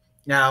 days.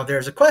 Now,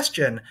 there's a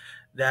question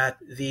that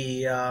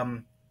the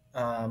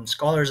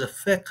scholars of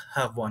fiqh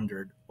have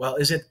wondered. Well,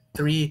 is it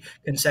 3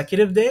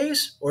 consecutive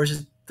days, or is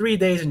it 3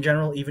 days in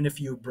general, even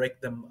if you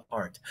break them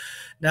apart?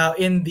 Now,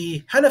 in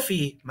the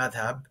Hanafi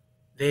madhab,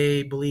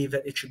 they believe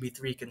that it should be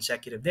 3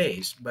 consecutive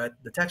days, but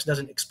the text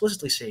doesn't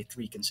explicitly say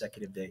 3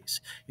 consecutive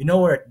days. You know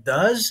where it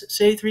does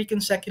say 3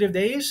 consecutive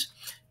days?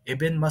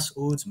 Ibn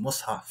Mas'ud's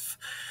Mus'haf,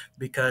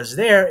 because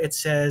there it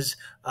says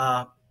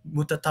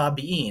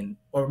mutatabi'in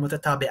or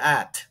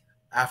mutatabi'at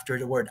after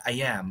the word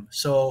ayam.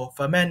 So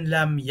فَمَنْ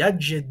لَمْ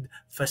يَجِدْ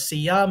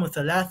فَسِيَامُ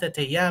ثَلَاثَةَ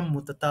أَيَّامٍ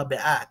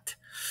مُتَتَابِعَاتٍ,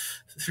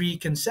 3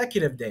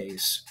 consecutive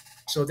days.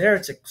 So there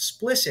it's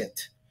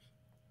explicit.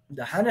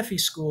 The Hanafi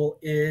school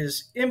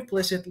is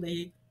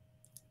implicitly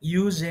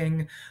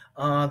using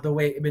the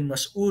way Ibn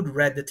Mas'ud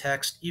read the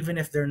text, even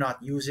if they're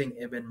not using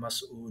Ibn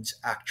Mas'ud's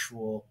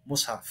actual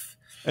Mus'haf.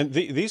 And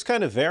these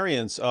kind of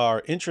variants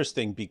are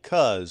interesting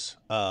because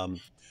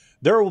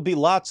there will be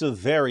lots of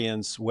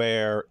variants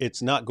where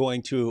it's not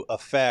going to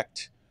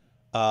affect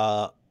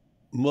uh,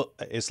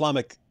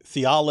 Islamic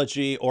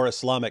theology or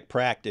Islamic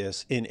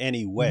practice in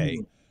any way.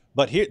 Mhm.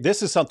 But here,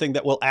 this is something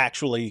that will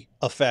actually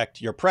affect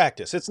your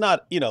practice. It's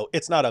not,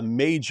 it's not a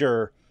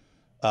major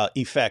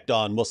effect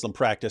on Muslim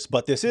practice,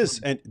 but this is,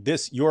 Mhm. and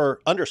this, your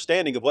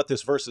understanding of what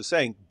this verse is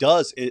saying,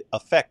 does it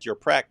affect your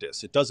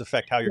practice? It does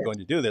affect how you're Yes. going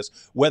to do this.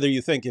 Whether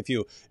you think, if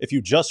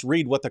you just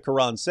read what the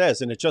Quran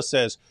says and it just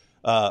says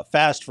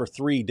fast for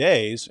 3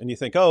 days, and you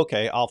think, oh,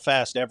 okay, I'll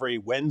fast every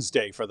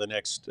Wednesday for the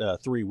next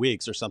 3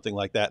 weeks or something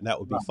like that, and that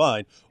would be Right.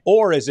 fine.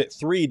 Or is it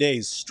 3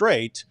 days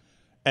straight?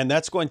 And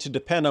that's going to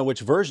depend on which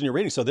version you're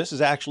reading. So this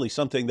is actually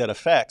something that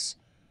affects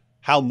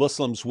how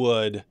Muslims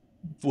would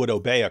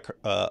obey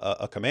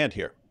a command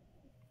here.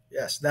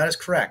 Yes, that is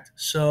correct.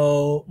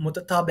 So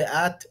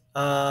mutatabi'at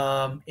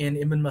in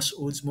Ibn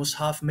Mas'ud's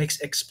Mus'haf makes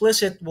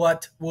explicit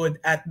what would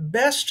at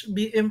best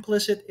be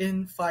implicit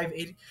in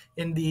 580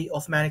 in the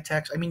Uthmanic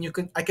text. I mean,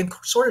 I can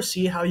sort of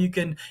see how you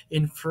can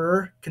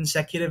infer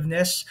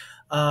consecutiveness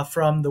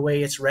from the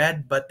way it's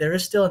read, but there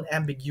is still an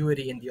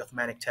ambiguity in the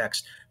Uthmanic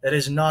text that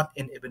is not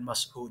in Ibn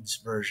Mas'ud's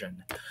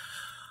version.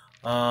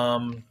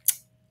 Um,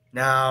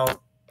 Now,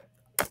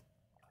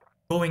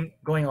 going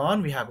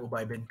on, we have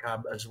Ubay bin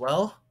Kab as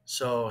well.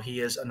 So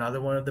he is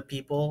another one of the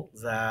people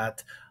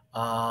that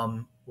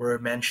were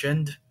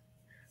mentioned.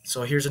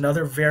 So here's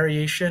another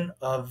variation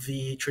of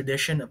the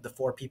tradition of the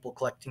four people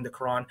collecting the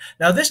Quran.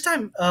 Now this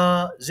time,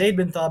 Zayd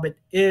bin Thabit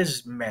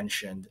is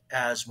mentioned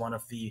as one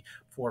of the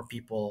four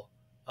people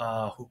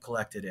who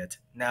collected it.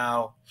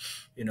 Now,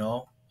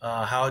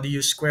 how do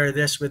you square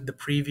this with the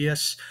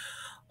previous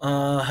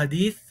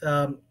hadith?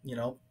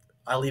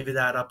 I'll leave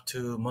that up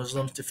to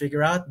Muslims to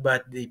figure out.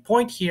 But the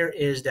point here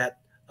is that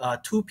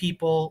two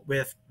people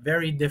with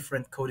very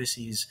different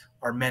codices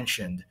are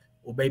mentioned: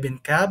 Ubay bin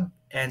Kab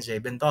and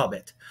Zayd bin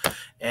Thabit.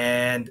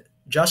 And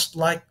just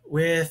like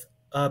with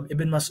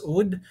Ibn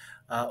Mas'ud,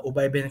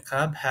 Ubay bin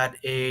Kab had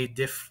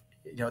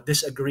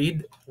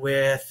disagreed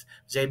with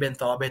Zayd bin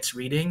Thabit's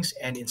readings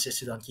and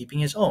insisted on keeping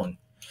his own.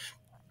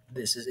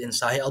 This is in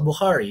Sahih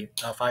al-Bukhari,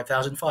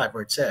 5005,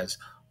 where it says,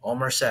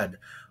 Omar said,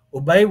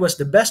 Ubay was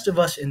the best of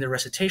us in the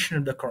recitation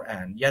of the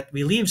Quran, yet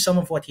we leave some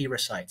of what he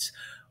recites.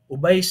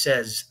 Ubay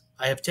says,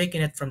 I have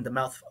taken it from the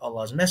mouth of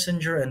Allah's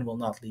messenger and will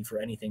not leave for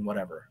anything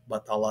whatever.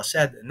 But Allah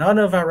said, none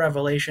of our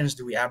revelations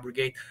do we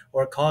abrogate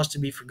or cause to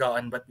be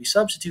forgotten, but we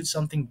substitute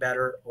something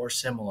better or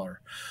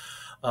similar.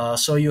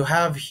 So you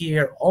have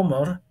here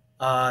Omar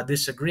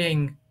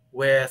disagreeing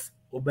with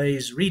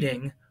Ubay's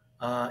reading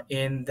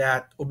in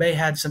that Ubay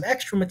had some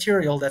extra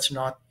material that's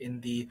not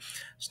in the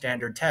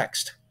standard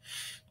text.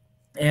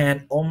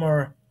 And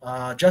Omar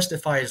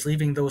justifies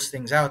leaving those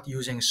things out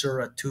using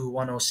Surah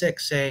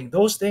 2:106, saying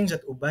those things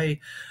that Ubay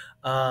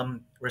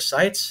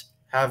recites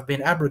have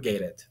been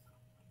abrogated.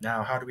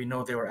 Now, how do we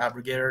know they were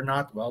abrogated or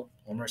not? Well,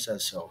 Omar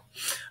says so.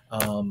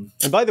 Um,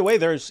 And by the way,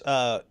 there's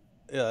I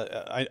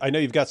know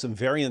you've got some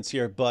variants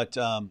here, but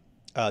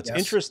it's yes.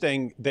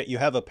 interesting that you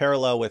have a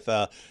parallel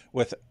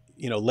with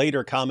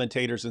later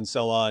commentators and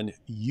so on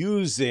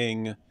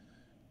using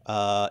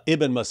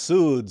Ibn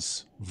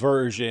Masud's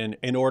version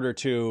in order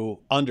to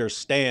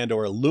understand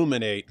or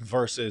illuminate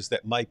verses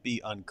that might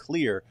be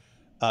unclear.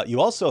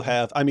 You also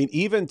have, I mean,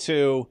 even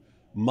to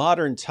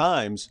modern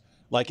times,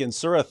 like in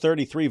Surah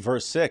 33,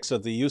 verse 6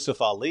 of the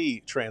Yusuf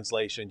Ali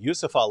translation,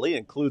 Yusuf Ali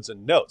includes a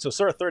note. So,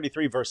 Surah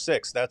 33, verse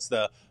 6, that's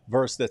the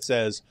verse that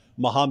says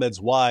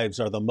Muhammad's wives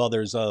are the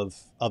mothers of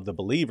the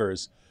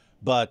believers.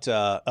 But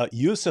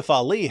Yusuf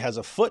Ali has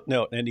a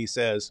footnote and he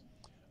says,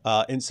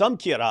 in some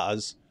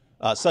qira'as,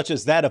 such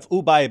as that of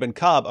Ubay ibn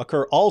Kab,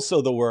 occur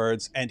also the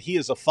words, and he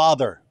is a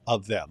father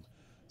of them. Yeah.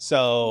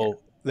 So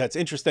that's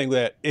interesting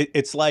that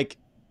it's like,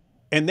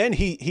 and then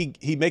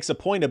he makes a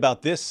point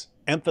about this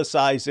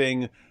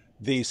emphasizing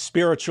the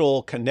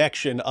spiritual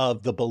connection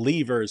of the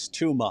believers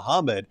to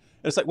Muhammad.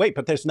 And it's like, wait,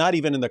 but there's not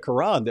even in the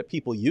Quran that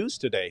people use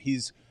today.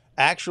 He's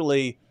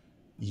actually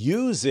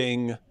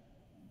using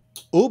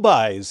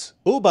Ubay's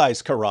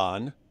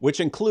Quran, which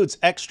includes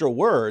extra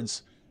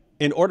words,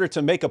 in order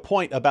to make a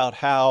point about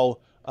how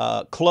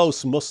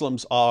close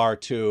Muslims are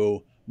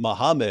to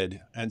Muhammad.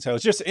 And so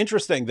it's just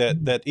interesting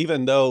that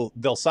even though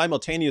they'll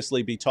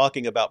simultaneously be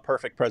talking about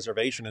perfect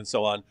preservation and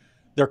so on,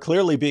 they're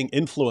clearly being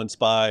influenced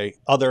by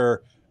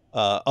other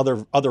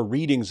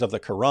readings of the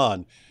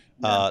Quran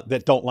Yeah.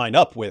 that don't line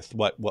up with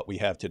what we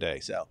have today.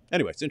 So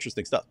anyway, it's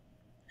interesting stuff.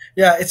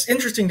 Yeah, it's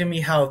interesting to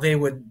me how they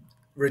would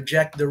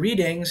reject the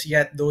readings,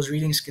 yet those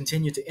readings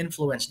continue to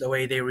influence the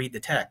way they read the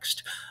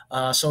text.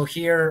 So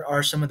here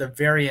are some of the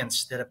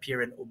variants that appear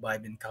in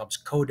Ubay bin Ka'b's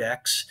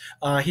codex.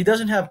 He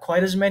doesn't have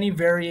quite as many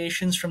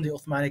variations from the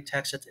Uthmanic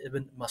text that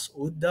Ibn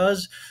Mas'ud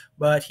does,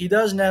 but he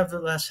does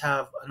nevertheless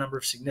have a number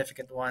of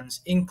significant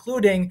ones,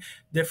 including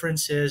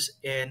differences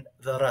in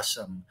the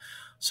rasam.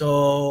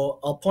 So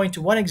I'll point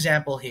to one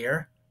example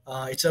here.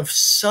 It's a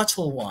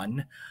subtle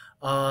one.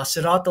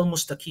 Sirat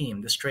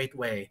al-Mustaqim, the straight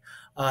way.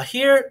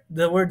 Here,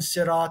 the word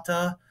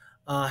sirata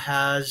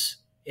has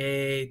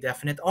a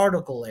definite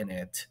article in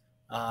it.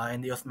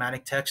 In the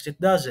Uthmanic text,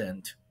 it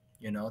doesn't.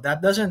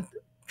 That doesn't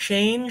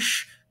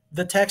change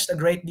the text a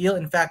great deal.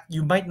 In fact,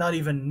 you might not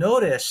even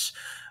notice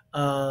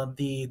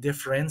the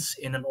difference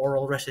in an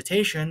oral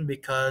recitation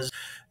because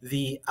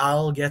the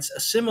al gets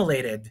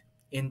assimilated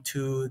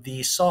into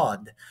the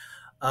sod.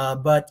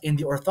 But in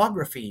the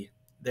orthography,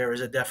 there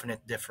is a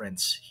definite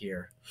difference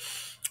here.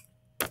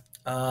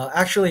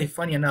 Actually,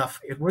 funny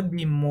enough, it would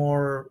be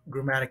more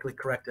grammatically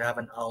correct to have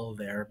an al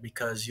there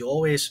because you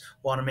always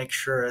want to make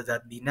sure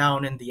that the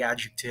noun and the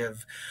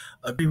adjective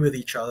agree with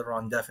each other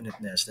on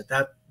definiteness.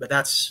 But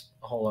that's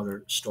a whole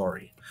other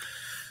story.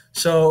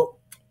 So,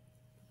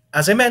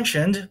 as I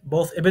mentioned,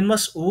 both Ibn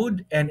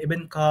Mas'ud and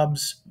Ibn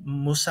Qab's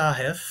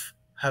Musahif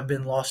have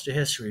been lost to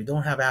history. We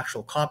don't have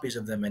actual copies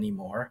of them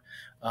anymore.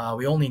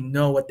 We only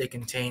know what they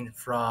contain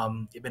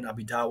from Ibn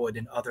Abi Dawud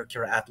and other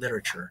qira'at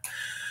literature.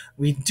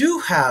 We do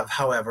have,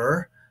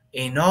 however,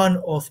 a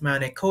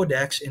non-Othmanic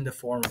codex in the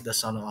form of the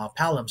Sana'a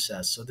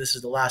palimpsest. So this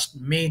is the last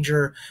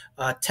major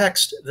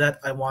text that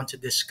I want to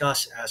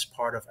discuss as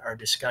part of our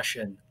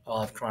discussion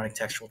of Quranic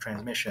textual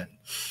transmission.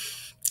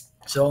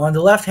 So on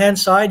the left-hand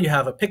side, you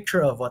have a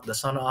picture of what the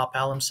Sana'a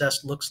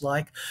palimpsest looks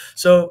like.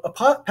 So a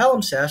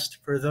palimpsest,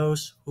 for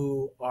those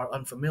who are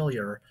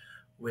unfamiliar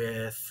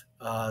with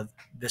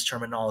this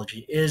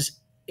terminology, is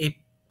a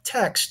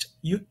text,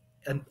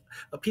 and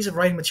a piece of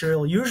writing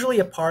material, usually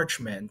a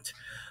parchment,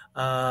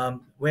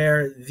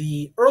 where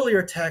the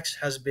earlier text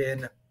has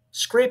been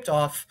scraped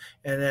off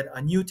and then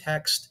a new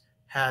text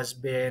has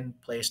been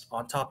placed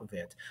on top of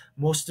it.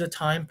 Most of the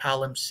time,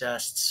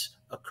 palimpsests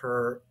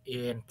occur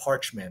in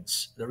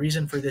parchments. The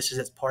reason for this is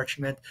it's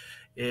parchment.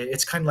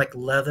 It's kind of like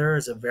leather.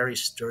 It's a very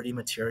sturdy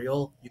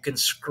material. You can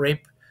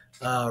scrape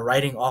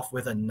writing off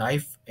with a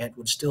knife and it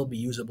would still be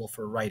usable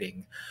for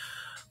writing.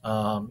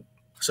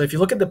 So if you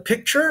look at the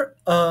picture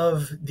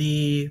of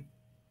the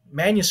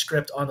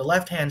manuscript on the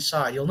left-hand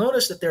side, you'll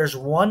notice that there's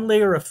one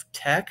layer of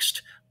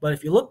text, but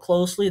if you look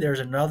closely, there's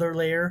another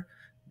layer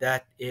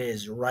that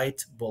is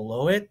right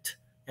below it,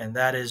 and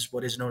that is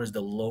what is known as the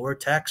lower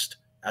text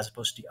as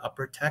opposed to the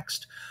upper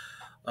text.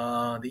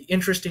 The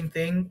interesting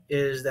thing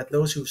is that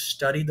those who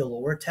study the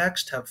lower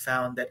text have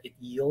found that it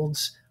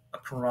yields a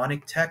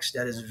Quranic text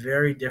that is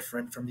very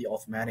different from the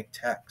Uthmanic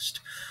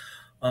text.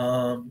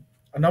 A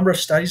number of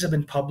studies have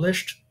been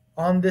published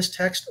on this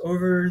text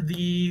over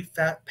the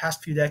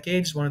past few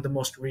decades. One of the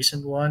most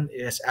recent one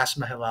is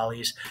Asma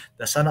Hilali's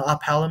The Sana'a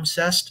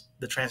Palimpsest,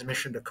 the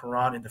transmission of the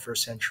Quran in the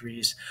first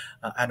centuries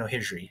Anno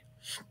Hijri.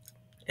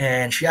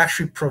 And she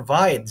actually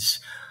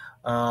provides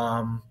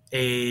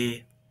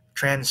a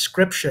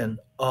transcription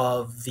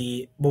of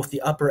both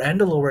the upper and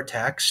the lower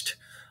text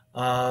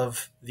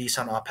of the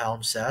Sana'a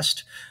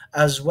Palimpsest,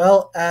 as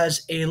well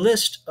as a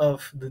list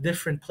of the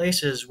different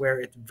places where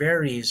it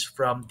varies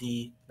from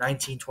the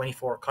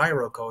 1924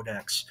 Cairo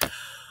Codex.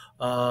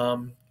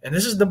 And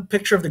this is the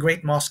picture of the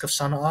Great Mosque of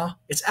Sana'a.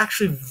 It's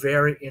actually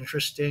very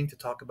interesting to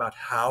talk about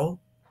how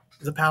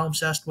the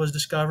palimpsest was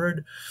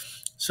discovered.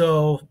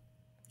 So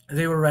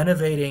they were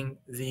renovating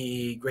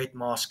the Great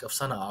Mosque of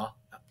Sana'a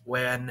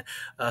when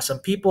some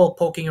people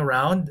poking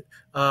around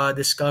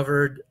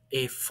discovered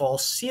a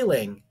false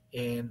ceiling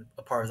in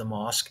a part of the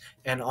mosque,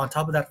 and on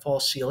top of that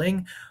false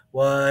ceiling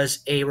was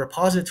a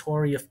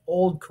repository of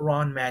old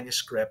Quran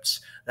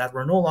manuscripts that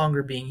were no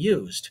longer being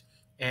used.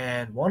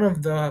 And one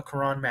of the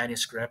Quran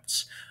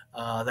manuscripts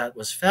that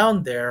was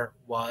found there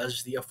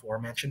was the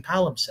aforementioned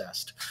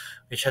palimpsest,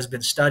 which has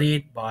been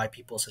studied by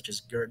people such as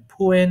Gerd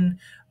Puin,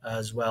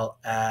 as well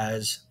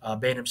as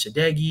Behnam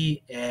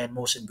Sadeghi and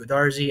Mohsen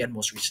Gudarzi, and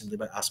most recently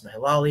by Asma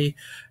Hilali.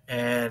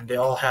 And they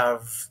all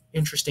have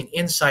interesting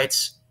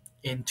insights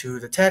into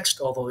the text,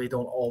 although they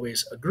don't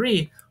always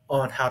agree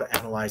on how to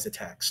analyze the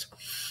text.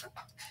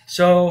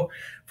 So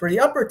for the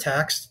upper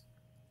text,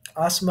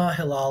 Asma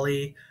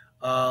Hilali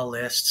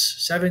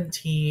lists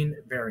 17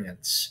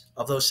 variants.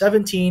 Of those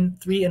 17,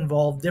 3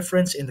 involve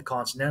difference in the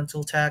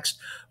consonantal text,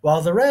 while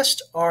the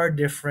rest are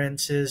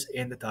differences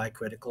in the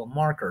diacritical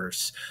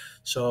markers.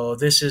 So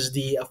this is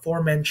the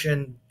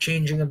aforementioned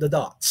changing of the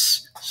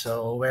dots.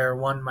 So where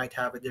one might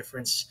have a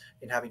difference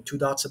in having 2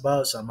 dots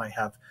above, some might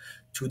have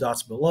 2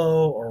 dots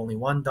below, or only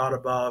 1 dot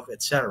above,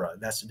 etc.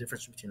 That's the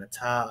difference between a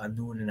ta, a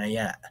nun, and a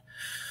ya.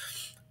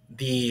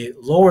 The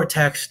lower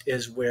text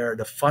is where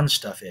the fun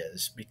stuff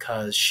is,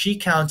 because she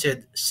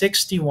counted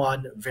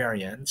 61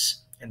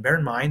 variants. And bear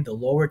in mind, the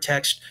lower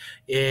text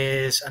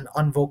is an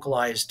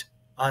unvocalized,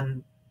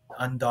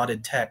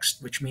 undotted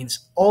text, which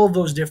means all of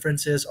those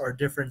differences are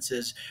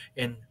differences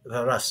in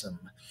the rasm.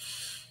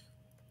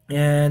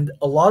 And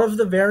a lot of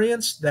the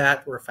variants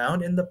that were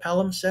found in the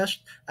palimpsest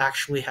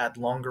actually had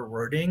longer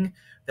wording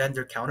than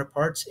their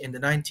counterparts in the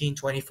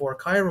 1924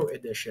 Cairo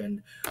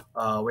edition,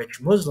 which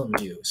Muslims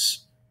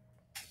use.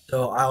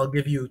 So I'll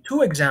give you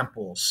 2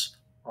 examples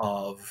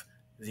of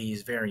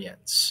these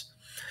variants.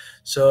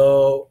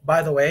 So,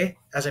 by the way,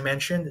 as I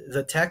mentioned,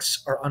 the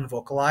texts are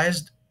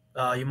unvocalized.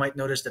 You might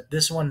notice that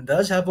this one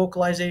does have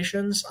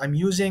vocalizations. I'm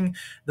using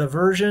the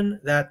version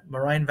that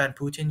Marijn van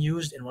Putten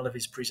used in one of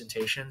his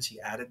presentations.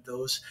 He added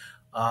those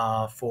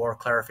for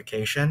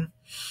clarification.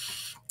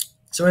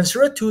 So in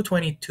Surah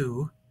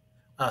 222,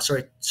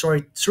 Surah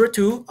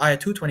 2, Ayah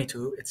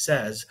 222, it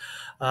says,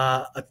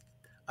 uh,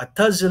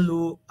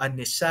 "Atazalu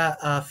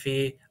an-nisaa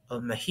fi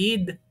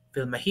al-mahid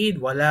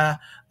wala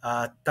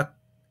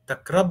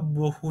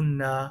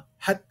takrabuhunna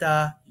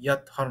hatta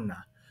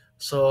yatharna."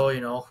 So,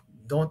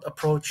 don't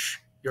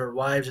approach your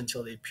wives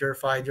until they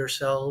purified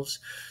themselves.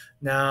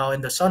 Now,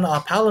 in the Sana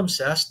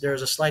palimpsest,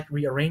 there's a slight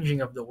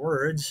rearranging of the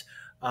words.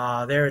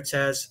 There it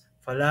says,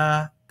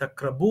 "Fala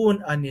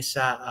takrabun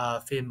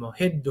an-nisaa fi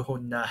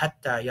muhidduhunna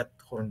hatta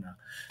yathurna."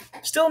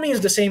 Still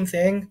means the same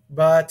thing,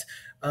 but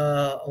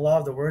a lot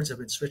of the words have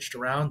been switched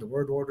around. The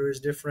word order is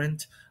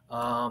different.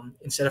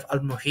 Instead of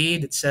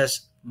al-muhid, it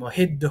says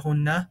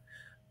muhidduhunna.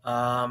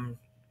 Um,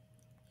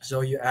 so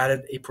you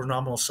added a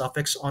pronominal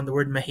suffix on the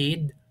word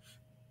mahid.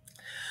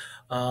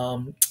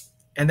 Um,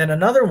 and then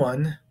another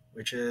one,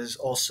 which is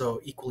also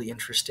equally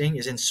interesting,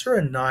 is in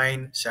Surah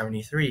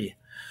 973.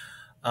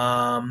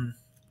 Um,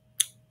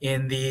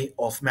 in the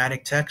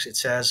Uthmanic text, it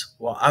says,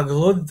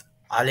 "Wa'aghlud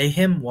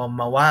alayhim wa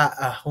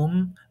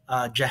mawa'ahum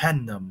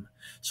jahannam."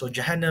 So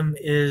Jahannam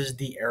is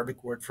the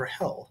Arabic word for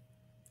hell.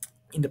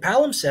 In the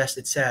palimpsest,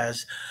 it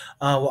says,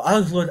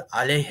 "Wa'aghlud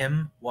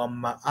alayhim wa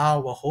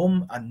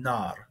ma'awahum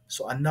annar."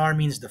 So annar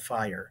means the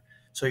fire.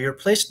 So you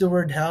replace the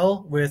word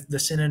hell with the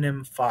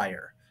synonym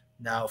fire.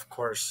 Now, of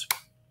course,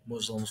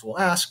 Muslims will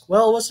ask,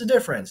 well, what's the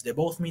difference? They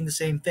both mean the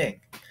same thing.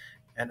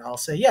 And I'll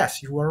say,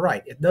 yes, you are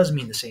right. It does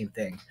mean the same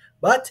thing.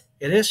 But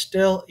it is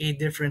still a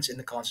difference in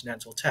the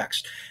consonantal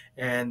text.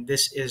 And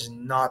this is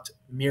not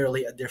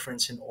merely a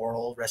difference in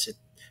oral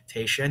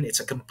recitation. It's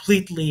a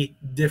completely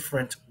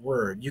different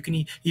word. You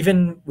can,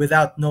 even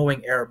without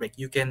knowing Arabic,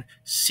 you can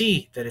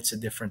see that it's a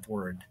different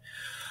word.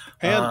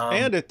 Um,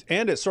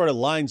 And it sort of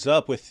lines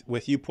up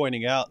with you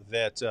pointing out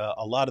that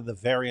a lot of the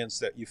variants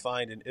that you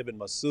find in Ibn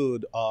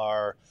Masud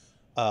are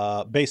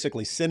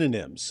basically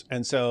synonyms,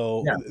 and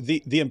so yeah,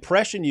 the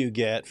impression you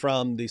get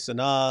from the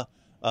Sanaa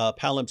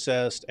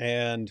palimpsest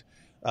and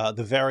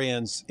the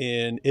variants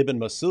in Ibn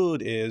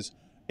Masud is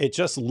it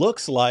just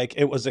looks like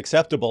it was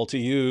acceptable to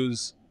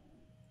use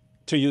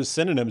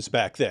synonyms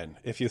back then.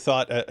 If you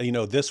thought,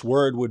 this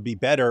word would be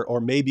better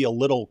or maybe a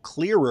little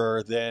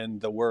clearer than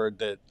the word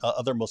that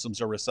other Muslims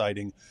are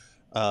reciting,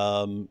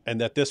 and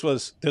that this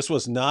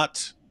was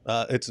not,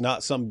 it's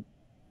not some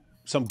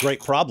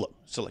great problem.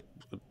 So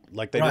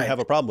like they didn't right. have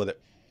a problem with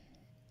it.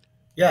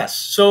 Yes.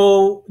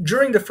 So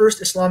during the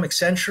first Islamic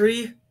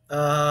century,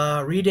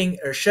 reading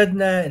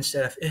Irshadna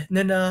instead of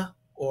Ihnina,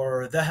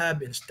 or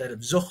Dhahab instead of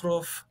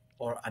Zukhruf,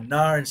 or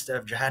Anar instead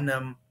of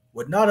Jahannam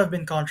would not have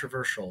been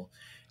controversial.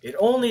 It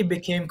only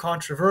became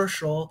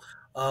controversial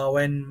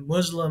when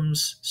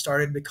Muslims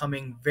started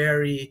becoming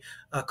very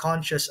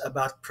conscious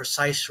about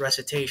precise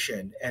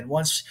recitation. And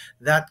once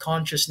that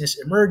consciousness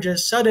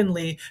emerges,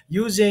 suddenly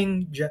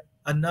using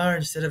Anar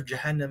instead of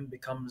Jahannam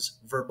becomes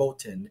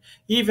verboten,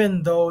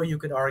 even though you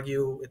could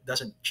argue it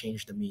doesn't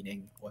change the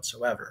meaning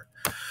whatsoever.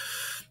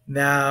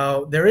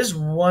 Now, there is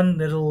one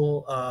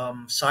little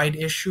side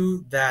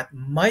issue that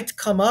might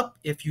come up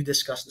if you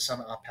discuss the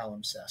Sana'a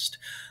palimpsest.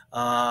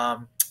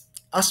 Um,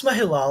 Asma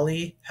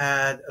Hilali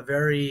had a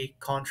very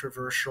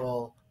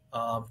controversial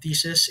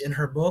thesis in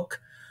her book,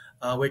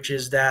 which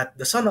is that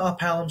the Sana'a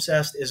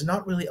palimpsest is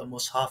not really a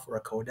mushaf or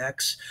a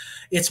codex.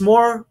 It's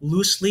more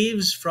loose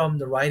leaves from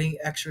the writing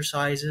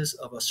exercises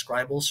of a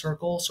scribal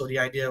circle. So the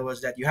idea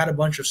was that you had a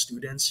bunch of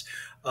students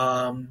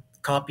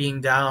copying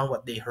down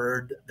what they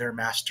heard their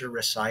master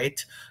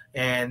recite.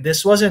 And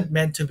this wasn't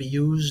meant to be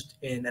used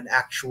in an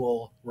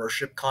actual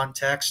worship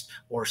context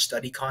or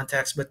study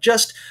context, but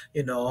just,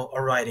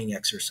 a writing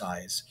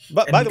exercise.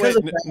 But And by the because way,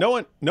 of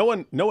that,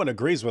 no one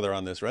agrees with her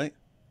on this, right?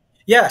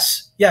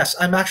 yes, yes,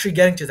 I'm actually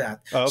getting to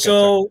that. Oh, okay,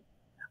 sorry.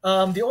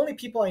 So the only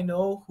people I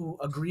know who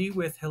agree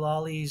with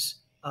Hilali's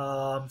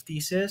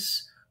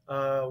thesis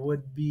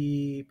would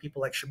be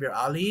people like Shabir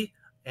Ali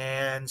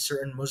and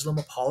certain Muslim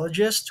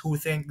apologists who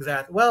think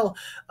that, well,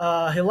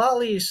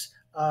 Hilali's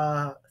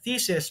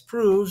thesis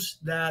proves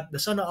that the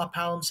Sana'a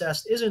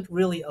palimpsest isn't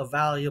really a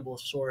valuable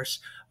source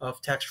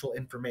of textual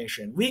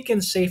information. We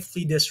can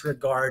safely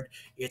disregard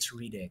its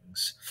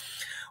readings.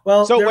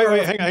 Well, So there are,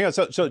 hang on.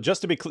 So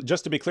just to be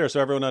clear,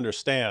 so everyone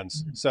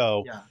understands.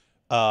 So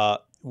yeah,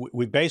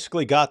 we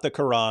basically got the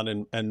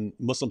Quran, and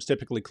Muslims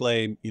typically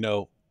claim,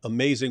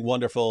 amazing,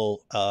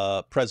 wonderful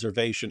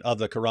preservation of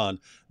the Quran.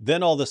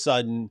 Then all of a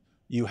sudden,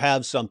 you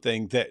have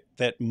something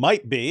that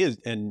might be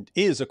and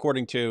is,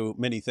 according to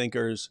many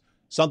thinkers,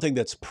 something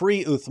that's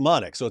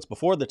pre-Uthmanic. So it's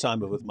before the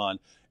time of Uthman,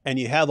 and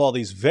you have all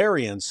these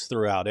variants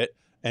throughout it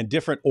and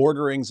different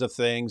orderings of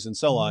things and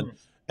so on, mhm,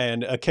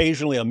 and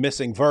occasionally a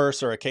missing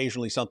verse or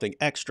occasionally something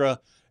extra.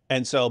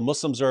 And so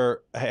Muslims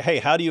are, hey,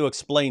 how do you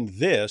explain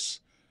this?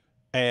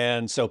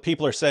 And so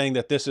people are saying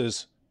that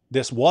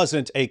this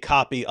wasn't a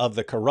copy of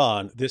the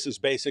Quran. This is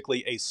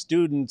basically a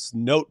student's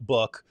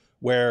notebook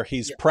where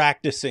he's yeah,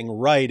 practicing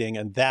writing,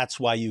 and that's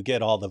why you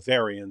get all the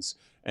variants.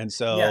 And yes,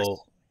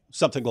 so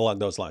something along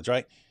those lines,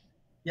 right?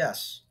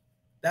 yes.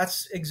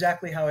 That's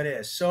exactly how it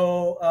is.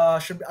 So,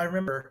 I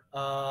remember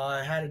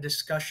I had a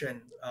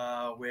discussion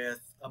with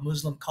a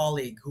Muslim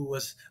colleague who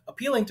was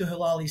appealing to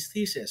Hilali's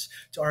thesis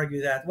to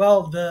argue that,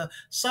 well, the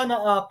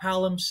Sana'a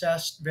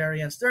palimpsest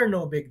variants, they're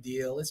no big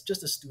deal. It's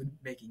just a student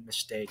making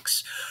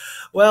mistakes.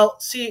 Well,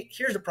 see,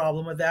 here's the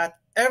problem with that.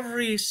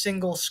 Every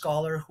single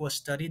scholar who has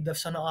studied the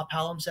Sana'a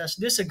palimpsest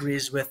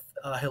disagrees with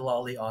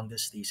Hilali on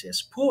this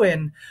thesis.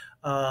 Puin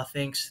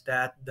thinks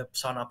that the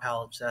Sana'a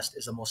palimpsest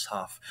is a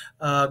mushaf.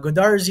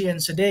 Godarzi and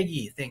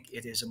Sadeghi think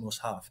it is a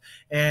mushaf.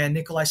 And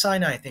Nikolai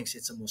Sinai thinks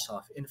it's a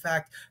mushaf. In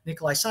fact,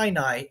 Nikolai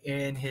Sinai,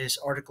 in his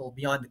article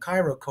Beyond the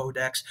Cairo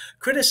Codex,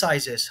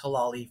 criticizes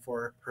Hilali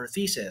for her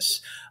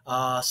thesis,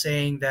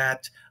 saying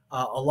that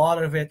a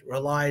lot of it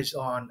relies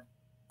on,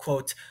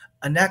 quote,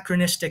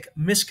 anachronistic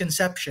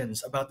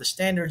misconceptions about the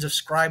standards of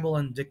scribal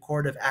and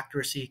decorded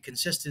accuracy,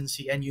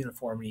 consistency, and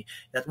uniformity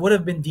that would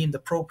have been deemed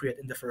appropriate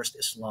in the first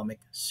Islamic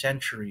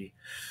century.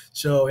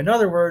 So, in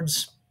other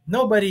words,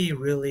 nobody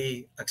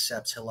really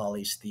accepts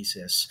Hilali's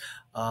thesis.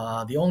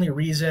 The only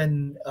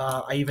reason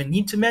I even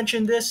need to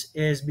mention this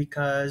is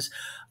because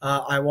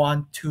I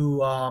want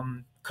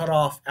to cut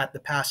off at the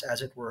pass,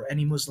 as it were,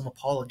 any Muslim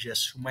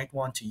apologists who might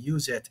want to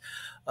use it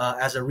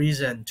as a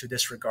reason to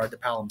disregard the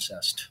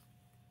palimpsest.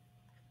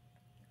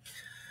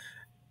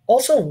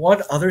 Also,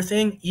 one other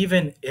thing,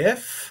 even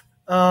if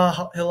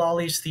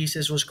Hilali's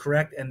thesis was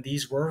correct and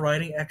these were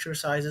writing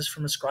exercises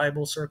from a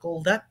scribal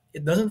circle, that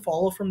it doesn't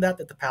follow from that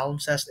the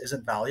palimpsest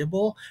isn't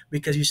valuable,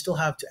 because you still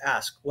have to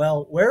ask,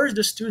 well, where is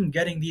the student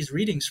getting these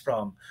readings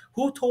from?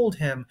 Who told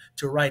him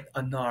to write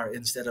Anar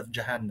instead of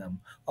Jahannam?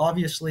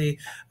 Obviously,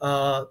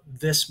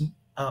 this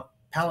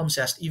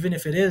palimpsest, even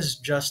if it is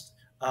just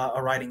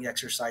a writing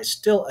exercise,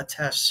 still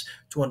attests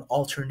to an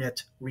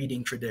alternate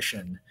reading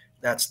tradition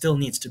that still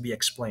needs to be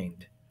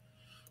explained.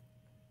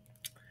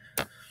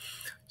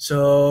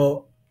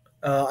 So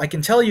I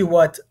can tell you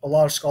what a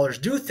lot of scholars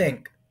do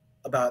think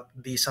about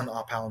the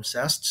Sana'a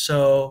palimpsest.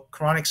 So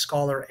Quranic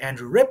scholar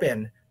Andrew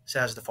Rippin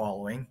says the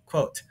following,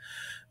 quote,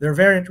 their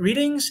variant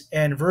readings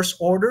and verse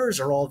orders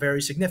are all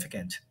very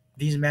significant.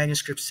 These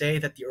manuscripts say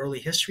that the early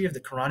history of the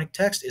Quranic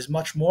text is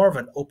much more of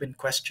an open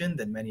question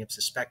than many have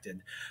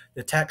suspected.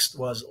 The text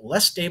was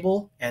less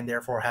stable and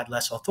therefore had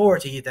less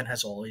authority than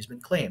has always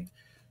been claimed.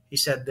 He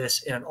said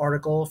this in an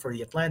article for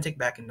The Atlantic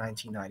back in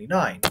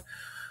 1999.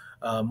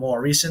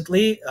 More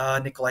recently,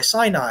 Nikolai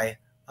Sinai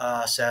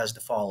says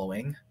the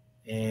following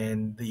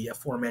in the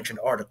aforementioned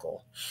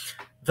article.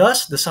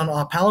 Thus, the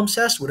Sana'a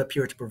palimpsest would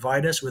appear to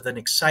provide us with an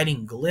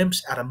exciting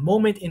glimpse at a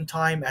moment in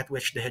time at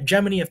which the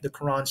hegemony of the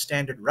Quran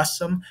standard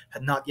rasm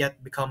had not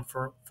yet become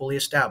fully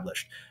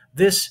established.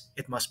 This,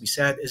 it must be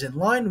said, is in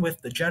line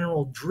with the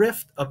general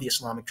drift of the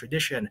Islamic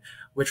tradition,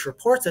 which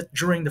reports that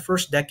during the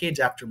first decades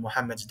after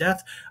Muhammad's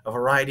death, a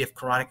variety of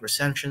Quranic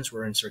recensions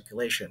were in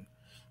circulation.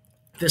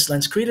 This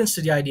lends credence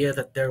to the idea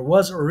that there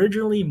was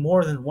originally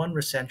more than one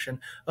recension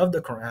of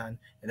the Quran,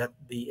 and that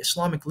the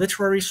Islamic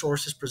literary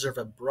sources preserve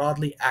a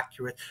broadly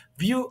accurate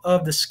view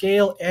of the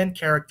scale and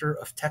character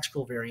of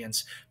textual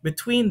variants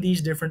between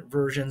these different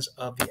versions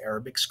of the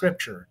Arabic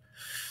scripture.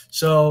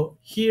 So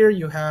here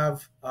you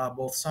have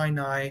both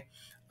Sinai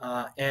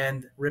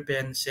and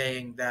Rippin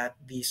saying that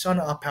the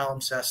Sana'a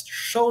palimpsest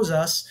shows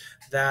us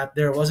that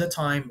there was a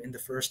time in the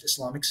first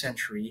Islamic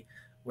century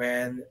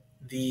when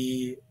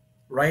the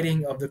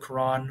writing of the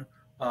Quran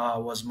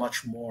was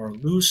much more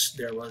loose.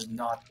 There was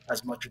not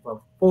as much of a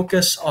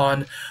focus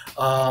on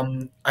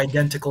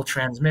identical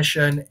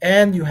transmission,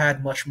 and you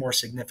had much more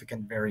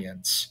significant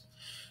variants.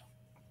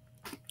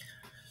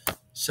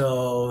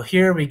 So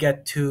here we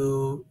get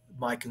to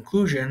my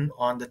conclusion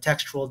on the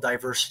textual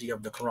diversity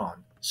of the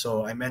Quran.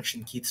 So I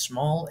mentioned Keith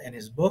Small and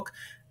his book.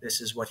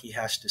 This is what he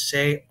has to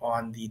say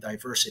on the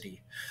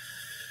diversity.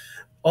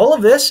 All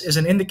of this is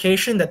an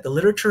indication that the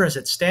literature as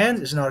it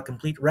stands is not a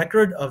complete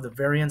record of the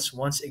variants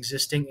once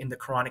existing in the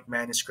Quranic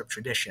manuscript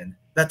tradition.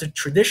 That the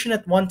tradition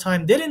at one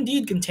time did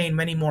indeed contain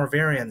many more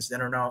variants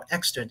than are now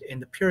extant in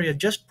the period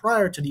just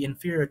prior to the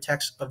inferior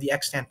text of the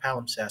extant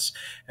palimpsest,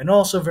 and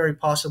also very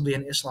possibly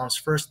in Islam's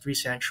first 3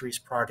 centuries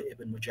prior to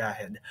Ibn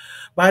Mujahid.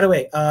 By the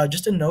way,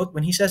 just a note,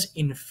 when he says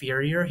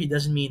inferior, he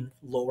doesn't mean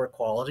lower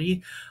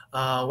quality.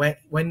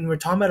 When we're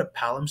talking about a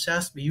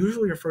palimpsest, we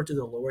usually refer to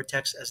the lower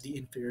text as the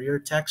inferior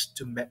text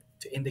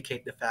to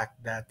indicate the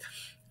fact that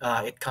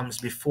it comes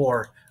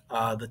before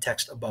the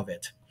text above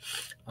it.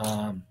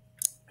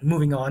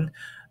 Moving on,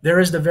 there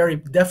is the very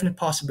definite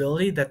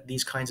possibility that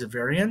these kinds of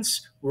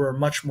variants were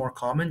much more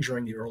common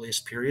during the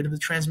earliest period of the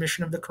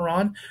transmission of the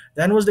Quran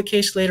than was the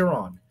case later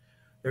on.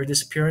 Their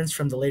disappearance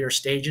from the later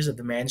stages of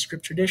the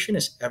manuscript tradition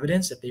is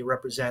evidence that they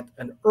represent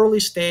an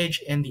early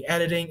stage in the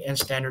editing and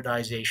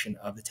standardization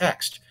of the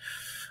text.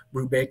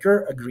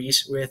 Brubaker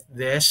agrees with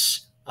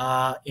this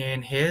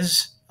in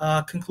his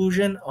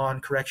conclusion on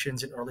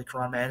corrections in early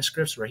Quran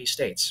manuscripts, where he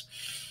states,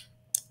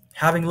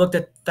 having looked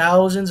at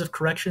thousands of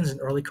corrections in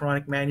early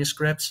Quranic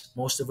manuscripts,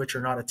 most of which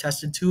are not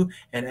attested to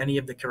in any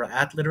of the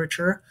qira'at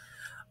literature,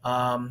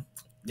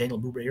 Daniel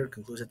Buber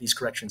concludes that these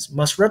corrections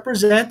must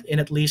represent, in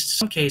at least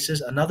some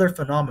cases, another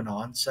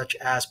phenomenon, such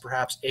as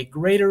perhaps a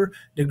greater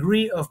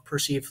degree of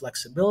perceived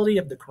flexibility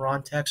of the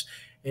Quran text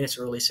in its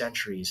early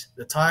centuries,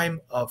 the time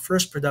of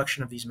first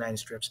production of these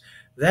manuscripts,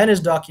 than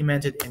is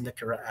documented in the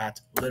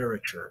qira'at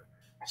literature.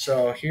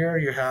 So here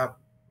you have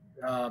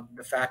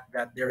the fact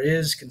that there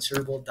is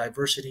considerable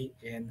diversity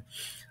in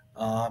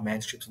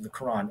manuscripts of the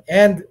Quran,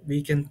 and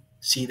we can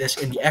see this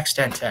in the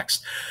extant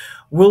text.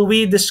 Will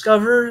we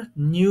discover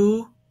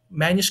new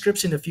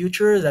manuscripts in the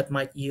future that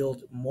might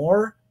yield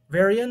more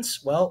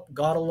variants? Well,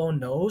 God alone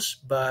knows,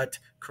 but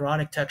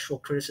Quranic textual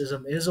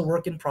criticism is a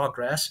work in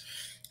progress.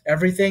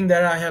 Everything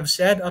that I have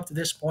said up to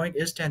this point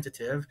is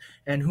tentative,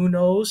 and who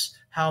knows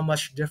how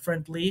much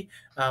differently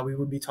we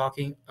would be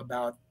talking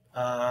about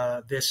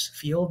this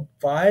field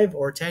 5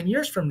 or 10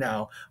 years from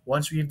now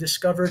once we've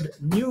discovered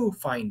new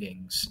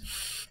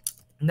findings.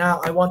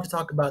 Now, I want to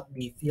talk about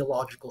the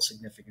theological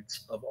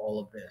significance of all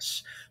of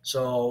this.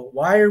 So,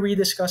 why are we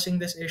discussing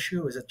this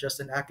issue? Is it just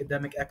an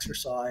academic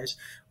exercise,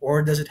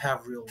 or does it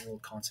have real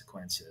world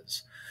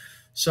consequences?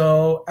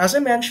 So, as I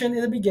mentioned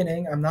in the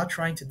beginning, I'm not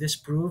trying to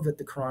disprove that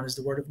the Quran is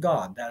the Word of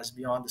God. That is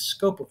beyond the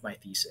scope of my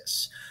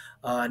thesis.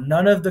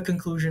 None of the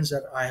conclusions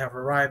that I have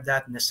arrived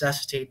at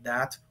necessitate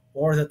that,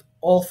 or that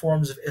all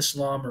forms of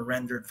Islam are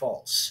rendered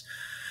false.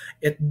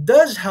 It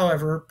does,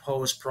 however,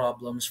 pose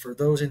problems for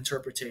those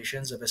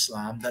interpretations of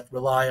Islam that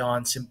rely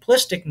on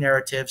simplistic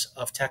narratives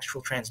of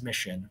textual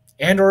transmission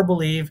and or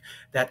believe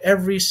that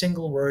every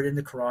single word in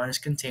the Quran is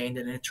contained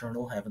in an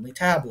eternal heavenly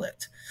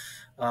tablet.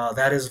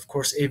 That is, of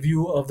course, a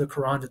view of the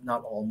Quran that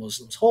not all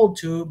Muslims hold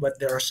to, but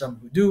there are some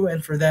who do,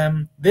 and for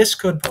them, this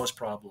could pose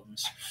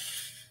problems.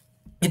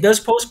 It does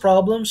pose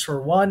problems for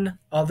one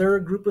other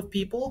group of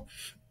people,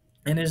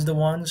 and is the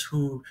ones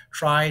who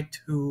try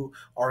to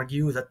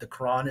argue that the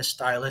Quran is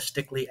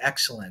stylistically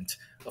excellent.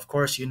 Of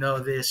course, you know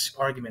this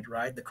argument,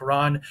 right? The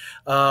Quran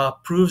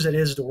proves it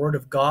is the Word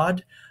of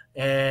God,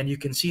 and you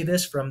can see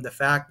this from the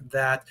fact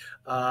that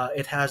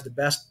it has the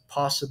best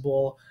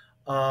possible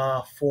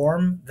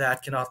form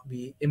that cannot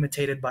be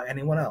imitated by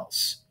anyone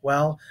else.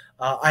 Well,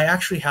 I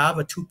actually have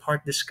a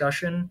two-part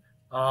discussion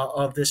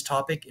of this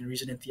topic in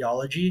Reason and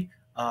Theology,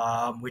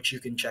 which you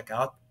can check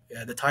out.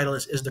 The title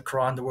is the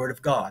Quran the Word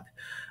of God?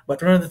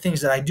 But one of the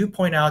things that I do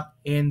point out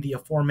in the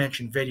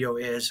aforementioned video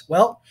is,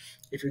 well,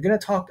 if you're going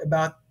to talk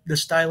about the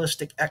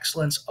stylistic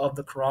excellence of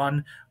the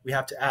Quran, we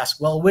have to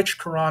ask, well, which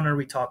Quran are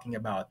we talking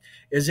about?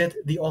 Is it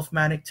the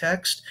Uthmanic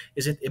text?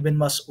 Is it Ibn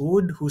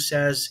Mas'ud, who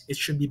says it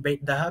should be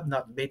Beit Dahab,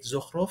 not Beit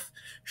Zukhruf?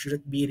 Should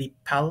it be the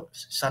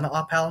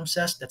Sana'a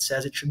palimpsest that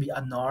says it should be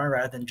Anar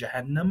rather than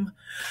Jahannam?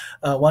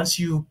 Once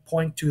you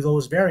point to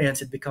those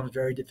variants, it becomes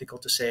very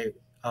difficult to say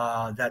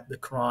that the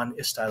Quran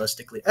is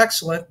stylistically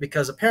excellent,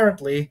 because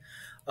apparently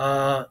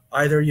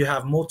either you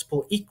have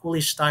multiple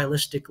equally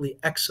stylistically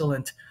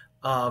excellent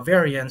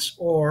variants,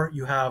 or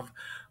you have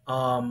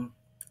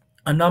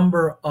a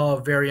number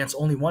of variants,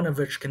 only one of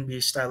which can be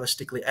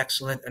stylistically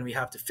excellent, and we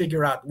have to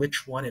figure out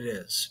which one it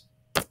is.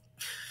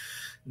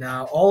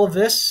 Now, all of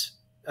this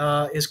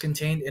is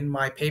contained in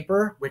my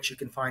paper, which you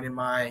can find in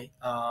my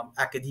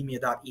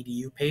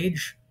academia.edu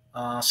page.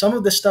 Some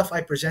of the stuff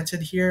I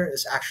presented here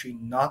is actually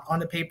not on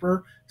the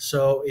paper,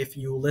 so if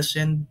you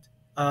listened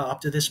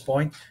up to this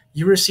point,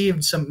 you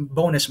received some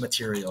bonus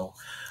material.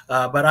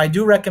 But I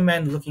do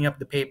recommend looking up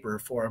the paper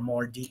for a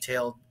more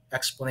detailed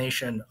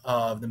explanation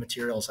of the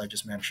materials I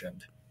just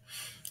mentioned.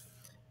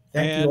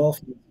 Thank you all.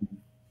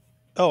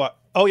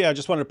 Oh yeah, I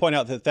just wanted to point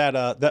out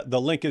that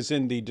the link is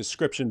in the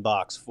description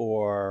box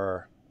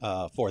for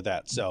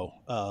that. So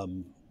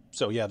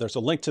yeah, there's a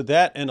link to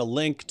that and a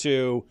link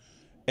to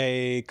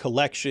a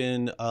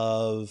collection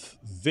of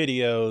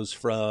videos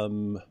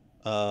from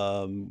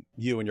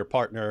you and your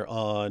partner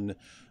on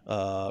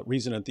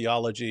Reason and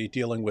Theology,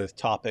 dealing with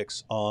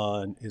topics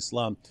on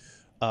Islam.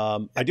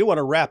 I do want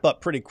to wrap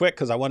up pretty quick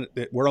because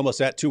we're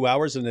almost at 2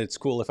 hours, and it's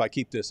cool if I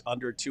keep this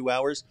under 2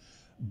 hours.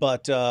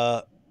 But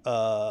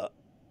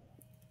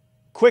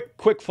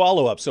quick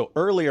follow up. So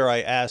earlier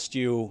I asked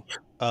you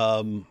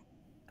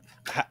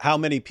how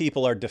many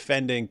people are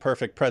defending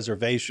perfect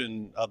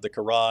preservation of the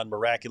Quran,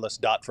 miraculous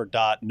dot for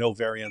dot, no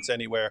variance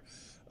anywhere,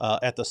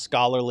 at the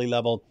scholarly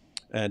level,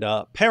 and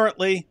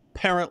apparently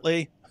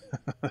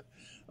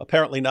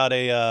not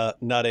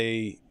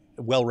a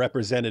well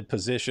represented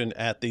position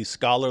at the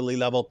scholarly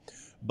level.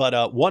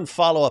 But one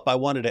follow up I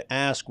wanted to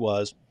ask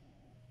was,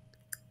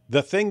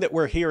 the thing that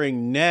we're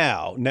hearing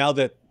now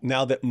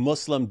that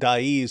Muslim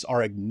da'is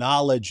are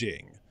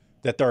acknowledging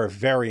that there are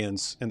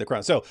variants in the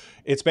Quran. So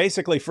it's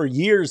basically, for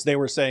years they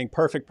were saying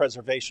perfect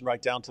preservation right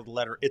down to the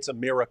letter, it's a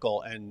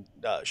miracle, and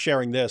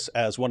sharing this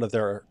as one of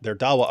their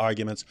dawah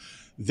arguments.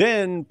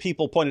 Then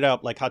people pointed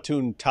out, like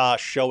Hatun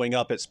Tash showing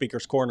up at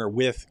Speaker's Corner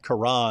with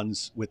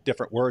Qurans with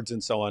different words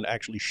and so on,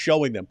 actually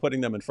showing them,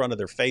 putting them in front of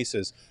their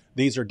faces.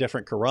 These are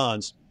different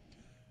Qurans.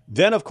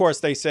 Then, of course,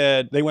 they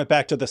went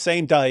back to the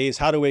same da'is.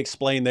 How do we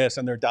explain this?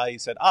 And their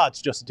da'is said, it's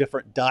just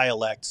different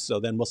dialects. So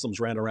then Muslims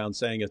ran around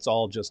saying it's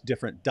all just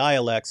different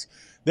dialects.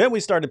 then we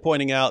started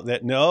pointing out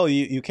that no,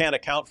 you can't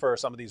account for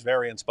some of these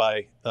variants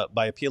by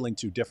appealing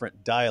to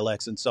different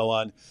dialects and so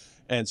on.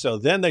 And so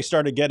then they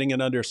started getting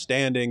an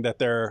understanding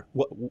that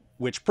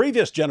which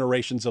previous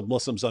generations of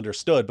Muslims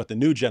understood, but the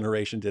new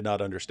generation did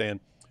not understand,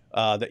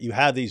 that you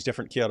had these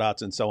different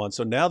qira'ats and so on.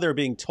 So now they're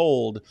being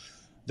told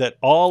that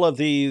all of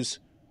these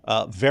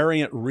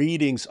variant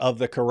readings of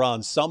the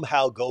Quran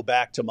somehow go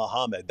back to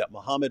Muhammad, that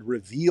Muhammad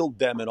revealed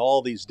them in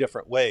all these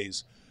different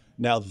ways.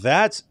 Now,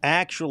 that's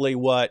actually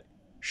what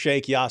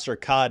Sheikh Yasser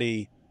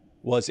Qadhi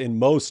was in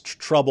most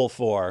trouble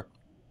for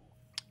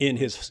in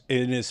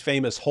his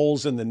famous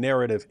Holes in the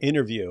Narrative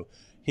interview.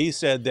 He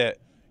said that,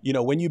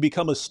 when you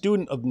become a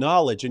student of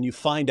knowledge and you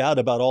find out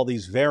about all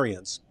these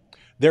variants,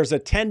 there's a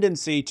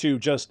tendency to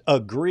just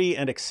agree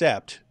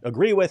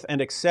with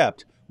and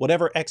accept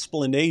whatever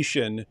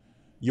explanation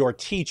your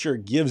teacher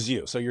gives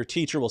you. So your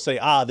teacher will say,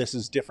 this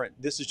is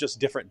different. This is just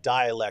different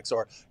dialects,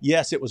 or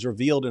yes, it was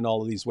revealed in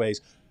all of these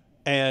ways.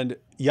 And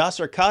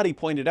Yasser Qadhi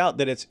pointed out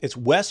that it's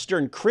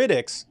Western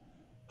critics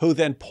who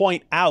then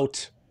point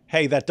out,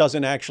 hey, that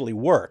doesn't actually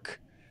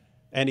work.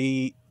 And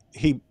he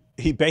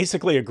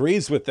basically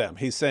agrees with them.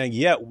 He's saying,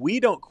 yeah, we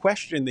don't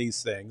question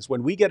these things.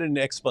 When we get an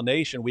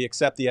explanation, we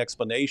accept the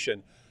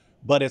explanation.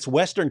 But it's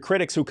Western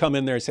critics who come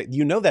in there and say,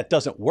 that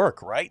doesn't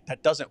work, right?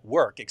 That doesn't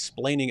work,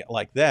 explaining it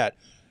like that.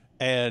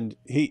 And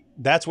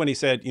that's when he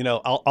said,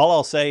 all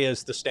I'll say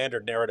is the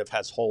standard narrative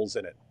has holes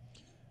in it.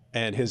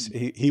 And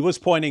he was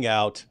pointing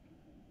out,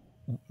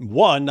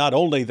 one, not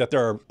only that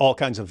there are all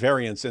kinds of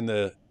variants in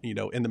the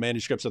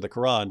manuscripts of the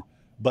Quran,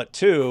 but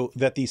two,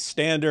 that these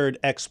standard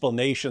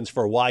explanations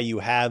for why you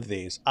have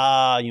these,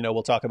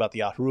 we'll talk about the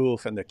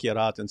ahruf and the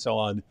qira'at and so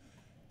on,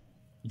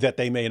 that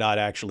they may not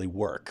actually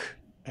work.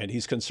 And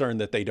he's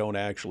concerned that they don't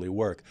actually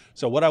work.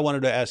 So what I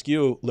wanted to ask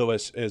you,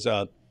 Luis, is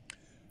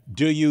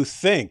do you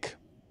think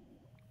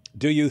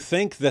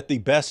that the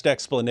best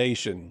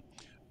explanation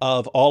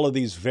of all of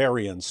these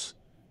variants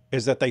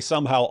is that they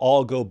somehow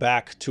all go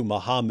back to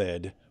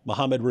Muhammad?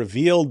 Muhammad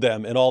revealed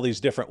them in all these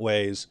different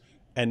ways,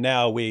 and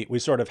now we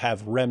sort of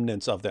have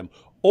remnants of them.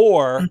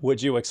 Or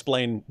would you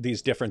explain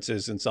these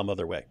differences in some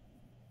other way?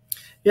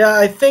 Yeah,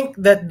 I think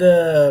that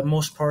the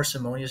most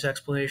parsimonious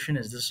explanation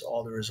is this is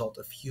all the result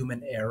of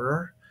human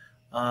error.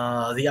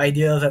 The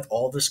idea that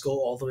all this go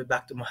all the way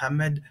back to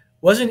Muhammad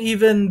wasn't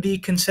even the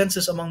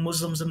consensus among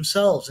Muslims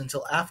themselves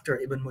until after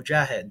Ibn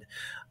Mujahid.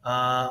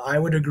 I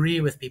would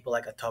agree with people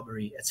like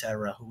At-Tabari,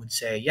 etc., who would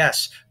say,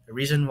 yes, the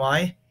reason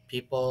why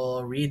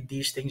people read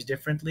these things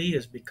differently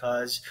is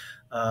because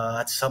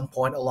at some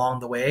point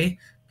along the way,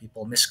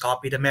 people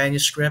miscopied a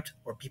manuscript,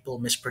 or people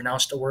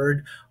mispronounced a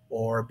word,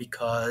 or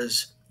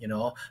because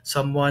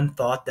someone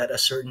thought that a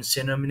certain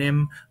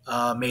synonym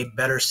made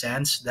better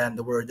sense than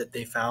the word that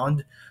they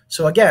found.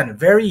 So again,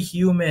 very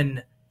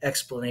human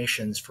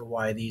explanations for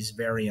why these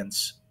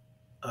variants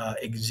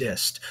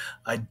exist.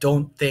 I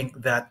don't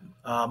think that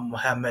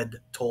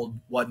Muhammad told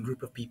one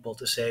group of people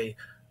to say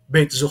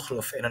Beit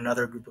Zukhruf and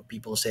another group of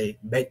people to say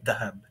Beit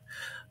Dahab.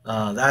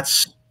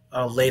 That's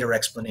a later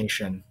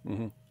explanation.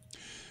 Mm-hmm.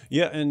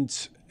 Yeah, and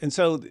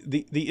so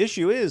the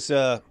issue is,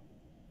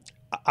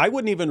 I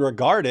wouldn't even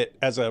regard it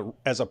as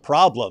a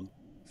problem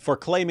for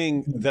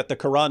claiming that the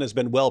Quran has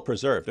been well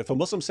preserved. If a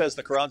Muslim says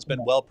the Quran's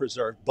been well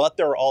preserved, but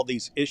there are all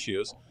these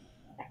issues,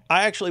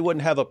 I actually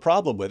wouldn't have a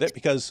problem with it,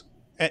 because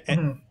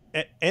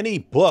any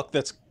big book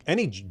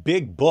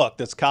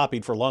that's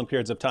copied for long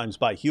periods of times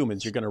by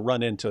humans, you're going to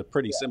run into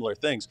pretty similar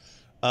things.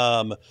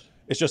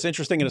 It's just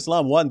interesting in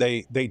Islam. One,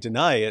 they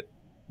deny it.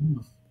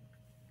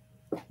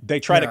 They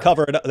try to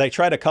cover it up. They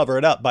try to cover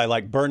it up by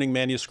like burning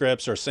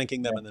manuscripts or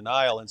sinking them in the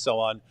Nile and so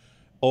on,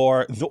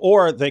 or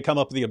they come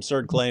up with the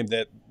absurd claim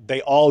that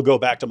they all go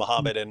back to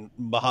Muhammad and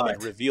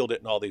Muhammad revealed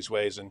it in all these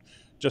ways, and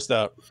just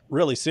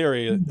really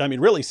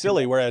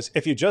silly. Whereas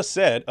if you just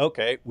said,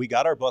 okay, we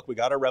got our book, we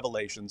got our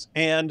revelations,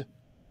 and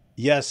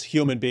yes,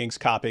 human beings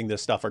copying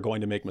this stuff are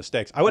going to make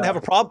mistakes, I wouldn't have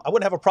a problem. I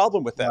wouldn't have a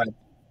problem with that.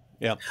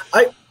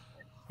 Right.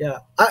 Yeah.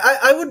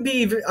 I would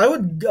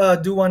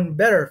do one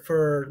better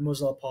for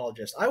Muslim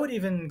apologists. I would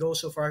even go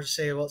so far as to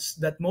say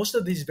that most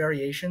of these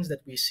variations that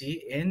we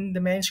see in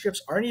the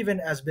manuscripts aren't even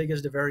as big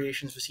as the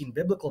variations we see in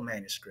biblical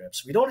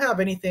manuscripts. We don't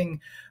have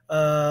anything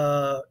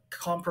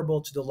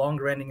comparable to the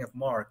longer ending of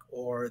Mark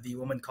or the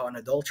woman caught in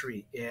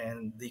adultery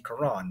in the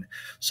Quran.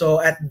 So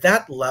at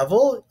that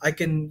level, I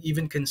can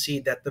even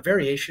concede that the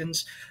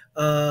variations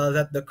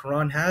that the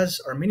Quran has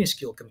are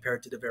minuscule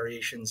compared to the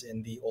variations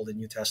in the Old and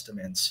New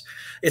Testaments.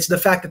 It's the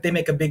fact that they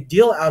make a big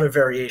deal out of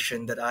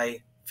variation that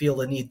I feel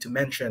the need to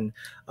mention,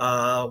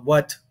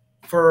 what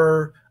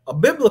for a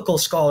biblical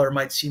scholar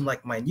might seem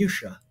like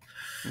minutia.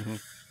 Mm-hmm.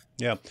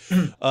 Yeah.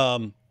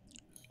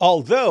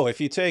 Although if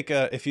you take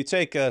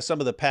some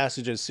of the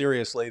passages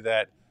seriously,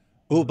 that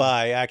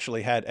Ubay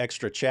actually had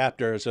extra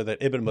chapters, or that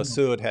Ibn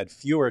Masud had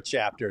fewer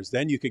chapters,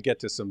 then you could get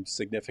to some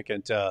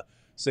significant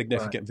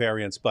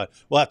variants. But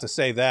we'll have to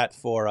say that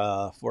for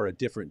a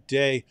different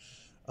day.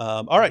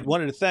 All right,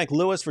 wanted to thank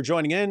Luis for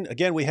joining in.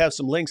 Again, we have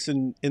some links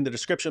in the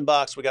description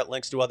box. We got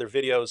links to other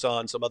videos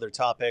on some other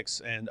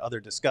topics and other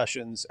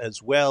discussions,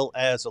 as well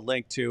as a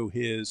link to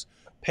his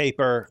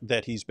paper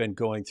that he's been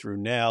going through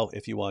now.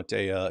 If you want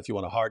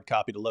a hard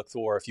copy to look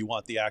for, if you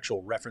want the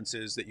actual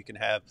references that you can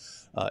have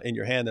in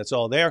your hand, that's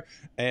all there.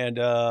 And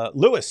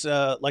Luis,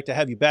 like to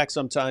have you back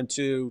sometime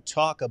to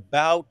talk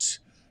about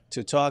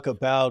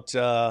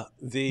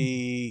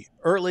the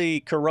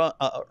early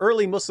Quran,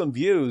 early Muslim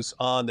views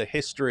on the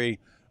history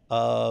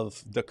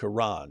of the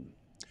Quran.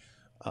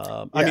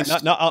 I mean,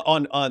 Yes. not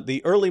on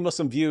the early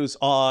Muslim views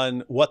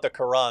on what the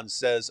Quran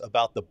says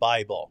about the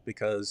Bible,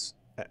 because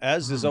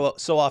as is Mhm.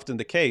 so often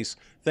the case,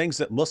 things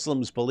that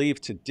Muslims believe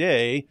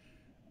today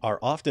are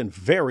often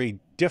very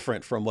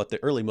different from what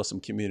the early Muslim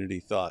community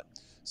thought.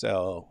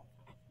 So,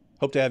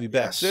 hope to have you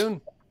back Yes.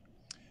 soon,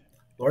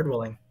 Lord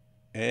willing.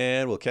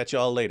 and we'll catch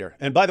y'all later.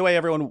 And by the way,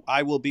 everyone,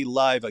 I will be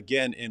live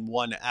again in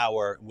 1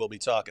 hour. We'll be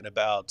talking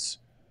about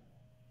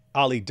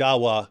Ali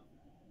Dawa,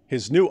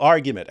 his new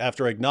argument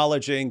after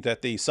acknowledging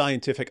that the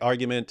scientific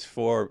argument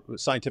for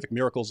scientific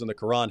miracles in the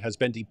Quran has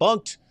been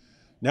debunked.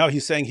 Now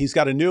he's saying he's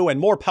got a new and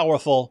more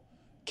powerful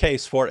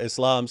case for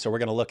Islam. So we're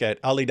going to look at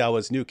Ali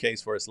Dawa's new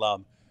case for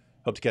Islam.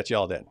 Hope to catch you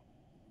all then.